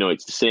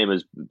 It's the same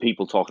as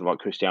people talking about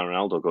Cristiano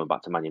Ronaldo going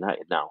back to Man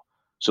United now.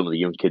 Some of the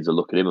young kids will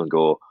look at him and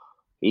go,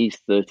 he's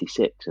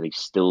 36 and he's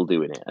still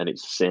doing it. And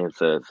it's the same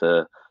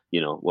for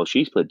well,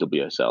 she's played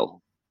WSL.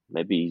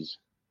 Maybe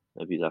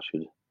I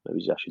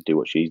should do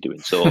what she's doing.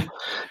 So,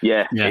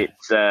 yeah.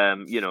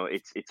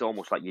 It's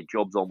almost like your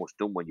job's almost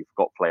done when you've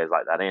got players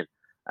like that in.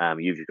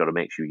 You've just got to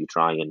make sure you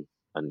try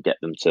and get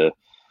them to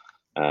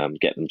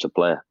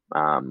play.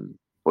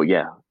 But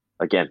yeah,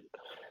 again,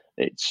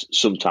 it's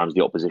sometimes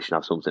the opposition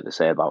have something to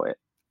say about it.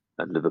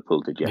 And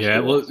Liverpool did yesterday. Yeah,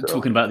 well,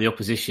 talking about the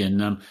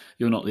opposition,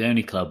 you're not the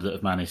only club that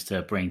have managed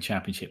to bring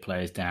championship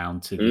players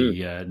down to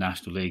the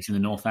national leagues in the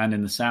north and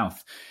in the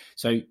south.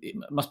 So it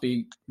must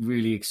be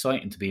really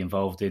exciting to be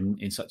involved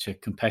in such a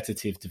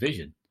competitive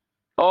division.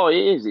 Oh, it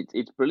is.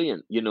 It's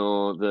brilliant.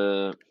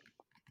 The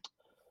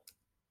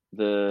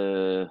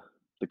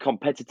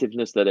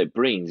competitiveness that it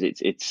brings.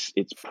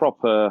 It's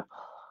proper.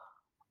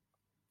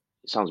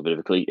 It sounds a bit of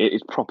a cliche.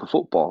 It's proper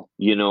football.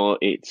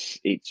 It's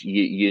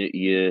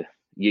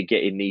you're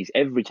getting these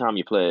every time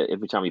you play.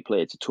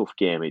 It's a tough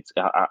game.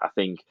 I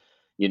think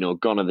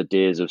gone are the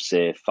days of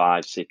say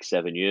 5, 6,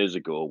 7 years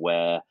ago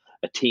where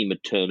a team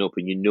would turn up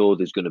and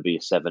there's going to be a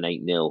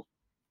 7-8-0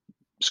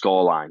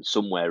 scoreline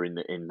somewhere in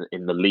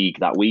the league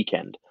that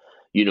weekend.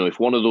 If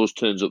one of those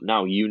turns up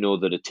now,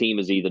 that a team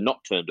has either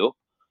not turned up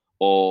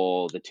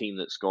or the team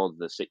that scored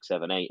the 6,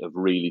 7, 8 have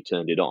really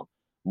turned it on.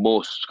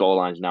 Most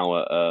scorelines now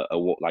are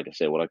like I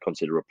say, what I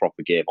consider a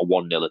proper game: a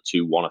 1-0, a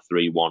 2-1, a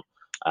 3-1.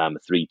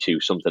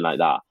 3-2, something like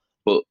that.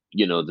 But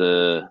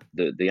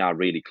they are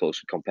really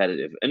close and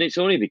competitive, and it's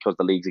only because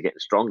the leagues are getting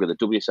stronger. The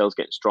WSL's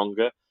getting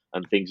stronger,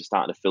 and things are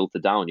starting to filter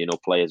down.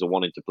 Players are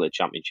wanting to play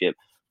championship.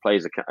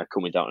 Players are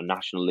coming down to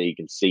National League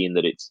and seeing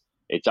that it's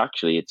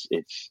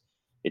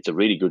a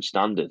really good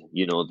standard.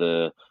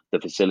 The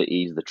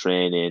facilities, the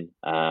training,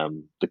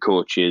 the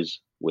coaches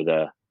with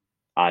a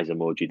eyes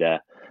emoji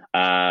there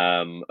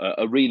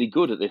are really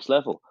good at this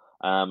level.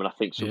 And I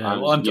think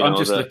sometimes I'm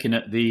just looking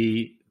at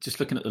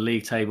the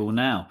league table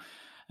now,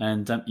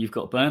 and you've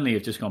got Burnley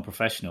have just gone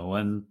professional,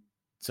 and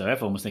so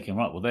everyone was thinking,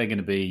 right, well, they're going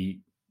to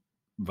be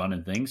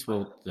running things.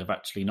 Well, they've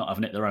actually not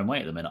having it their own way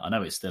at the minute. I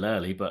know it's still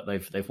early, but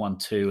they've won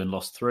 2 and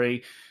lost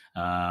 3.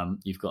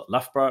 You've got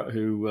Loughborough,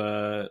 who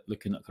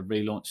looking at the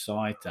relaunch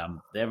side.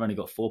 They've only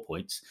got 4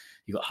 points.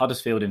 You've got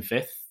Huddersfield in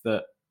 5th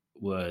that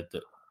were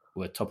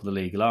top of the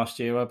league last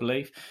year, I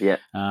believe. Yeah.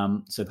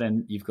 So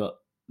then you've got.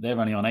 They're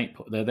only on 8.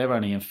 They're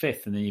only in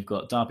 5th, and then you've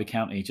got Derby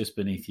County just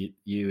beneath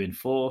you in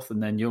 4th,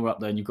 and then you're up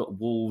there, and you've got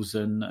Wolves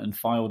and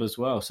Fylde as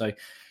well. So,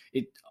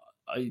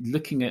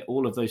 looking at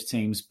all of those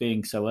teams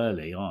being so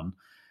early on,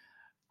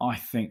 I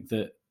think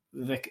that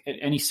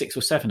any 6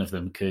 or 7 of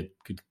them could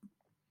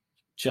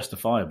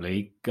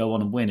justifiably go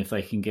on and win if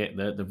they can get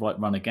the right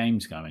run of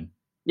games going.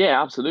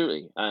 Yeah,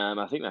 absolutely.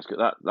 I think that's good.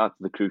 That's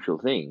the crucial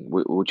thing.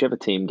 Whichever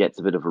team gets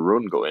a bit of a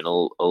run going,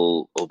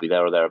 will be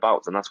there or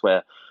thereabouts, and that's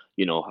where.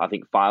 I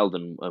think Fylde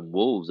and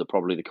Wolves are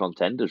probably the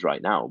contenders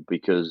right now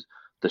because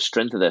the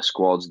strength of their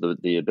squads,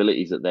 the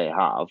abilities that they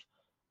have,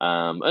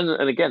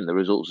 and again the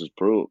results has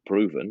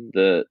proven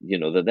that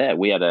they're there.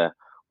 We had a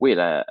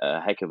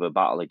heck of a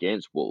battle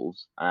against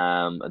Wolves,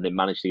 and they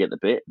managed to get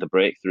the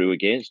breakthrough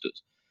against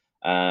us.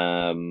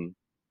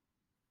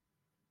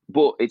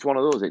 but it's one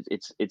of those.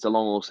 It's a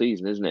long all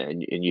season, isn't it?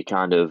 And you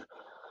kind of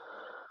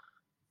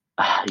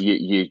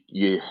you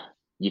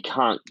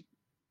can't.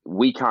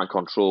 We can't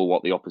control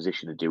what the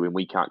opposition are doing.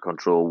 We can't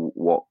control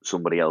what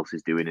somebody else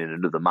is doing in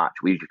another match.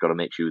 We've just got to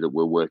make sure that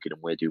we're working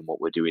and we're doing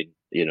what we're doing,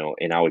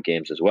 in our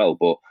games as well.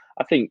 But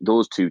I think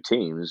those two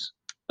teams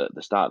at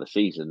the start of the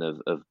season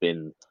have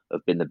been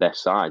the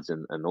best sides,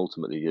 and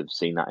ultimately you've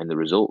seen that in the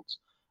results.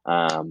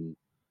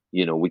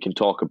 We can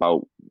talk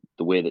about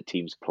the way that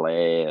teams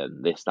play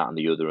and this, that, and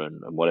the other, and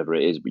whatever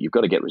it is, but you've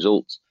got to get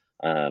results.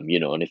 And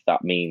if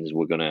that means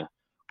we're gonna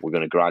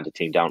grind a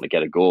team down to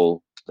get a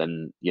goal,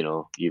 then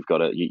you've got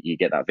to you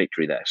get that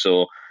victory there.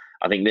 So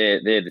I think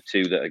they're the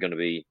two that are going to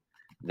be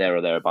there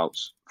or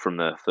thereabouts from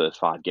the first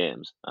 5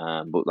 games.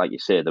 But like you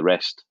say, the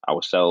rest,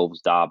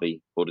 ourselves,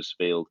 Derby,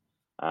 Huddersfield,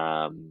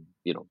 Burnley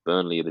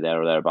will be there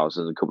or thereabouts.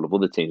 There's a couple of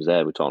other teams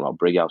there. We're talking about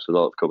Brighouse, a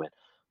lot have come in.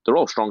 They're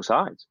all strong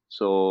sides.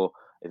 So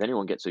if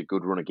anyone gets a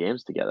good run of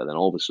games together, then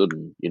all of a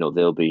sudden,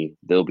 they'll be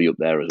up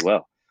there as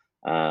well.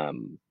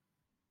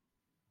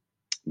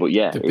 But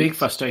yeah, the big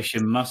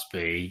frustration must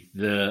be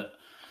that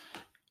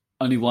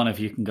only one of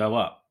you can go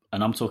up,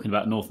 and I'm talking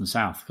about North and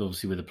South.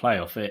 Obviously, with the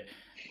playoff, it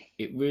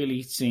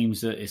really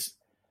seems that it's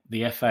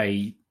the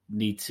FA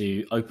need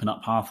to open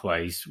up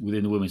pathways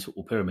within the women's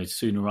football pyramid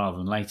sooner rather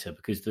than later,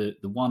 because the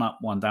one up,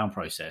 one down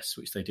process,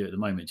 which they do at the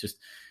moment, just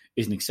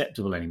isn't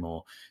acceptable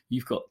anymore.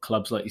 You've got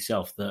clubs like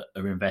yourself that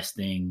are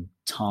investing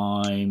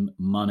time,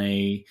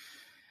 money.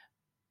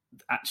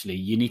 Actually,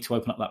 you need to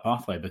open up that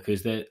pathway,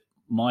 because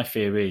my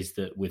fear is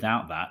that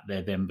without that,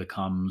 there then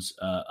becomes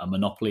a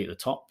monopoly at the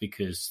top,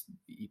 because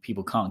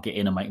people can't get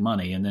in and make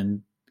money, and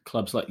then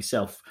clubs like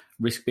yourself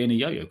risk being a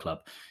yo-yo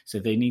club. So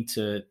they need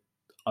to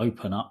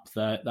open up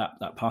that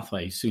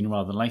pathway sooner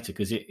rather than later,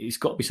 because it's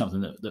got to be something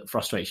that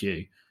frustrates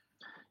you.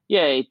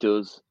 Yeah, it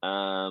does.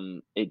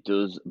 It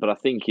does, but I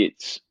think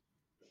it's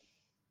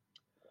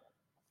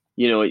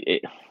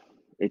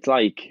it's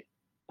like,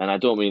 and I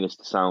don't mean this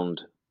to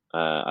sound.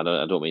 I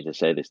don't mean to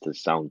say this to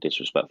sound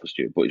disrespectful,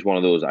 Stuart, but it's one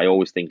of those. I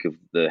always think of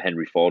the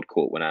Henry Ford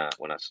quote when I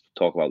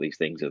talk about these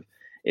things. Of,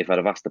 if I'd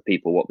have asked the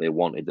people what they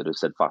wanted, they'd have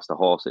said faster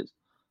horses.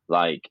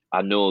 Like,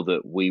 I know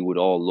that we would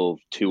all love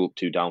 2 up,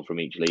 2 down from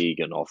each league,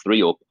 or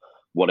 3 up,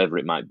 whatever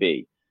it might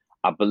be.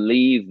 I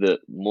believe that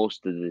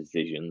most of the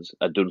decisions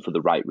are done for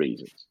the right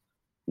reasons.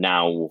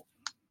 Now,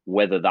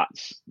 whether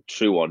that's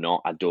true or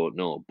not, I don't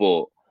know.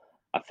 But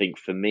I think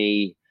for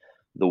me,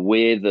 the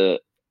way that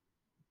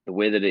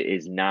it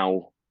is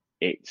now,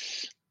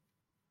 it's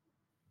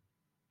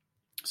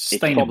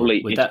sustainable.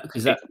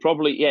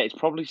 It's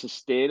probably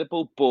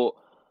sustainable, but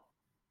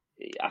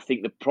I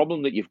think the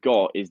problem that you've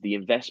got is the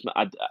investment.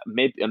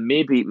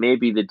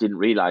 Maybe they didn't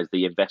realise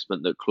the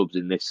investment that clubs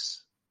in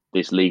this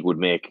league would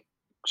make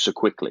so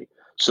quickly.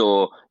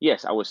 So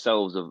yes,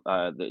 ourselves of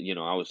club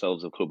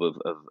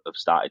have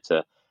started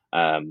to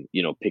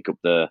pick up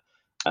the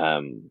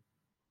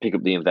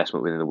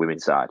investment within the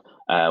women's side.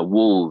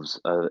 Wolves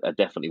are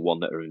definitely one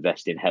that are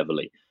investing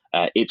heavily.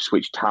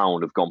 Ipswich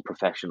Town have gone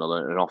professional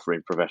and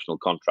offering professional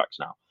contracts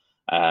now.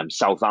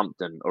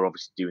 Southampton are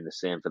obviously doing the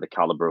same for the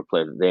calibre of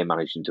player that they're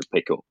managing to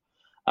pick up.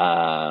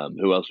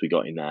 Who else we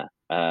got in there?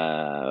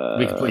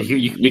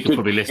 You could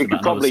probably list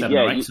about another 7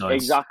 or 8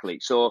 sides. Exactly.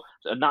 So,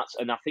 and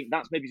I think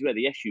that's maybe where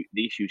the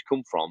issues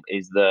come from,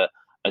 is that,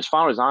 as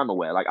far as I'm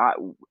aware,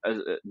 as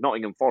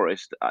Nottingham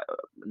Forest,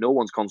 no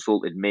one's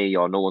consulted me,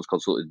 or no one's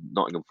consulted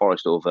Nottingham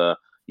Forest over,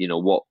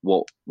 what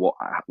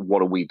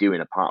are we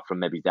doing, apart from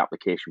maybe the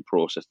application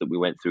process that we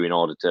went through in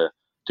order to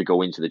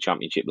go into the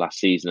Championship last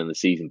season and the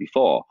season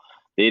before.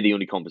 They're the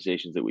only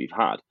conversations that we've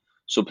had.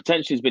 So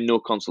potentially there's been no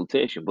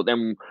consultation, but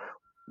then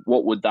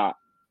where would that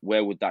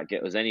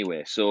get us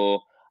anyway?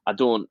 So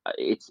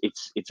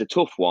it's a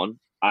tough one.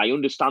 I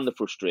understand the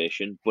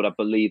frustration, but I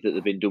believe that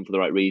they've been done for the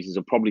right reasons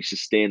and probably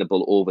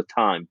sustainable over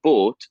time.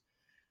 But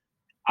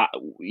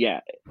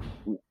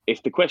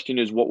if the question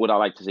is what would I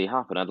like to see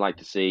happen, I'd like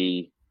to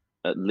see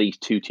at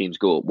least 2 teams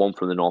go up, one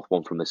from the north,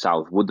 one from the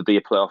south. Would there be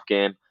a playoff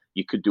game?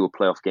 You could do a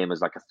playoff game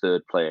as like a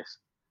third place,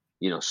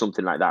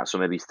 something like that. So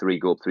maybe 3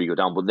 go up, 3 go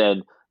down. But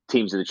then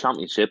teams in the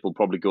Championship will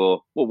probably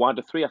go, well, why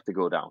do 3 have to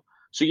go down?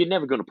 So you're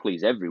never going to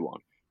please everyone.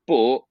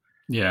 But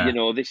yeah,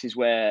 this is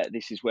where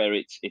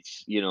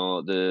it's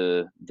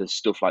the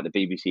stuff like the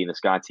BBC and the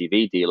Sky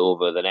TV deal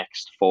over the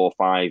next 4 or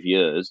 5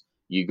 years.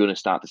 You're going to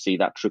start to see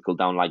that trickle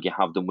down, like you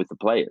have done with the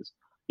players.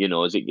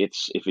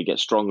 If it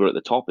gets stronger at the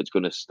top, it's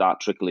going to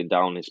start trickling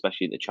down,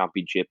 especially in the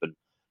Championship and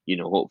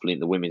hopefully in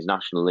the Women's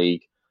National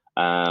League,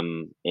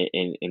 in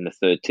the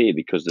third tier,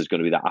 because there's going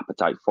to be that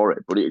appetite for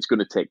it. But it's going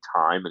to take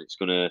time, and it's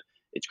going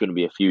to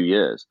be a few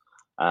years.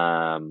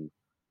 And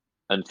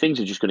things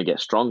are just going to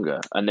get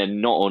stronger. And then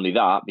not only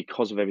that,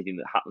 because of everything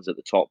that happens at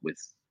the top with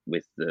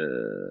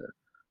the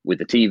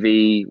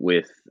TV,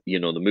 with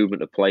the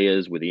movement of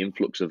players, with the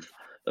influx of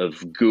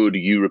good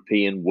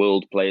European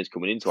world players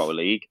coming into our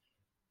league,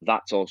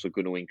 that's also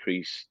going to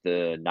increase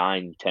the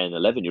 9, 10,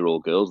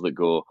 11-year-old girls that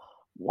go,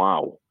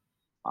 wow,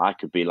 I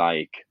could be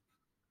like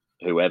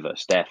whoever,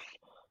 Steph,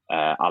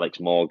 Alex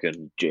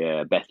Morgan,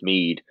 Beth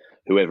Mead,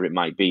 whoever it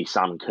might be,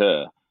 Sam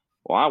Kerr.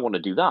 Well, I want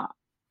to do that.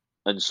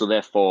 And so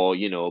therefore,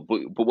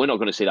 but we're not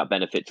going to see that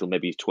benefit till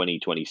maybe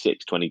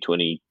 2026,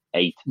 2028,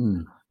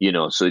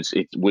 so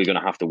we're going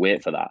to have to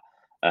wait for that.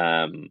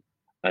 And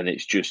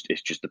it's just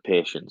the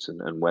patience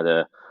and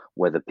whether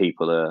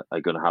people are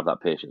going to have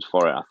that patience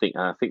for it. I think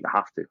they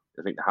have to.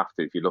 I think they have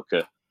to. If you look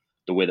at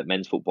the way that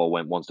men's football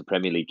went once the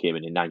Premier League came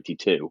in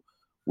 '92,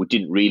 we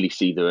didn't really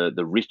see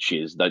the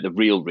riches, like the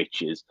real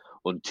riches,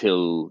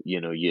 until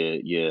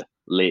your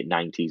late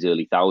 '90s,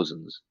 early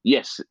thousands.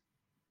 Yes,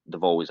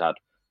 they've always had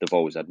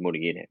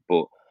money in it,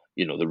 but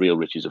the real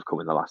riches have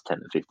come in the last 10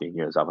 to 15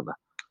 years, haven't they?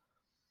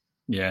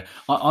 Yeah,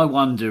 I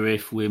wonder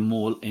if we're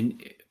more in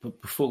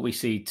before we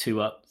see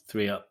 2 up,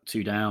 3 up,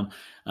 2 down.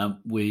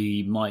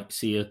 We might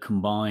see a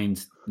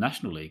combined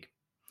National League.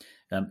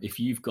 If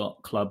you've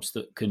got clubs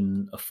that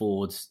can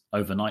afford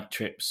overnight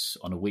trips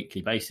on a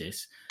weekly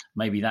basis,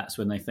 maybe that's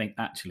when they think,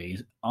 actually,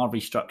 our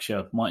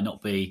restructure might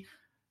not be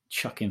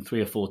chucking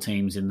 3 or 4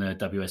 teams in the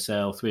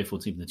WSL, 3 or 4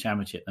 teams in the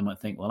Championship. They might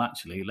think, well,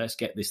 actually, let's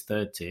get this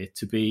third tier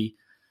to be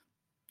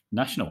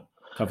national,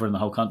 covering the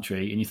whole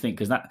country. And you think,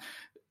 because that,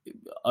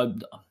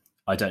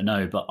 I don't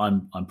know, but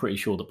I'm pretty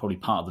sure that probably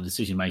part of the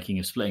decision making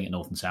of splitting it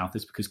north and south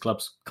is because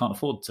clubs can't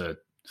afford to.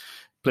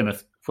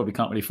 Plymouth probably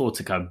can't really afford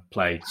to come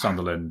play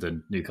Sunderland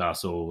and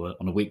Newcastle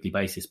on a weekly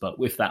basis. But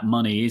if that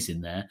money is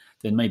in there,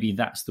 then maybe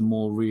that's the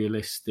more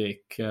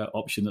realistic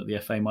option that the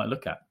FA might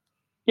look at.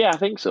 Yeah, I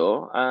think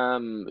so.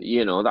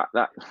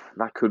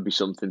 That could be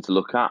something to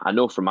look at. I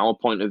know from our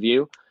point of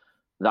view,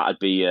 that'd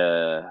be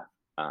a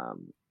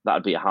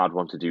hard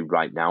one to do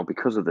right now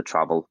because of the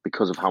travel,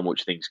 because of how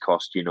much things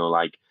cost.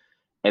 Like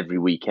every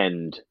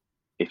weekend,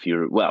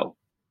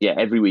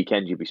 every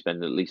weekend you'd be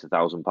spending at least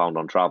 £1,000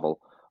 on travel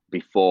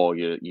before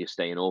you're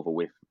staying over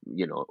with,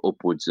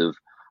 upwards of.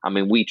 I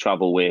mean, we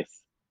travel with.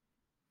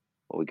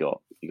 What we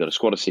got? You got a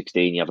squad of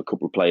 16. You have a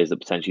couple of players that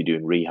potentially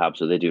doing rehab,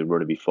 so they're doing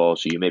running before.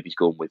 So you maybe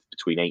going with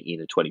between 18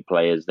 and 20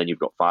 players. Then you've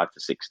got 5 to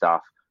 6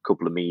 staff, a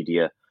couple of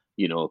media,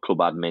 club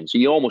admin. So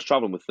you're almost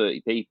traveling with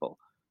 30 people.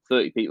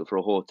 30 people for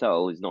a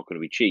hotel is not going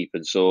to be cheap.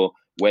 And so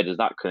where does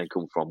that kind of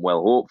come from?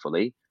 Well,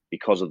 hopefully,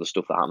 because of the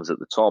stuff that happens at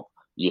the top,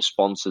 your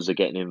sponsors are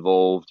getting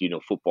involved.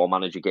 Football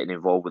Manager getting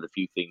involved with a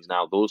few things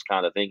now. Those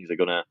kind of things are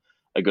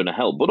gonna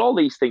help. But all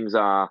these things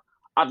are.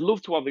 I'd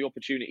love to have the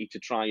opportunity to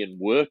try and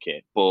work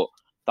it, but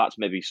that's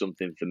maybe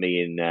something for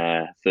me in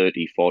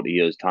 30, 40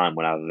 years' time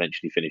when I've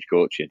eventually finished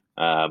coaching.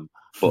 But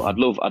I'd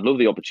love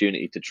the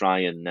opportunity to try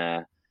and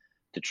have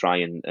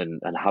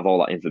all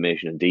that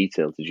information and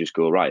detail to just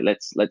go, right,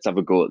 let's have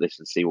a go at this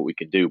and see what we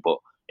can do. But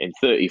in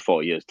 30,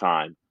 40 years'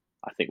 time,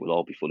 I think we'll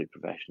all be fully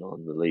professional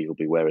and the league will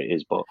be where it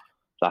is. But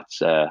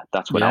that's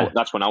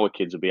when our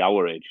kids will be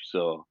our age.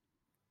 So.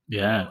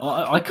 Yeah,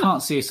 I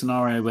can't see a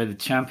scenario where the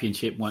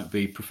Championship won't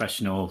be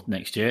professional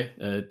next year.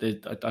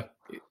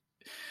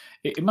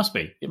 It must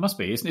be. It must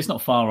be. It's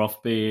not far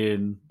off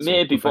being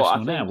maybe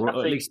professional now, or at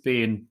least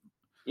being.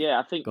 Yeah,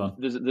 I think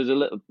there's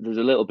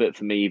a little bit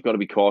for me. You've got to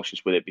be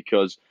cautious with it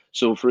because,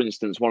 so for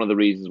instance, one of the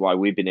reasons why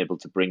we've been able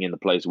to bring in the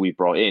players we've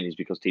brought in is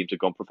because teams have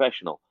gone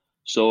professional.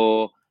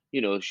 So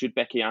should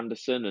Becky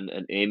Anderson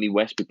and Amy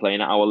West be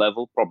playing at our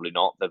level? Probably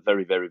not. They're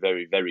very, very,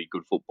 very, very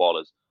good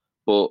footballers,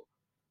 but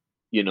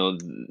they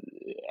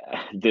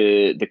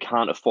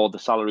can't afford the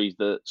salaries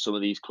that some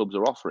of these clubs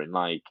are offering.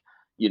 Like,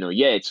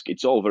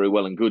 it's all very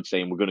well and good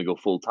saying we're going to go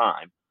full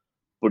time,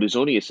 but it's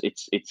only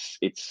it's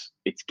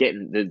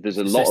getting there's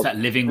a lot of that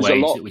living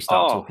wage that we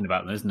start talking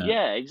about, isn't it?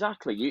 Yeah,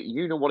 exactly.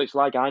 You know what it's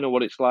like. I know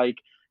what it's like.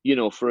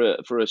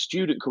 For a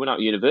student coming out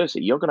of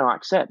university, you're going to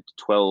accept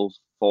 12,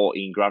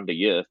 14 grand a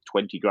year,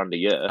 20 grand a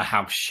year, a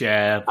house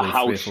share,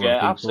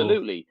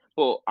 absolutely.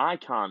 But I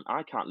can't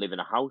live in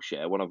a house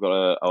share when I've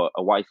got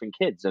a wife and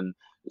kids, and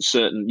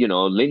certain,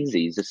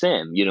 Lindsay's the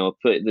same.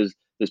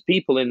 There's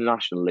people in the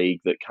National League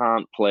that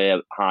can't play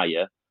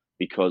higher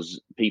because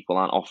people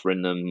aren't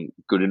offering them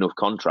good enough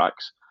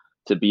contracts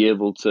to be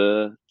able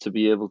to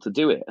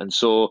do it. And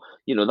so,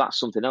 that's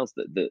something else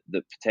that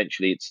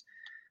potentially it's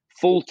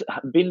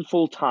being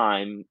full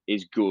time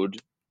is good,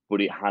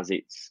 but it has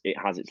its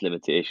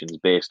limitations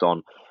based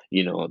on,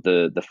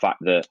 the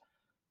fact that,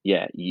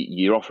 yeah,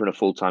 you're offering a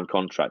full time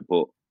contract,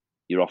 but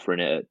you're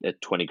offering it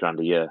at 20 grand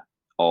a year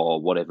or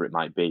whatever it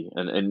might be,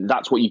 and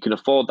that's what you can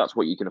afford. That's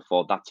what you can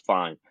afford. That's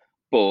fine.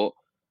 But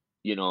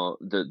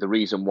the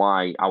reason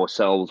why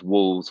ourselves,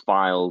 Wolves,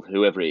 Fylde,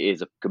 whoever it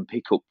is, can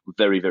pick up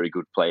very, very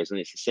good players, and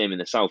it's the same in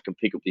the South, can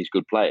pick up these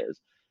good players,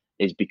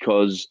 is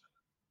because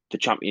the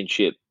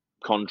Championship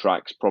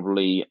contracts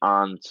probably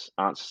aren't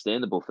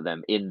sustainable for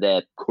them in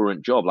their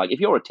current job. Like if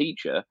you're a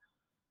teacher,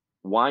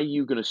 why are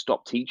you going to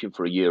stop teaching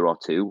for a year or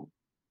two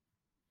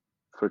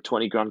for a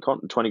 20 grand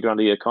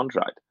a year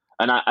contract?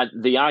 And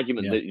the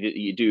argument that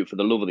you do it for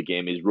the love of the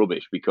game is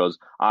rubbish, because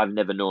I've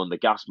never known the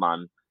gas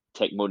man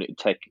take me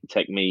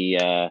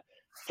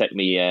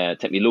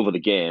love of the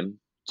game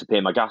to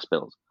pay my gas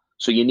bills.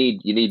 So you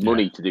need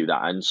money to do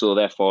that. And so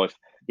therefore,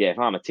 if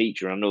I'm a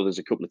teacher, I know there's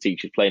a couple of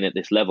teachers playing at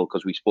this level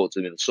because we spoke to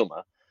them in the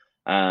summer,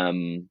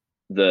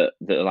 that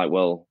are like,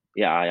 well,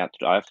 yeah, I have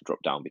to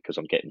drop down because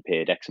I'm getting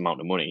paid X amount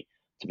of money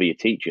to be a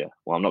teacher.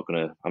 Well, I'm not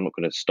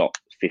gonna stop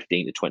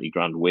 15 to 20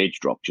 grand wage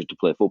drop just to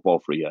play football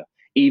for a year,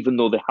 even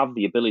though they have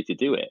the ability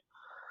to do it.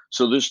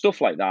 So there's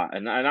stuff like that,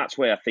 and that's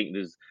where I think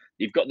there's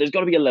got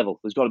to be a level.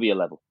 There's got to be a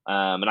level.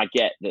 And I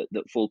get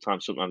that full time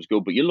sometimes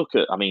good, but you look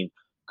at, I mean,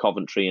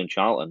 Coventry and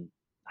Charlton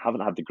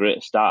haven't had the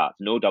greatest start.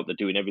 No doubt they're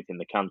doing everything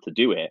they can to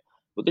do it,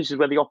 but this is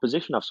where the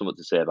opposition have something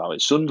to say about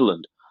it.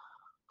 Sunderland,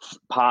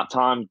 part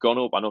time, gone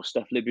up. I know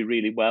Steph Libby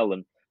really well,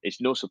 and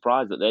it's no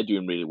surprise that they're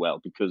doing really well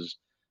because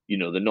the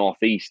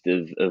northeast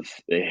of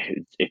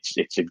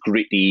it's a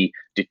gritty,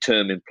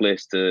 determined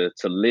place to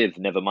live.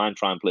 Never mind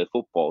try and play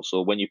football.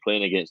 So when you're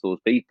playing against those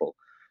people,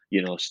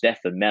 Steph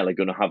and Mel are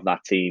going to have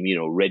that team,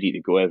 ready to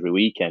go every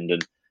weekend,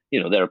 and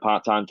they're a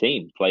part-time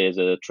team. Players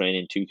are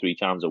training 2-3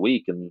 times a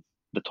week, and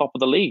the top of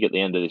the league at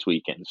the end of this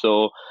weekend.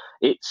 So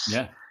it's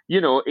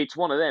it's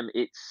one of them.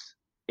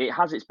 It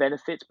has its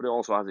benefits, but it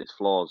also has its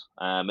flaws.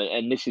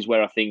 And this is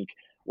where I think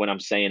when I'm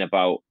saying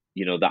about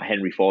that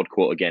Henry Ford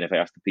quote again, if I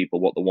asked the people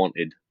what they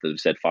wanted, they've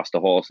said faster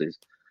horses.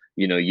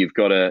 You've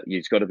got to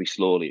be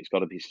slowly. It's got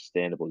to be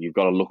sustainable. You've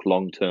got to look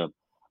long term.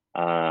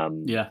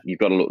 You've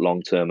got to look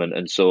long term,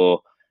 and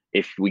so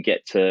if we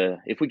get to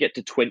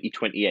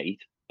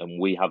 2028 and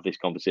we have this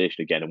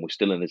conversation again and we're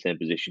still in the same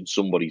position,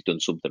 somebody's done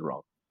something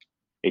wrong.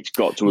 It's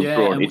got to have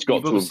grown. It's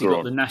got to have grown.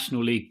 Got the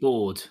National League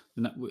Board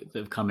that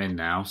have come in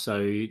now,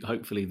 so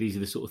hopefully these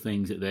are the sort of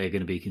things that they're going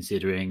to be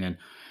considering. And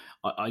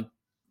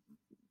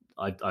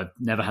I've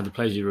never had the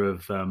pleasure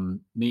of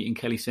meeting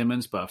Kelly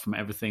Simmons, but from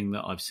everything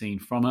that I've seen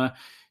from her,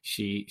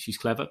 she's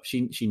clever.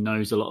 She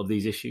knows a lot of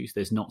these issues.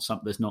 There's not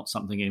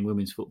something in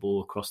women's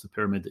football across the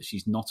pyramid that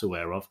she's not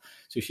aware of.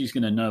 So she's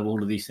going to know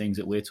all of these things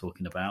that we're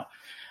talking about.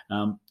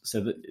 So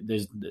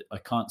that I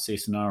can't see a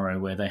scenario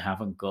where they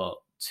haven't got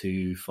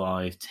 2,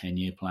 5,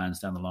 10-year plans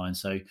down the line.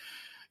 So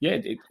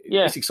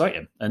it's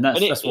exciting, and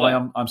that's why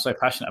I'm so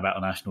passionate about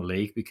the National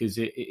League, because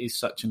it is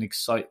such an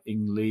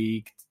exciting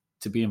league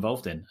to be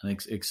involved in, an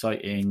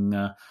exciting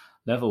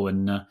level,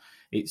 and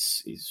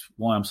it's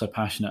why I'm so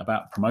passionate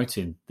about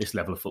promoting this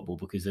level of football,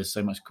 because there's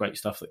so much great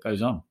stuff that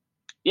goes on.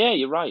 Yeah,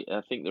 you're right.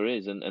 I think there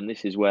is, and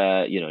this is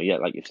where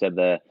like you've said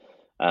there,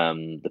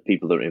 the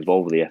people that are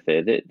involved with the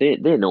FA,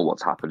 they know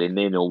what's happening.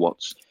 They know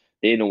what's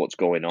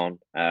going on.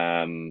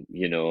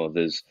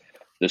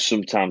 There's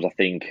sometimes I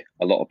think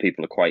a lot of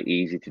people are quite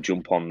easy to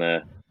jump on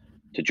the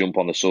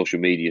social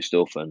media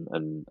stuff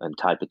and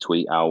type a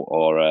tweet out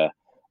or a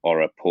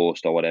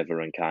post or whatever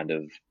and kind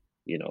of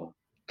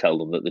tell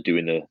them that they're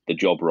doing the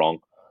job wrong,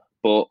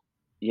 but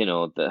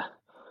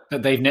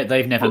they've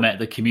never met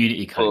the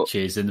community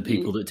coaches and the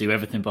people that do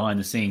everything behind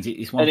the scenes.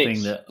 It's one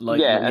thing that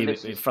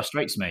it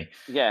frustrates me.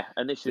 Yeah,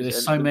 and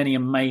there's so many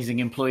amazing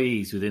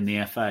employees within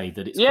the FA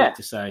that it's quick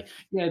to say,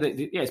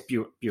 it's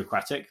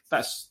bureaucratic.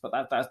 That's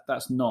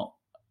not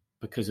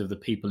because of the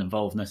people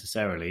involved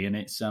necessarily, and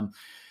it's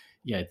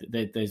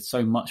there's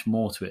so much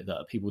more to it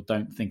that people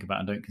don't think about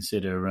and don't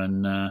consider.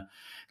 And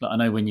I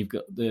know when you've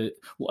got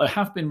what I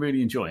have been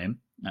really enjoying,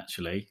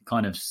 actually,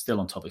 kind of still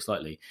on topic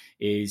slightly,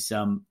 is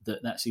that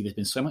actually there's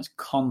been so much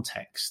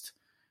context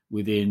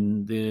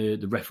within the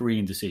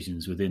refereeing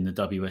decisions within the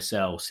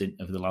WSL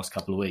over the last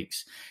couple of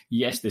weeks.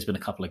 Yes, there's been a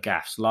couple of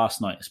gaffes.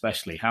 Last night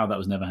especially, how that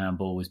was never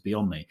handball was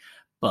beyond me.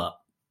 But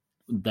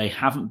they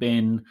haven't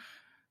been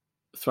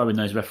throwing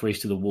those referees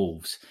to the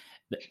wolves.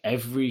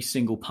 Every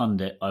single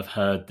pundit I've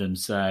heard them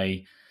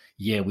say,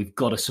 we've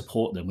got to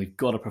support them, we've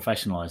got to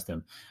professionalise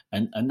them,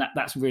 and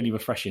that's really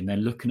refreshing. They're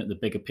looking at the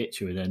bigger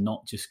picture. They're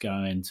not just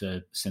going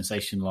to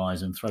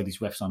sensationalise and throw these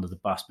refs under the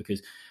bus,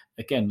 because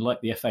again,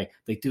 like the FA,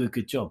 they do a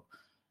good job.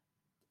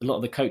 A lot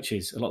of the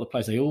coaches, a lot of the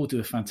players, they all do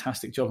a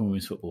fantastic job in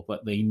women's football,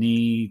 but they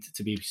need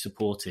to be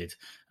supported.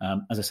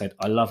 As I said,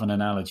 I love an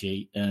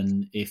analogy,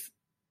 and if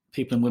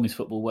people in women's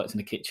football worked in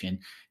the kitchen,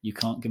 you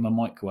can't give them a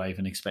microwave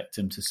and expect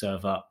them to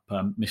serve up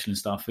Michelin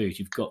star food.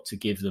 You've got to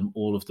give them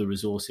all of the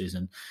resources,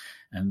 and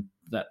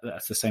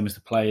that's the same as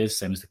the players,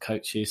 same as the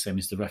coaches, same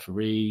as the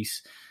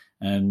referees.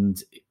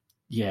 And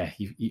you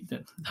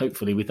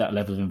hopefully with that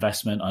level of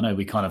investment, I know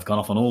we kind of gone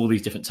off on all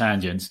these different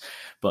tangents,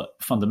 but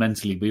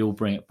fundamentally we all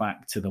bring it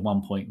back to the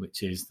one point,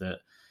 which is that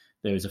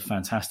there is a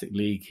fantastic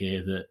league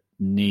here that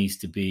needs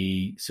to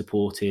be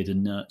supported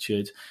and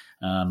nurtured,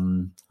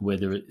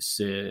 whether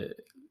it's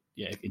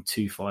in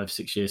 2, 5,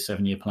 6 years,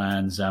 7-year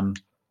plans. And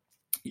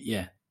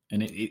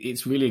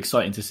it's really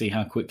exciting to see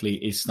how quickly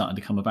it's starting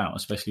to come about,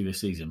 especially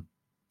this season.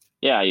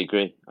 Yeah, I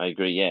agree.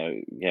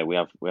 Yeah, we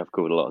have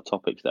covered a lot of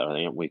topics there. I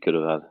think we could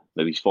have had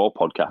maybe 4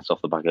 podcasts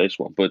off the back of this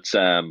one. But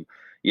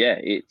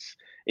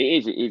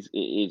it's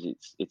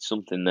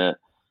something that,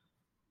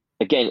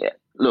 again,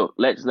 look,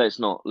 let's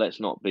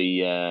not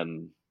be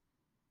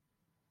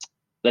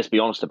let's be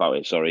honest about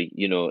it. Sorry,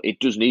 it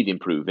does need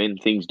improving.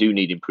 Things do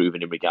need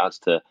improving in regards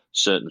to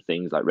certain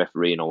things like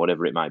refereeing or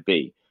whatever it might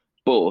be.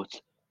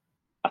 But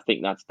I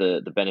think that's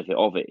the benefit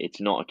of it. It's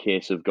not a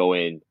case of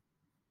going,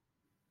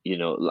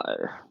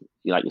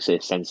 like you say,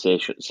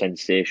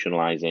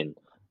 sensationalizing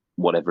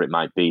whatever it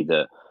might be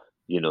that,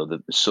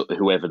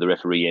 whoever the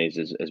referee is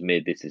has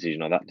made this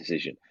decision or that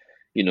decision.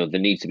 There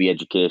needs to be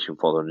education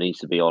for them. There needs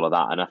to be all of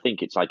that. And I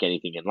think it's like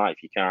anything in life.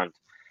 You can't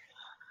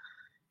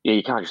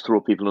just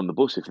throw people on the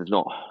bus if they've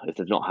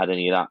not had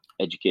any of that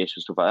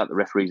education, stuff like that. The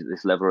referees at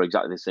this level are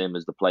exactly the same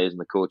as the players and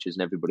the coaches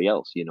and everybody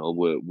else.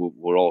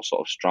 We're all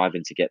sort of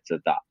striving to get to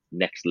that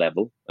next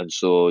level, and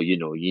so you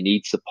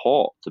need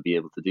support to be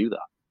able to do that.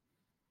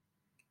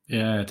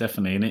 Yeah,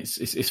 definitely. And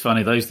it's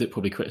funny, those that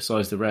probably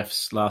criticised the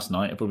refs last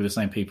night are probably the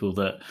same people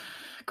that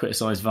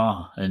criticise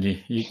VAR, and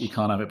you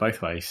can't have it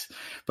both ways.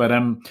 But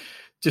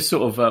just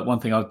sort of one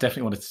thing I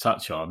definitely wanted to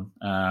touch on.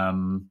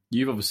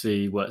 You've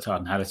obviously worked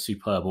hard and had a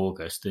superb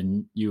August,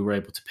 and you were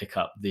able to pick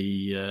up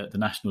the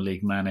National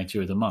League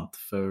Manager of the Month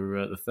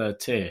for the third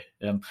tier.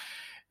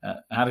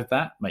 How did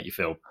that make you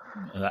feel,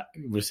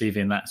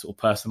 receiving that sort of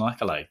personal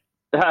accolade?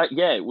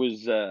 Yeah, it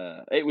was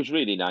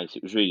really nice.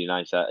 It was really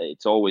nice.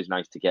 It's always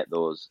nice to get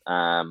those.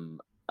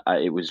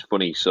 It was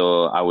funny.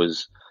 So I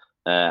was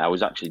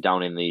actually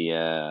down in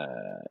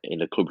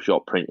the club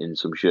shop printing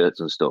some shirts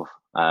and stuff.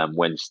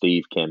 When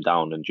Steve came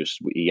down and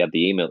he had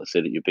the email that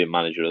said that you've been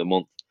Manager of the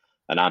Month,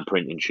 and I'm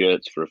printing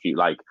shirts for a few,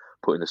 like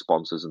putting the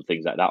sponsors and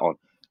things like that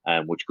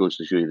on, which goes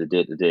to show you the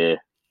day-to-day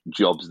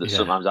jobs that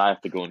sometimes I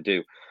have to go and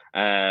do.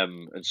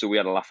 And so we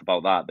had a laugh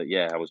about that. But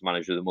yeah, I was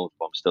Manager of the Month,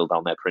 but I'm still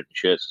down there printing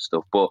shirts and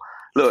stuff. But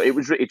look,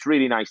 it's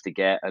really nice to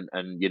get, and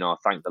I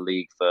thank the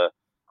league for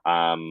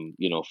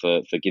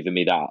for giving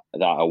me that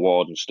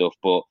award and stuff.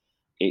 But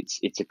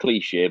it's a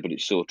cliche, but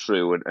it's so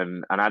true.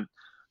 And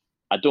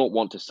I don't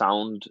want to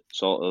sound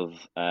sort of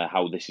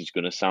how this is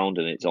going to sound,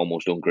 and it's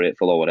almost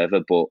ungrateful or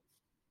whatever. But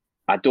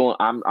I'm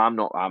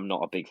not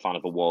a big fan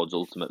of awards.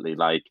 Ultimately,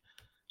 like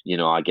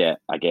I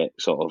get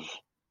sort of.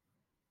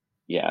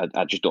 Yeah,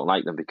 I just don't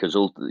like them because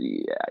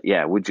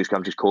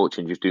I'm just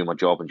coaching, just doing my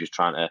job, and just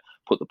trying to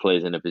put the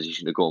players in a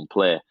position to go and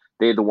play.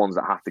 They're the ones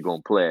that have to go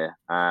and play.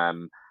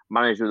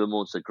 Manager of the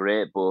Month are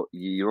great, but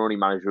you're only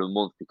Manager of the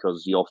Month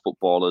because your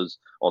footballers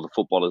or the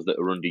footballers that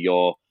are under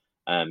your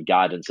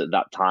guidance at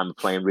that time are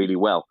playing really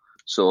well.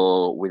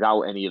 So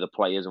without any of the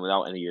players and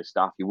without any of your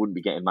staff, you wouldn't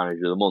be getting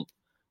Manager of the Month.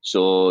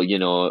 So,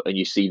 and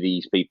you see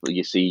these people,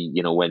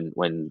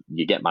 when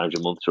you get Manager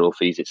of the Month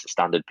trophies, it's a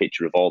standard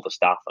picture of all the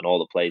staff and all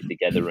the players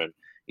together, and,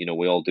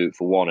 we all do it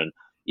for one. And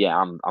yeah,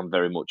 I'm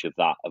very much of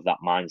that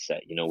mindset.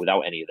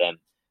 Without any of them,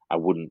 I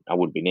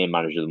wouldn't be named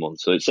Manager of the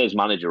Month. So it says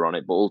manager on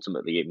it, but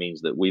ultimately it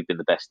means that we've been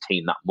the best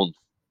team that month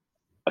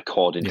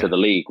according to the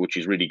league, which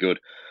is really good.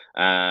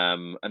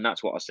 And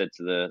that's what I said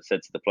to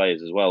the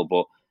players as well.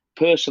 But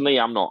personally,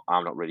 I'm not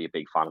really a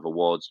big fan of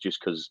awards, just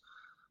because,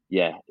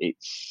 I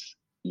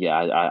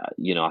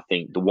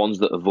think the ones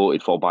that are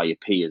voted for by your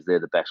peers, they're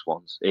the best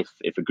ones. If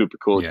a group of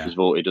coaches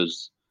voted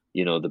us,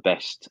 the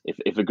best,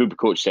 if a group of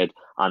coaches said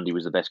Andy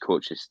was the best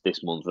coach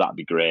this month, that'd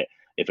be great.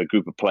 If a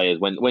group of players,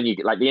 when you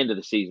get like the end of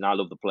the season, I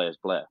love the players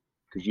player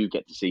because you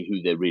get to see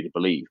who they really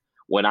believe.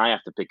 When I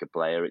have to pick a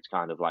player, it's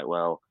kind of like,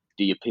 well,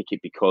 do you pick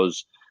it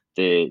because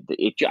I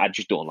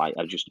just don't like.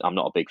 I'm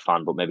not a big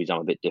fan, but maybe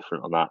I'm a bit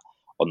different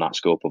on that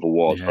scope of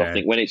awards. But I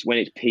think when it's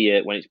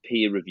peer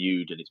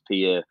reviewed and it's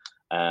peer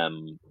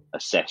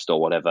assessed or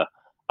whatever,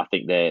 I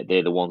think they're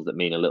the ones that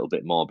mean a little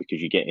bit more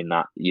because you're getting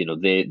that,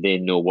 they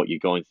know what you're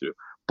going through.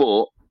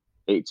 But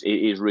it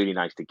is really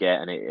nice to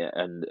get,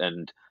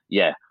 and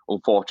yeah,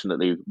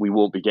 unfortunately we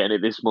won't be getting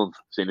it this month,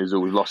 seeing as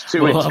though we've lost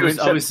two in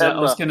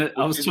September.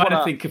 I was trying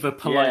to think of a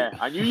polite. Yeah,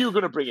 I knew you were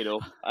going to bring it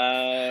up.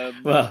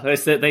 Well, they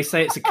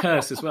say it's a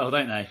curse as well,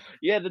 don't they?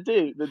 Yeah, they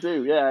do.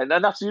 Yeah,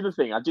 and that's the other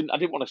thing. I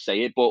didn't want to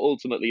say it, but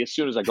ultimately, as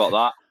soon as I got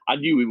that, I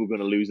knew we were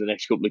going to lose the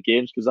next couple of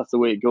games because that's the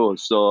way it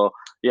goes. So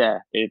yeah,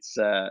 it's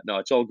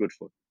all good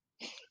fun.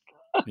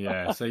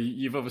 Yeah, so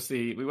you've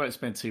obviously, we won't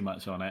spend too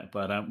much on it,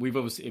 but we've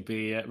obviously, it'd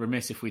be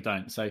remiss if we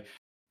don't. So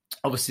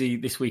obviously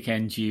this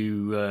weekend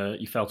you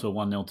fell to a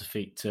 1-0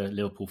 defeat to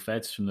Liverpool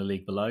Feds from the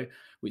league below,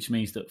 which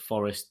means that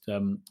Forest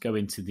go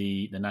into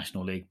the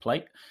National League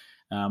plate.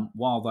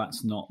 While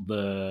that's not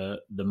the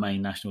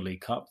main National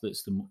League Cup,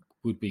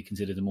 would be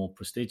considered the more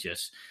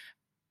prestigious.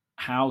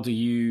 How do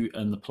you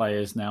and the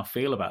players now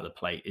feel about the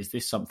plate? Is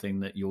this something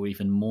that you're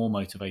even more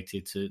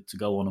motivated to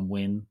go on and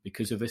win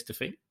because of this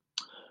defeat?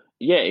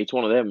 Yeah, it's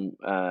one of them.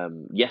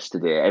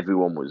 Yesterday,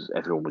 everyone was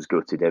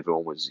gutted.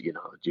 Everyone was,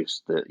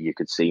 just that you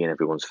could see in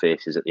everyone's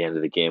faces at the end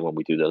of the game when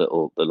we do the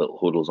little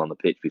huddles on the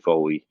pitch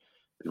before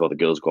the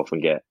girls go off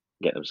and get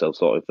themselves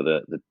sorted for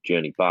the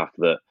journey back.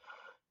 That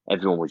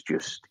everyone was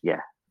just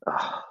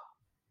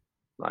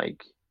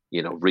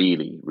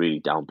really,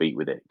 really downbeat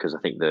with it, because I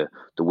think the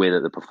way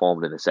that they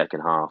performed in the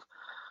second half,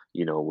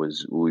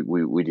 was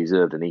we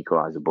deserved an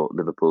equaliser, but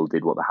Liverpool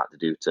did what they had to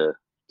do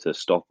to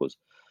stop us.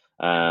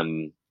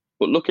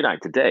 But looking at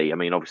it today, I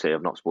mean, obviously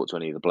I've not spoken to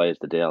any of the players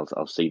today.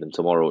 I'll see them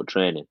tomorrow at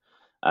training.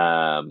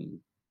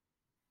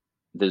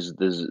 There's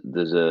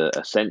a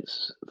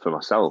sense for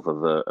myself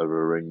of a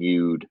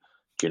renewed,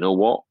 do you know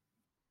what?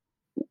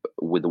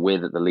 With the way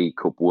that the League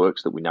Cup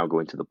works, that we now go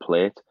into the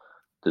plate,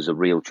 there's a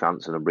real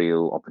chance and a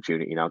real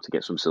opportunity now to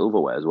get some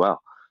silverware as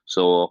well.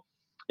 So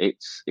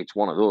it's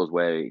one of those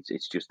where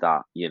it's just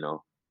that,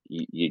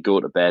 you go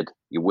to bed,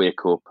 you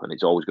wake up, and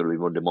it's always going to be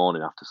Monday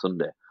morning after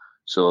Sunday.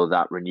 So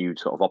that renewed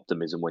sort of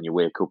optimism when you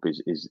wake up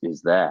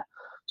is there.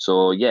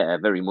 So yeah,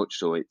 very much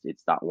so.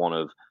 It's that one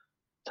of,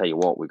 tell you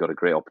what, we've got a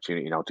great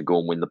opportunity now to go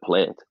and win the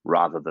plate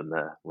rather than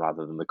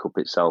the cup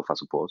itself, I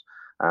suppose.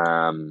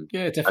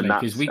 Yeah, definitely,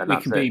 because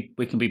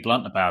we can be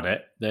blunt about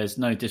it. There's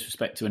no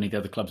disrespect to any of the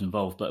other clubs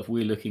involved, but if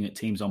we're looking at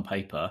teams on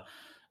paper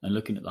and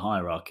looking at the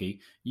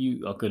hierarchy,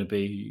 you are going to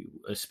be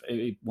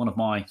one of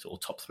my sort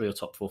of top 3 or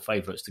top 4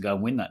 favourites to go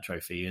and win that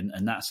trophy,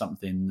 and that's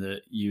something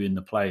that you and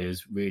the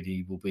players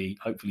really will be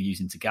hopefully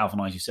using to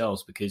galvanise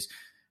yourselves, because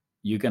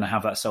you're going to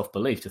have that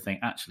self-belief to think,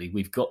 actually,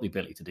 we've got the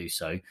ability to do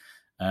so.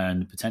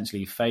 And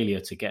potentially failure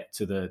to get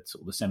to the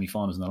sort of the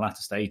semi-finals and the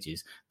latter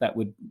stages, that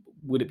would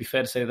it be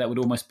fair to say that would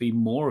almost be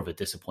more of a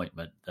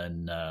disappointment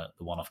than the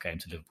one-off game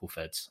to Liverpool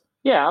Feds?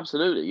 Yeah,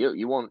 absolutely.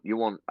 You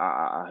want.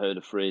 I heard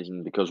a phrase,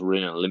 and because we're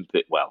in an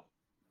Olympic,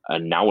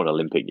 and now an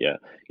Olympic year,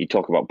 you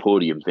talk about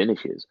podium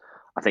finishes.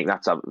 I think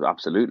that's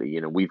absolutely.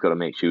 We've got to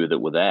make sure that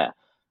we're there,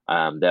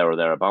 there or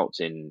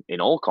thereabouts in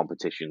all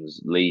competitions,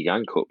 league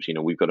and cups.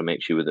 We've got to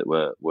make sure that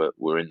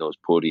we're in those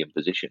podium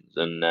positions,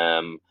 and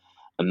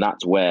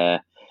that's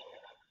where.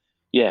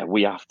 Yeah,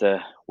 we have to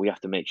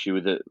make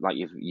sure that, like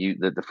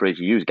the phrase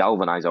you use,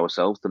 galvanise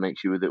ourselves to make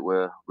sure that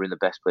we're in the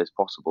best place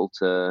possible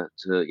to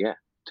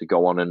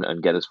go on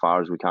and get as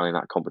far as we can in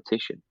that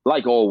competition.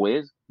 Like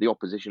always, the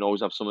opposition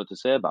always have something to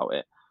say about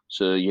it.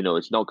 So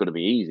it's not going to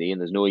be easy, and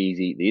there is no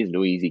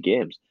easy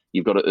games.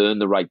 You've got to earn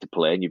the right to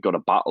play, and you've got to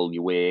battle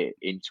your way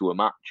into a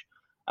match.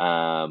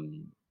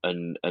 And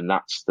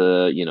that's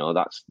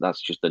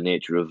that's just the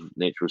nature of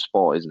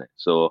sport, isn't it?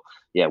 So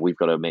yeah, we've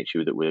got to make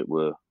sure that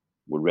we're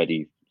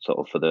ready sort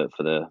of for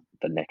the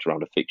next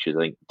round of fixtures.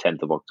 I think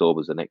 10th of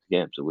October is the next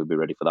game, so we'll be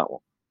ready for that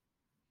one.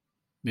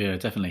 Yeah,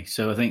 definitely.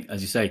 So I think,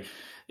 as you say,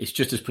 it's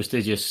just as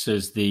prestigious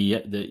as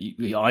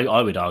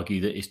I would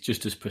argue that it's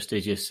just as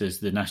prestigious as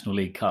the National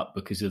League Cup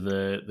because of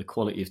the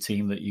quality of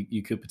team that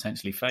you could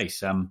potentially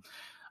face. And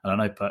I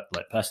know,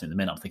 personally, at the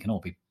minute, I'm thinking,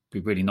 it'd be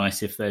really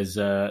nice if there's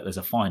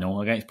a final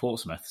against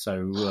Portsmouth,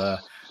 so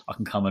I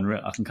can come and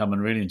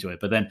really enjoy it.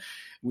 But then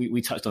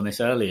we touched on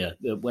this earlier.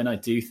 When I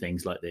do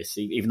things like this,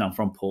 even though I'm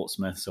from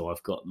Portsmouth, so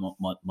I've got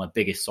my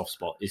biggest soft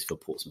spot is for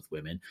Portsmouth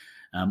women.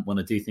 When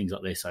I do things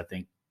like this, I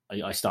think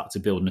I start to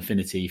build an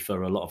affinity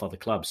for a lot of other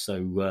clubs.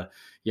 So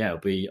I'll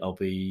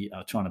be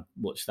trying to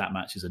watch that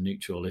match as a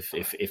neutral if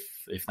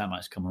that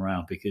match come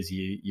around, because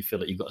you feel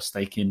that you've got a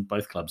stake in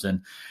both clubs.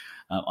 And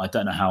I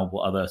don't know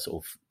what other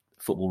sort of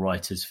football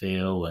writers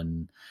feel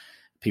and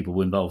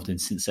people involved in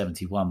since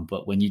 71,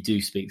 but when you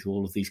do speak to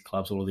all of these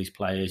clubs, all of these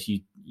players,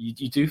 you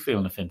do feel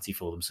an affinity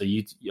for them. So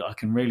I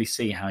can really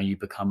see how you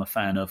become a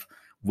fan of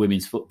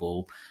women's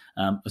football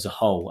as a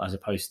whole, as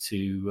opposed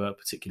to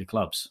particular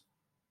clubs.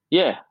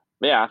 Yeah,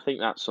 I think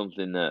that's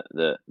something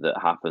that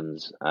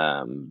happens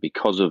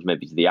because of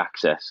maybe the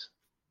access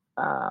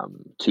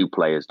to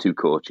players, to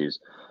coaches,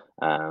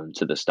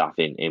 to the staff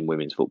in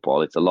women's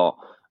football. It's a lot.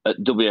 At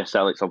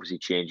WSL, it's obviously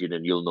changing,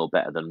 and you'll know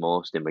better than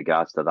most in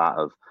regards to that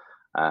of,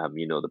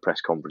 the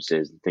press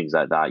conferences and things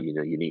like that. You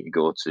need to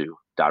go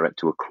direct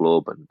to a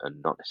club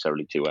and not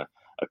necessarily to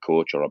a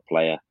coach or a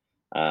player.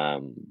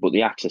 But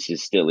the access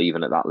is still,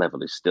 even at that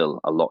level, is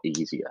still a lot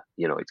easier.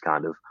 It's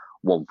kind of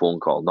one phone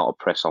call, not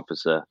a press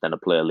officer, then a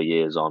player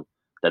liaison,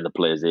 then the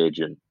player's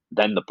agent,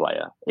 then the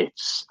player.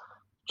 It's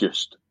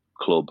just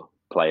club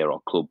player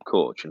or club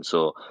coach. And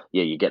so,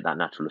 yeah, you get that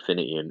natural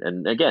affinity.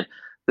 And again,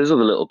 there's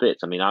other little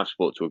bits. I mean, I've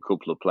spoke to a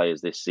couple of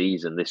players this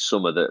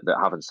summer that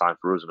haven't signed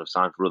for us and have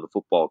signed for other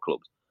football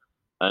clubs.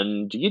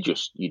 And you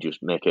just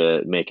make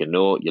a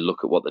note. You look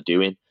at what they're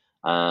doing,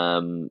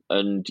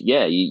 and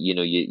yeah,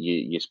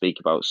 you speak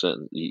about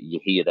you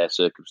hear their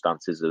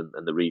circumstances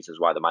and the reasons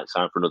why they might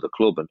sign for another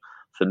club. And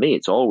for me,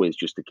 it's always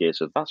just a case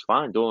of, that's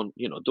fine. Don't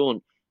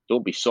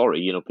be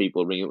sorry.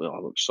 People ring up,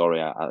 oh, look,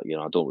 sorry, I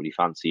don't really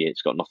fancy it.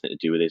 It's got nothing to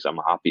do with this. I'm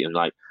happy. And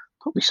like,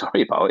 don't be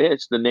sorry about it.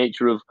 It's the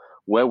nature of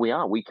where we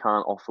are. We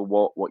can't offer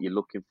what you're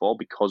looking for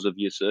because of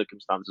your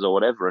circumstances or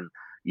whatever. And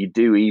you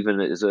do,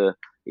 even as a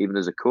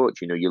coach,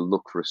 you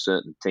look for a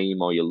certain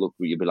team, or you'll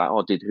be like,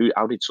 how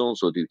did so and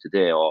so do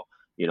today? Or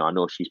I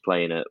know she's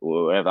playing at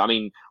wherever. I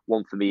mean,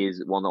 one for me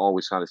is one that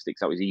always kind of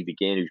sticks out is Evie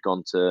Gain, who's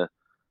gone to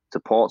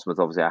Portsmouth.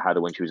 Obviously, I had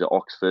her when she was at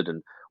Oxford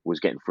and was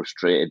getting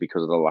frustrated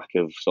because of the lack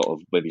of sort of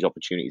maybe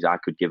opportunities I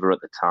could give her at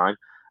the time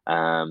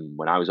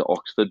when I was at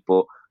Oxford.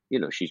 But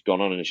she's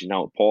gone on and she's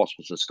now at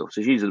Portsmouth and stuff.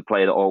 So she's a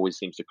player that always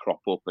seems to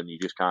crop up, and you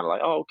just kind of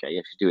like, oh, okay,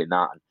 yeah, she's doing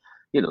that.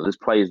 And there's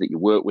players that you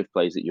work with,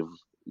 players that you've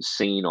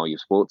seen or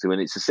you've spoke to,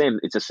 and it's the same.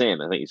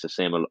 I think it's the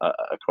same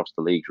across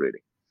the leagues,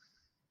 really.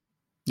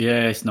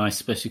 Yeah, it's nice,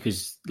 especially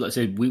because, like I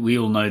said, we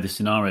all know the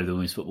scenario of the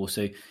women's football,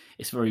 so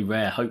it's very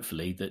rare,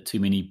 hopefully, that too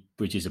many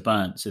bridges are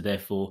burnt. So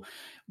therefore,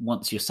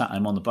 once you're sat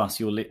home on the bus,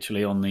 you're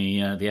literally on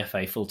the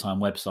FA full-time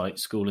website,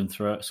 scrolling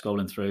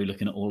through,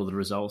 looking at all of the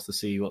results to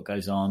see what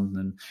goes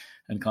on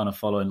and kind of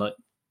following. Like,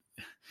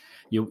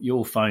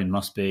 your phone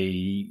must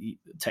be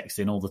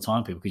texting all the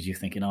time, people, because you're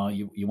thinking,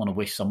 you want to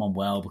wish someone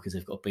well because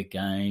they've got a big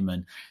game,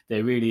 and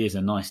there really is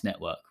a nice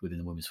network within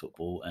the women's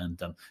football.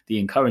 And the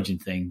encouraging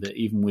thing that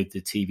even with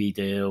the TV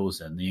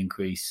deals and the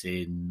increase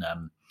in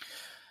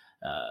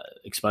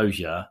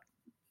exposure,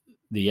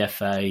 the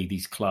FA,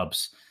 these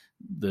clubs,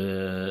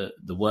 the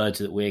words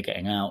that we're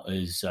getting out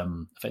as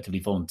effectively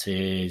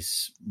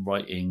volunteers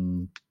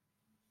writing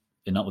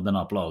within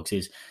our blogs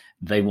is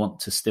they want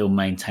to still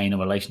maintain a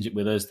relationship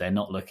with us. They're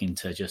not looking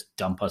to just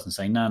dump us and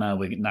say, no,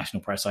 we're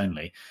national press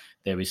only.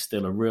 There is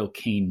still a real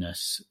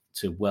keenness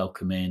to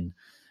welcome in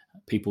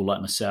people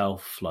like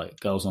myself, like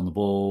Girls on the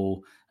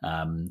Ball,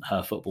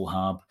 Her Football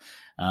Hub.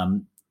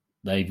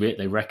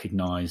 They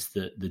recognise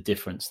the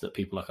difference that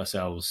people like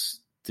ourselves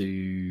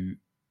do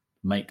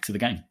make to the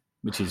game,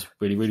 which is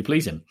really, really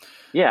pleasing.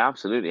 Yeah,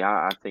 absolutely.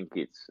 I think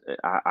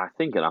I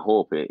think and I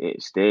hope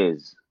it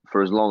stays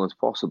for as long as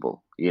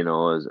possible.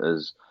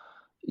 As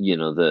you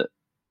know that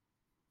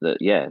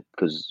yeah,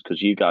 because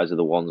you guys are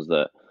the ones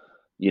that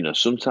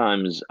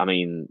sometimes. I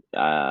mean,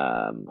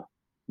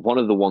 one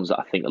of the ones that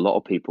I think a lot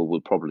of people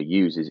would probably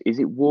use is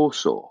it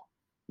Warsaw,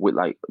 with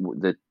like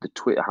the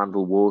Twitter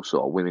handle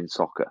Warsaw Women's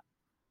Soccer.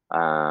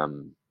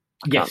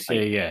 Yes,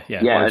 yeah.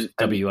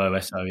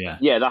 WOSO, yeah.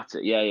 Yeah, that's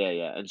it.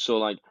 Yeah. And so,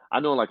 like, I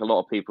know, like, a lot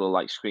of people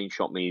like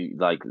screenshot me,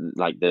 like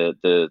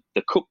the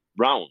cup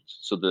rounds.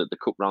 So the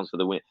cup rounds for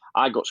the win.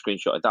 I got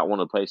screenshotted that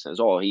one of the places.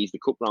 Oh, he's the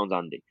cup rounds,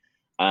 Andy,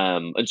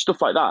 and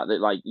stuff like that.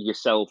 That like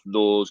yourself,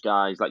 those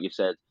guys, like you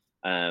said,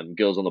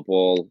 Girls on the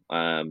Ball,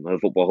 Her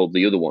Football Hub,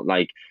 the other one.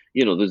 Like,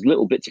 there's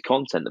little bits of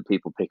content that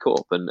people pick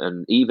up,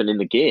 and even in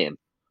the game,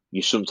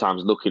 you're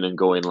sometimes looking and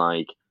going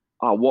like,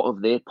 oh, what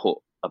have they put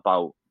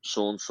about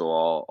so-and-so,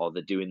 or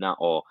they're doing that,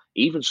 or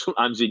even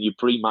sometimes in your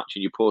pre-match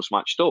and your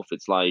post-match stuff,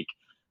 it's like,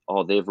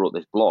 oh, they've wrote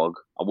this blog.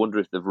 I wonder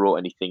if they've wrote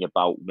anything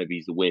about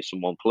maybe the way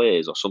someone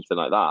plays or something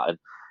like that.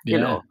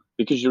 And,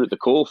 because you're at the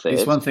coalface.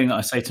 It's one thing that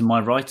I say to my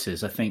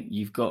writers. I think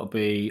you've got to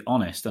be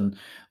honest. And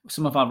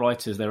some of our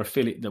writers, they're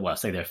affiliated. Well, I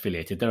say they're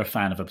affiliated. They're a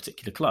fan of a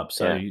particular club.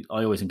 So I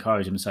always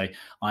encourage them and say,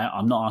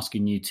 I'm not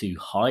asking you to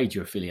hide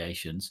your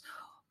affiliations,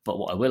 but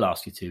what I will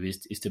ask you to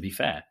is to be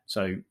fair.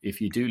 So if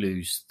you do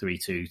lose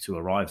 3-2 to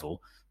a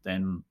rival,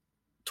 then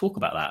talk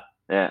about that.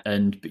 Yeah.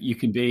 But you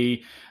can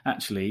be,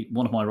 actually,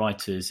 one of my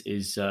writers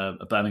is a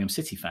Birmingham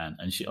City fan,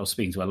 and I was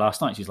speaking to her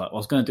last night. She's like, I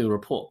was going to do a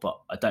report, but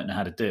I don't know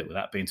how to do it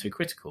without being too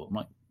critical. I'm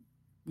like,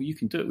 well, you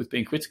can do it with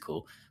being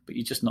critical, but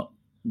you're just not,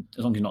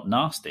 as long as you're not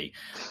nasty.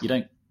 You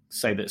don't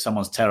say that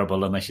someone's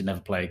terrible and they should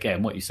never play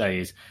again. What you say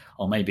is,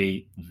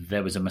 maybe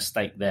there was a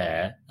mistake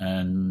there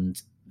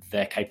and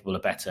they're capable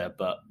of better,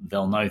 but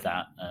they'll know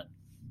that.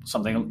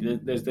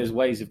 There's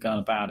ways of going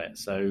about it.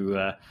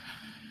 So,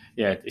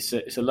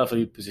 it's a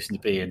lovely position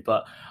to be in.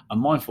 But I'm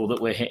mindful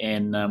that we're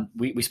hitting.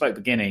 We spoke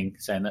beginning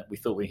saying that we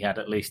thought we had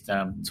at least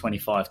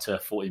 25 to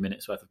 40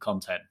 minutes worth of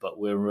content, but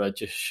we're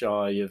just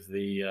shy of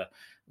the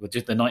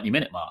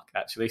 90-minute mark,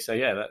 actually. So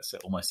that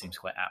almost seems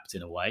quite apt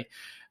in a way.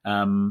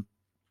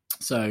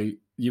 So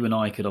you and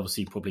I could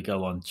obviously probably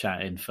go on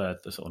chatting for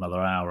sort of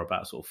another hour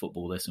about sort of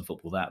football this and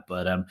football that.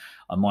 But I'm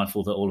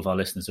mindful that all of our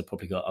listeners have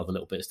probably got other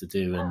little bits to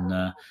do,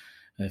 and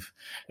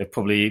they've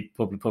probably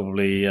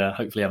hopefully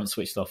haven't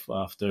switched off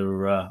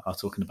after our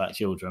talking about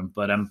children.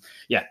 But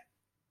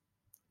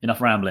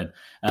enough rambling.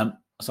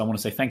 So I want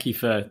to say thank you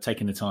for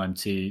taking the time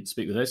to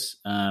speak with us.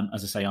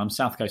 As I say, I'm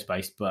South Coast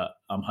based, but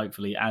I'm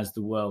hopefully, as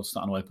the world's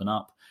starting to open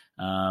up,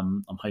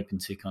 I'm hoping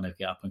to kind of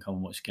get up and come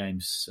and watch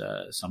games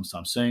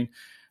sometime soon.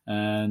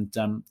 And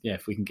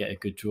if we can get a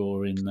good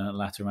draw in the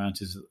latter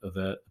rounds of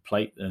the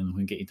plate, and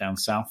we can get you down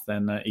south,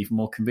 then even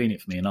more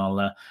convenient for me. And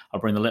I'll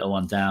bring the little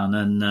one down,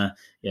 and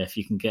if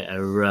you can get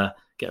her a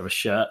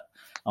shirt,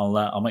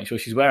 I'll make sure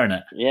she's wearing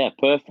it. Yeah,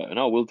 perfect.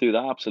 No, we'll do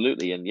that,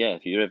 absolutely. And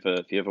if you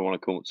ever want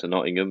to come to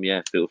Nottingham,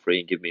 feel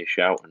free and give me a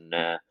shout. And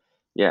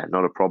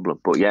not a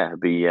problem. But it'd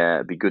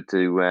be good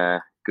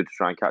to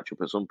try and catch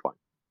up at some point.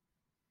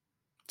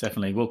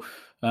 Definitely. Well,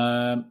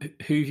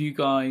 who have you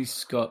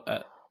guys got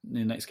at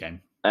the next game?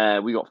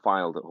 We got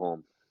Fylde at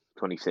home,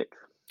 26th.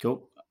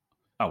 Cool.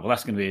 Oh, well,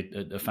 that's going to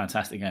be a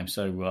fantastic game.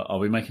 So I'll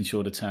be making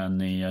sure to turn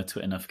the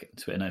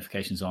Twitter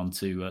notifications on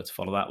to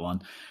follow that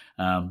one.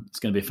 It's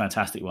going to be a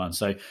fantastic one.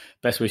 So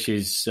best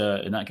wishes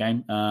in that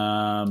game.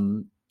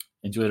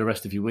 Enjoy the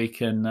rest of your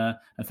week, and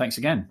thanks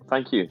again.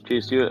 Thank you.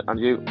 Cheers to you and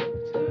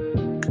you.